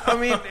 I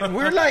mean,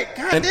 we're like,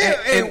 God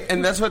damn,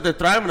 and that's what they're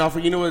thriving off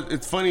of. You know what?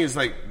 It's funny is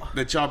like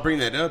that y'all bring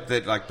that up,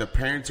 that like the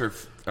parents are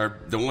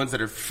the ones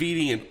that are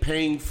feeding and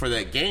paying for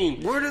that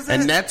game.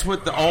 And that's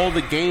what all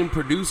the game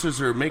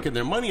producers are making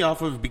their money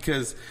off of,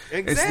 because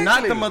it's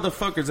not the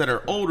motherfuckers that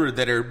are older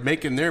that are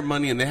making their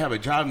money and they have a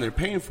job and they're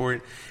paying for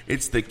it.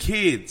 It's the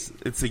kids.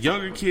 It's the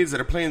younger kids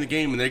that are playing the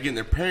game and they're getting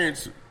their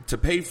parents to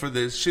pay for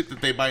the shit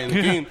that they buy in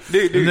the game.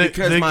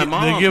 Because my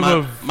mom, they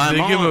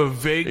give a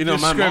vague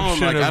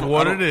description of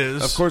what it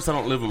is. Of course, I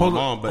don't live with my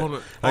mom,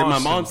 but my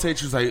mom said,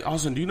 she was like,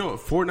 "Austin, do you know what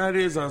Fortnite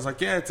is?" I was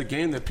like, "Yeah, it's a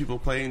game that people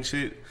play and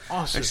shit."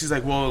 Awesome. And she's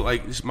like, "Well,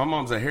 like my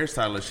mom's a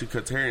hairstylist. She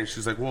cuts hair." And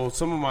she's like, "Well,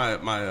 some of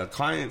my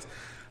clients,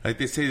 like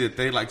they say that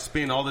they like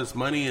spend all this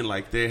money and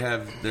like they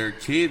have their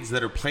kids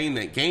that are playing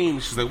that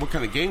game." She's like, "What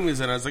kind of game is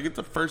it?" And I was like, "It's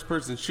a first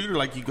person shooter.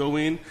 Like you go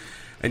in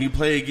and you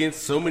play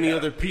against so many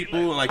other people,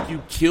 and like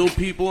you kill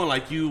people, and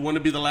like you want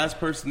to be the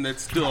last person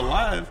that's still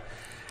alive,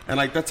 and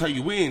like that's how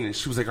you win." And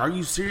she was like, "Are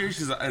you serious?"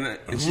 She's like, and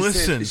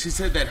she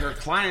said that her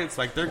clients,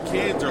 like their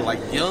kids, are like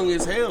young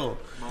as hell.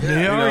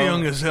 They are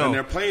young as hell, and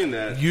they're playing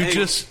that. You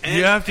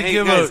have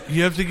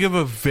to give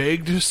a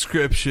vague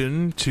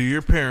description to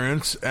your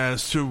parents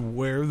as to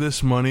where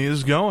this money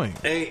is going.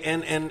 Hey,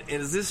 and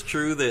is this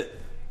true that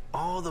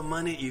all the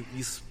money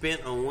you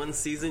spent on one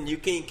season, you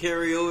can't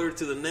carry over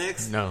to the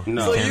next? No.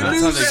 So you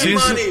lose that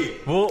money.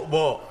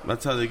 Well,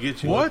 that's how they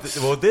get you. What?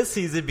 Well, this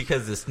season,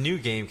 because this new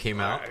game came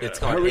out, it's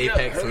called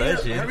Apex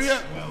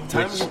Legends.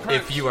 Which,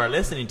 if you are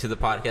listening to the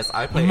podcast,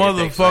 I play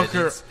Apex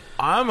Legends.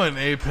 I'm an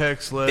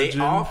Apex Legend. They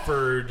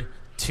offered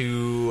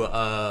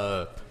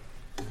to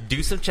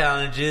do some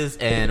challenges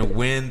and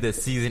win the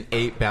Season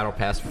 8 Battle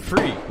Pass for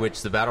free,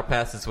 which the Battle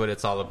Pass is what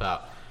it's all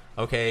about.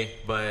 Okay,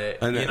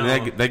 but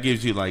that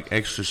gives you like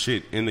extra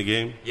shit in the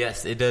game.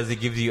 Yes, it does. It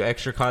gives you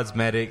extra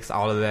cosmetics,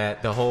 all of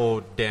that, the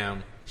whole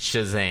damn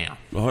Shazam.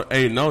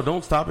 Hey, no,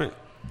 don't stop it.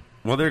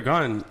 Well, they're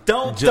gone.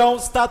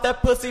 Don't stop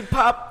that pussy.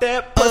 Pop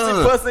that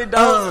pussy.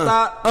 Don't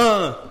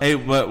stop. Hey,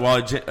 but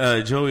while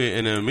Joey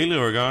and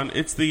Emilio are gone,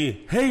 it's the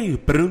hey.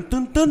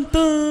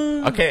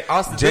 Okay,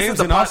 Austin. James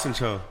and Austin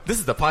show. This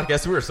is the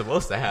podcast we were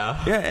supposed to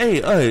have. Yeah.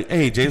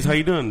 Hey, James, how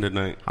you doing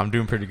tonight? I'm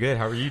doing pretty good.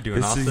 How are you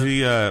doing, Austin? This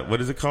is the what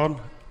is it called?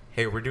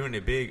 Hey, we're doing a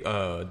big.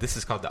 This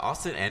is called the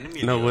Austin and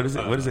Emilio. No, what is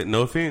it? What is it?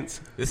 No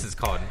offense. This is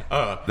called.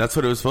 That's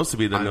what it was supposed to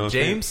be. I'm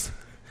James.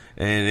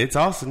 And it's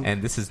Austin.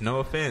 And this is No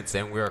Offense.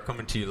 And we are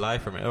coming to you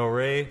live from El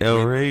Rey.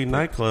 El Rey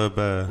nightclub.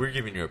 We're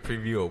giving you a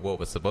preview of what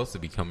was supposed to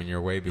be coming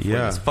your way before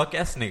this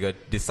fuck-ass nigga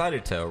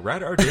decided to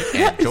ride our dick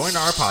and join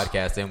our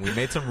podcast. And we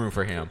made some room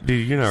for him.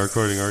 Dude, you're not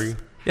recording, are you?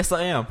 Yes,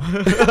 I am.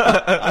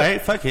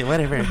 Alright, fuck it,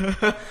 whatever.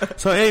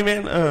 So, hey,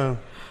 man, I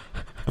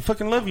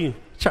fucking love you.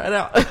 Try it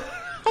out.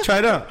 Try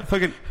it out.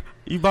 Fucking,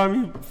 you buy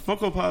me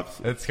Funko Pops.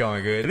 It's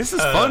going good. This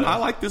is fun. I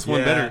like this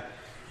one better.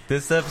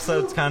 This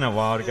episode's kind of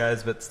wild,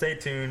 guys, but stay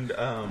tuned.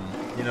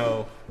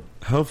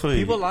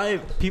 Hopefully,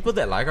 people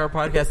that like our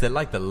podcast, they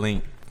like the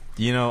link.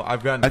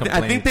 I've gotten complaints.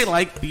 I think they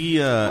like the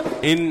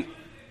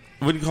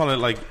what do you call it,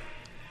 like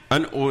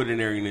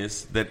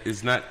unordinariness that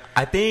is not.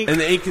 I think, and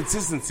the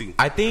inconsistency.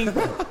 I think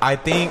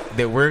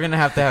that we're gonna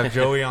have to have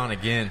Joey on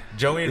again.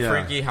 Joey and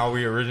Frankie, how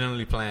we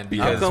originally planned.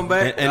 I'll come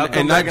back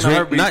and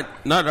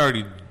not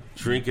already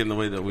drinking the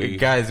way that we.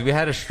 Guys, we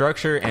had a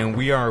structure and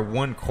we are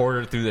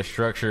 1/4 through the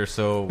structure.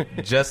 So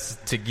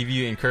just to give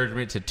you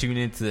encouragement to tune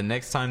in to the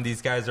next time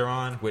these guys are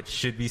on, which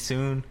should be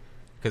soon.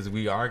 Because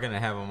we are going to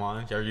have them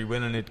on. Are you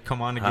willing to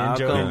come on again,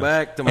 Joey? I'll come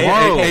back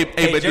tomorrow. Hey,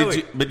 but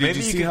Joey, did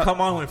you see can come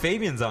on when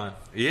Fabian's on.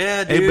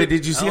 Yeah, dude. Hey, but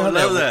did you see how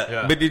that?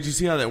 Yeah. But did you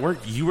see how that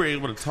worked? You were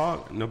able to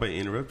talk. Nobody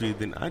interrupted you.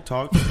 Then I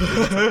talked.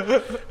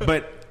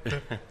 But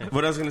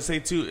what I was going to say,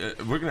 too,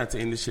 we're going to have to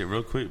end this shit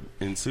real quick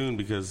and soon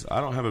because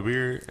I don't have a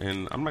beer,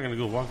 and I'm not going to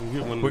go walk and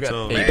get one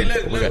until... We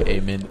got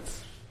 8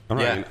 minutes. I'm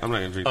not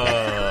going to drink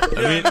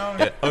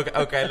that.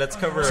 Okay, let's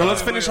cover... So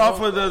let's finish off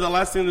with the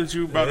last thing that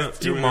you brought up.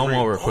 Do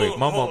Momo real quick.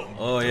 Momo.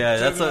 Oh, yeah,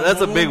 that's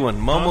a big one.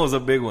 Momo's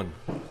a big one.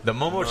 The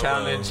Momo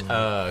challenge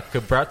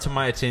brought to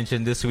my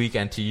attention this week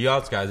and to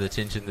y'all's guys'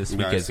 attention this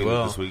week as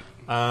well. This week.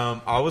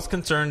 I was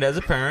concerned as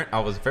a parent. I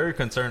was very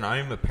concerned. I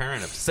am a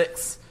parent of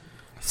 6.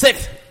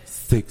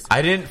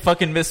 I didn't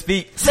fucking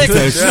misspeak. 6.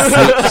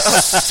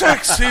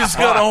 6. He's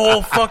got a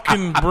whole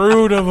fucking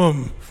brood of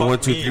them. 1,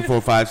 2, 3,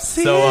 4, 5,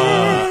 6. So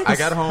I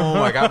got home.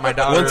 I got my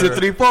daughter. 1, 2,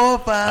 3, 4,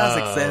 5,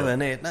 6,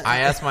 7, 8, 9. I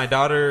asked my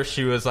daughter.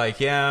 She was like,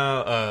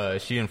 "Yeah."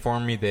 She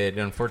informed me that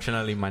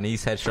unfortunately my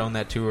niece had shown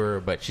that to her,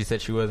 but she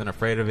said she wasn't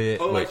afraid of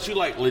it. Oh, like she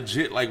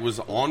legit was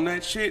on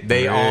that shit.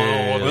 They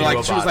all knew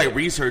about she was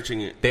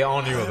researching it. They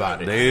all knew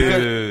about it,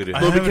 dude.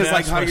 Well, because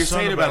like how you're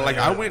saying about it, like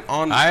I went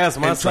on. I asked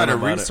my and son tried to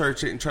about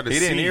research it and try to. He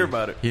didn't hear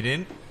about it. He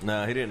didn't.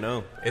 No, he didn't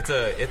know. It's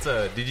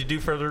a. Did you do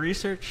further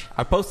research?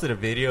 I posted a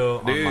video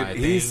on my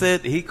he thing.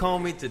 said he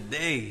called me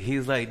today. He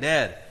was like,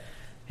 "Dad,"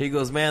 he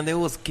goes, "Man, there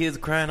was kids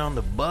crying on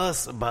the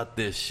bus about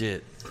this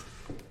shit."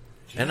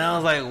 And I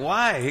was like,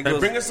 "Why?" He goes,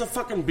 "Bring us a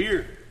fucking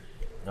beer,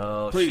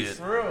 please."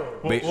 Shit.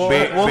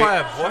 We'll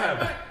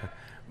have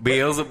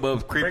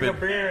Beelzebub's bring creeping. a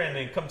beer and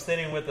then come sit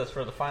in with us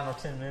for the final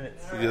 10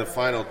 minutes. Yeah, the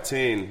final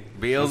 10.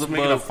 Beelzebub. Let's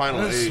make it a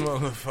final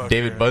 8.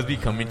 David Busby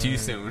coming to you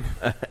soon.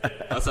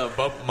 What's up,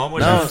 Momo?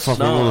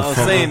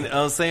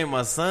 I was saying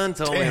my son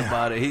told me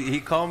about it. He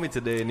called me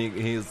today and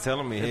he was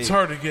telling me, it's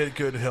hard to get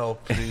good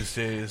help these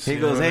days. He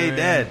goes, "Hey,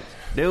 Dad,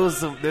 there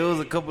was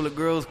a couple of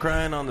girls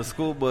crying on the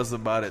school bus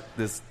about it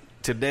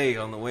today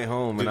on the way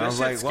home." Dude, and I was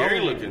like,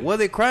 "What are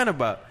they crying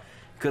about?"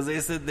 Because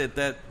they said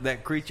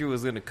that creature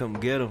was going to come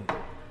get them.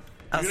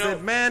 I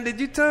said, "Man, did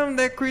you tell him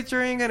that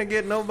creature ain't gonna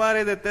get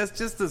nobody? That's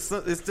just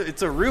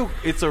it's a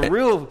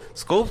real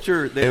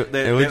sculpture."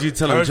 And what'd you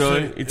tell him,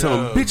 Joey? You tell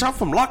him, "Bitch, I'm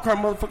from Lockhart,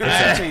 motherfucker.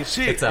 That ain't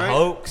shit." It's a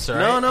hoax,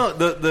 right? No.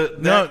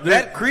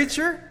 That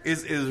creature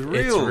is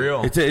real. It's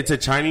real. It's a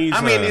Chinese.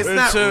 I mean, it's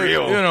not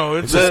real.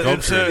 It's a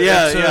sculpture.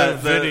 It's a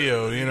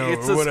video.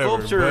 It's or a whatever.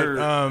 sculpture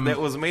But, that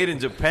was made in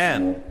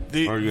Japan.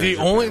 The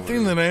only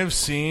thing that I've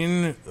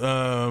seen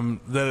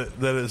that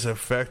has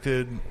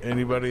affected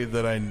anybody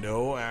that I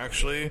know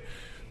actually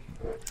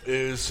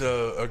is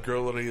a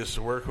girl that I used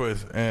to work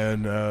with,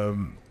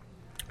 and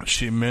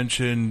she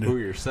mentioned Who,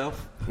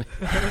 yourself?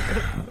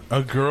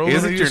 a girl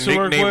Isn't that I used your to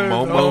work nickname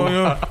with.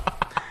 Momo?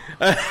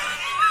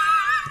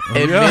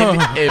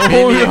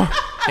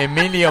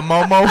 Emilia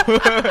Momo.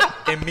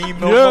 Emi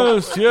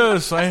Momo.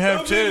 Yes, I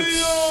have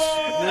tits.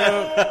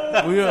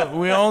 Yeah,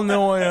 we all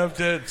know I have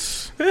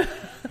tits.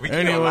 We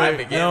can go live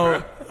again,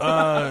 bro.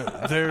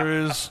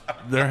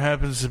 There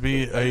happens to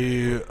be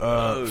a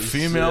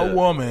female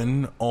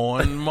woman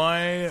on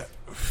my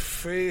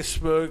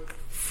Facebook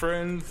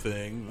friend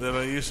thing that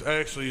I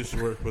actually used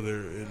to work with her,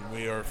 and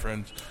we are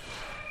friends.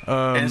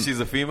 And she's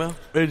a female?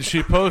 And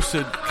she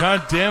posted,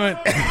 God damn it.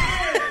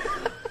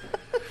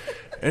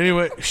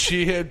 Anyway,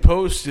 she had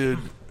posted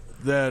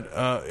that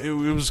it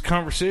was a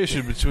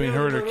conversation between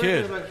her and her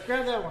kid.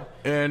 Grab that one.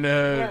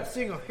 And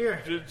Single here.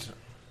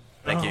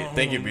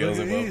 Thank you,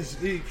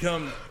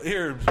 Beelzebub.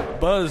 Here,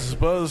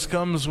 Buzz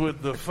comes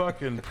with the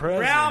fucking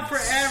presents. Round for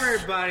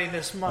everybody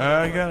this month.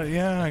 I got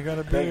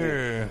a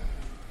beer.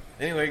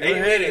 Anyway, go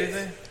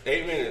ahead.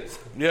 8 minutes.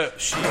 Yeah,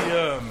 she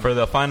For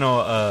the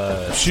final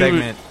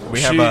segment,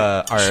 she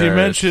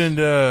mentioned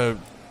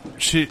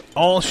she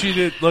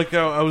did, like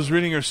I was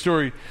reading her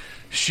story.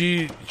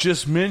 She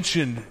just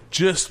mentioned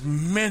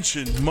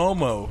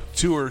Momo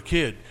to her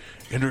kid.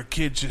 And her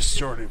kid just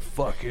started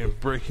fucking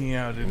breaking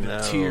out into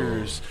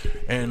tears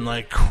and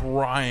like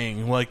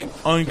crying, like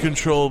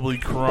uncontrollably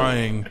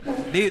crying.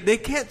 They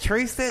can't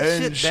trace that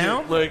shit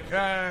down? Like,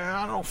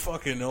 I don't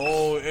fucking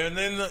know. And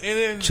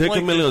then Check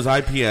like, Emilio's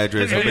IP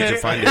address. I bet you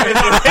find it. It's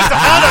a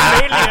photo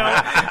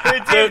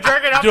video.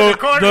 Jerking off in the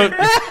corner.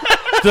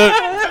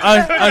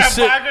 I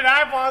said,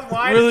 eyeballs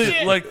wide really,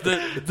 shit. like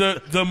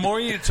the more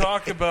you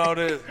talk about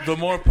it, the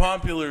more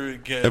popular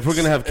it gets. If we're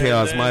gonna have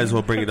chaos, might as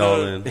well bring it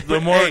all in. The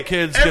more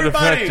kids get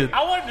affected.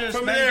 I wanted to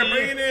From smack there, you.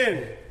 bring it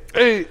in.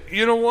 Hey,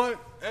 you know what?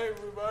 Hey,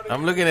 everybody.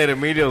 I'm looking at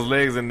Emilio's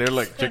legs, and they're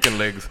like chicken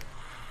legs.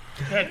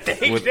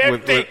 With-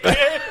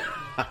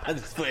 I'm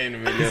just playing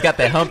Emilio. He's got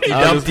that Humpty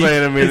I was Dumpty.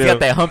 playing Emilio. He's got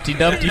that Humpty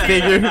Dumpty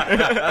figure.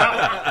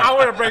 I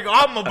want to break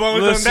all my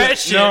bones on that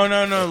shit.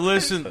 No.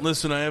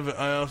 Listen. I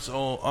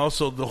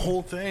also the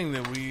whole thing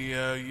that we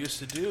used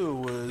to do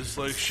was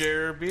like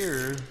share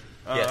beer.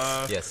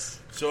 Yes.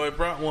 So I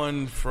brought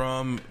one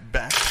from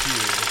back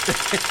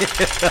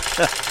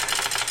here.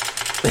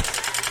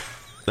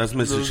 That's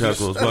Mr.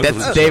 Chuckles.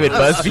 That's David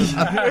Busby.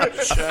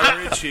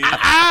 Chattery Cheek.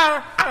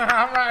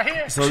 I'm right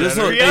here. So this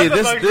Cheddar.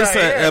 this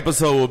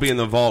episode will be in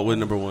the vault with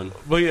number one.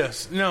 But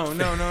yes, no.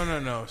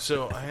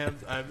 So I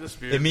have this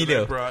beer. that I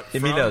Emilio, brought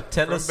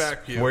tell from us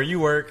back here. where you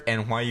work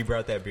and why you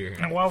brought that beer.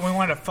 Well, we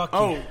want to fuck you.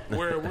 Oh,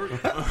 where we're.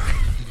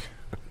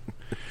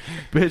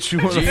 Bitch, you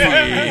want to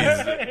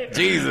fuck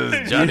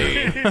Jesus,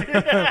 Johnny.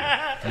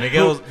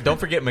 Don't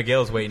forget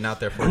Miguel's waiting out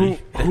there for you.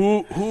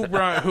 Who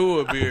brought who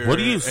a beer? What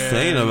are you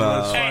saying And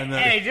about- let's find out.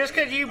 Hey, just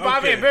because you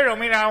bought me a Okay. beer don't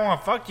mean I don't want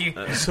to fuck you.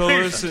 So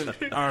listen,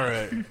 all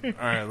right.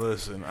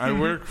 Listen, I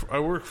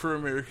work for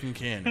American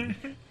Candy,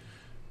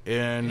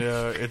 and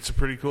it's a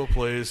pretty cool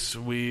place.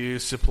 We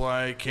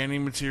supply candy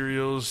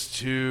materials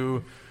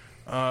to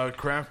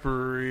craft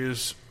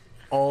breweries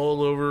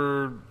all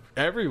over,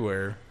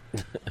 everywhere.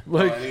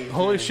 Like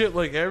holy shit,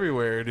 like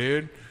everywhere,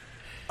 dude.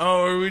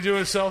 Oh, are we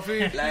doing a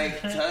selfie?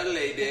 Like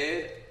totally,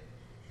 dude.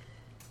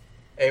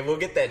 Hey, we'll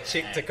get that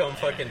chick to come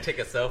fucking take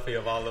a selfie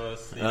of all of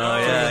us. You know?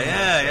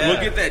 Yeah. We'll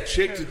get that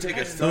chick to take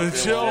a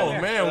selfie. Chill,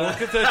 man. We'll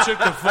get that chick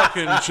to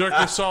fucking jerk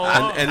us all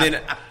up. And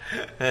then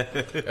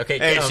Okay,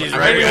 Hey, she's American-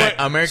 right behind.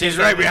 American She's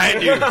right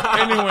behind you.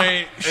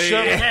 Anyway,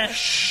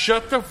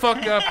 shut the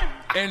fuck up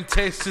and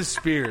taste this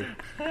beer.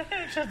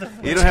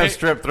 You don't have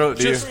strep throat,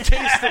 do you? Just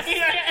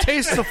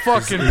taste the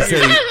fucking he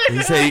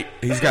beer. say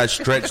he's got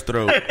stretched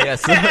throat.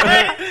 Yes. You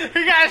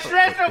got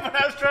strep throat, but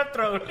I'm strep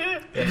throat.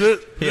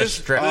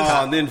 This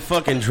Oh, and then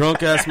fucking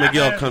drunk ass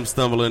Miguel comes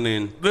stumbling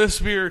in. this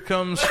beer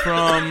comes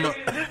from Give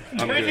it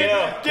to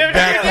Miguel. Give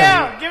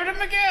it to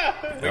Miguel.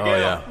 Oh,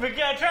 yeah.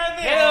 Miguel, try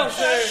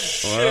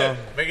this. Well,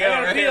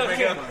 Miguel, right here,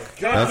 Miguel.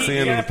 that's the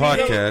end of the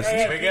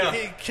podcast. Miguel.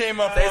 he came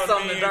up Say on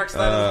something me to Dark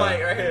Side of the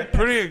Mic right here.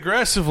 pretty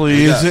aggressively.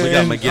 We got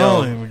and-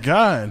 Miguel. Oh my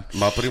god,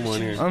 My primo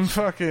in here. I'm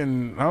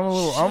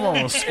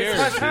almost It's scared.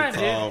 my time,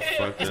 dude. Oh,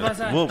 fuck It's my that.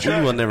 time.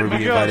 We will never be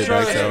Miguel, invited try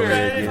back this to over beer.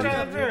 here again.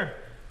 Try the beer.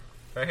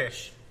 Right here.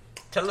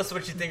 Tell us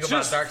what you think about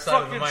Just Dark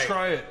Side of the fucking Mic.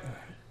 try it.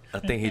 I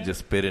think he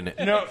just spit in it.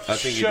 No, I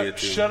think he did,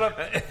 too. Shut up.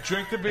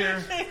 Drink the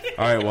beer.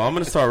 All right, well, I'm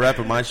going to start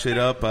wrapping my shit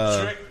up.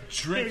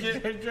 Drink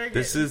it.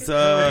 This is Give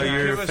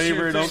your us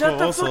favorite your- Uncle Shut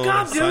the fuck Oso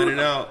up, dude. signing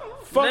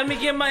out. Let me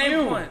get my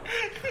input.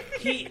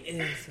 He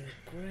is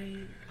a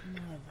great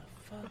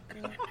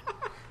motherfucker.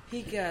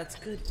 He got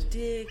good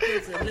dick.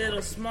 It's a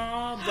little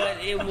small, but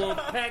it will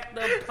pack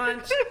the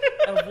punch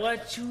of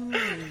what you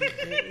need,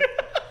 baby.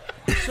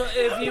 So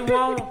if you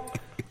want,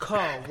 call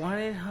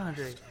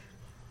 1-800.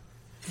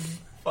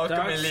 Fuck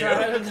Dark Emilio.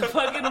 side of the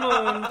fucking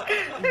moon.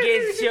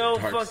 Get your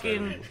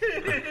fucking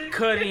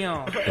cutty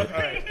on.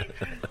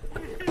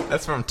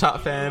 That's from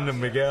Top Fan to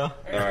Miguel.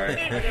 All right.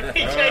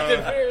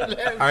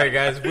 All right,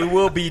 guys. We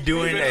will be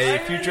doing a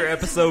future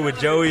episode with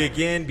Joey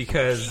again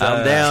because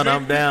I'm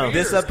down.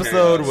 this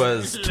episode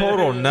was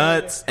total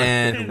nuts,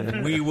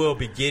 and we will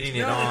be getting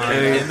it on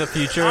in the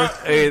future.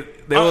 Hey,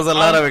 there was a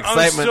lot of I'm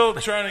excitement. still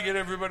trying to get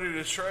everybody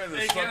to try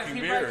this fucking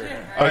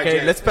beer.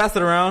 Okay, let's pass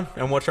it around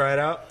and we'll try it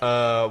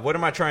out. What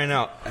am I trying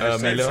out,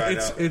 Milo?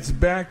 It's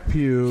Back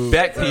Pew.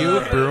 Back Pew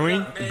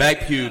Brewing.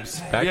 Back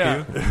pubes. Back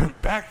Yeah, Pew.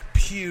 Back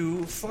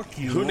Pew. Fuck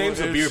you. Who names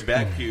a It's- beer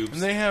back pubes?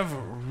 And they have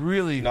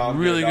really, No, I'm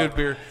really good, good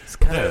beer. It's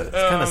kind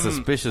of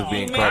suspicious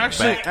being called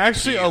back.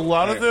 Actually, a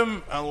lot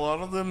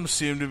of them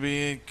seem to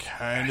be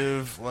kind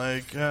of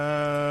like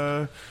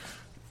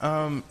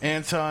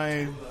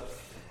anti.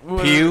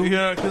 Pew?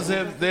 Yeah, because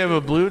they have a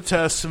Blue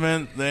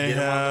Testament. They Get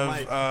 'em on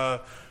the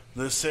have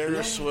the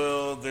Sarah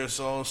Swill. There's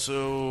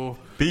also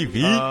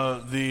BV.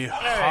 the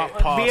Hot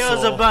Apostle.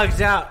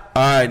 Beelzebub's out.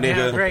 All right, Have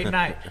a nigga. great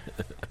night.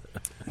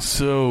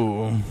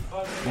 So,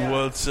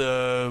 what's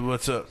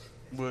up?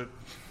 What?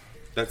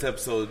 That's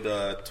episode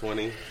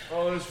 20.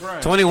 Oh, that's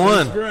right.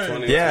 21.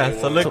 20, Yeah,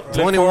 so look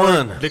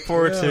 21. Look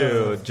forward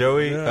to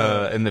Joey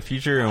in the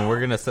future, and we're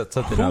gonna set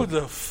something Who up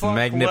the fuck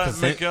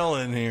magnificent. let Miguel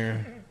in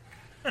here?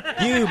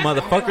 You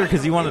motherfucker,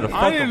 because you wanted to I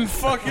fuck didn't him.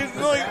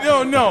 fucking like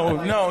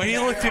no. He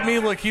looked at me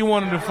like he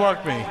wanted to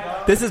fuck me.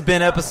 This has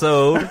been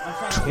episode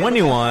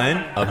 21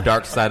 of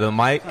Dark Side of the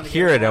Mic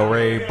here at El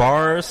Rey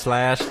Bar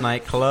 /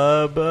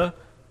 Nightclub.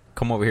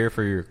 Come over here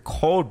for your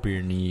cold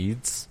beer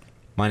needs.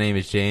 My name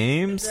is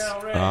James,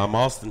 I'm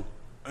Austin.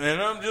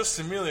 And I'm just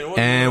Emilio.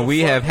 and we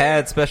have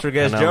had special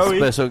guest And I'm Joey.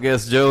 special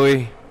guest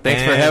Joey.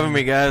 Thanks for And- having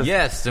me, guys.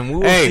 Yes, and we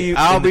will Hey, see you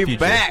I'll in the be future.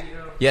 back.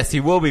 Yes, he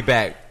will be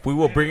back. We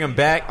will bring him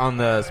back on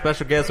the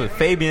special guest with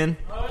Fabian.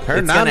 It's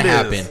gonna Hernandez.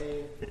 happen.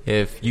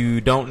 If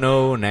you don't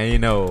know, now you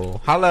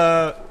know.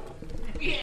 Holla.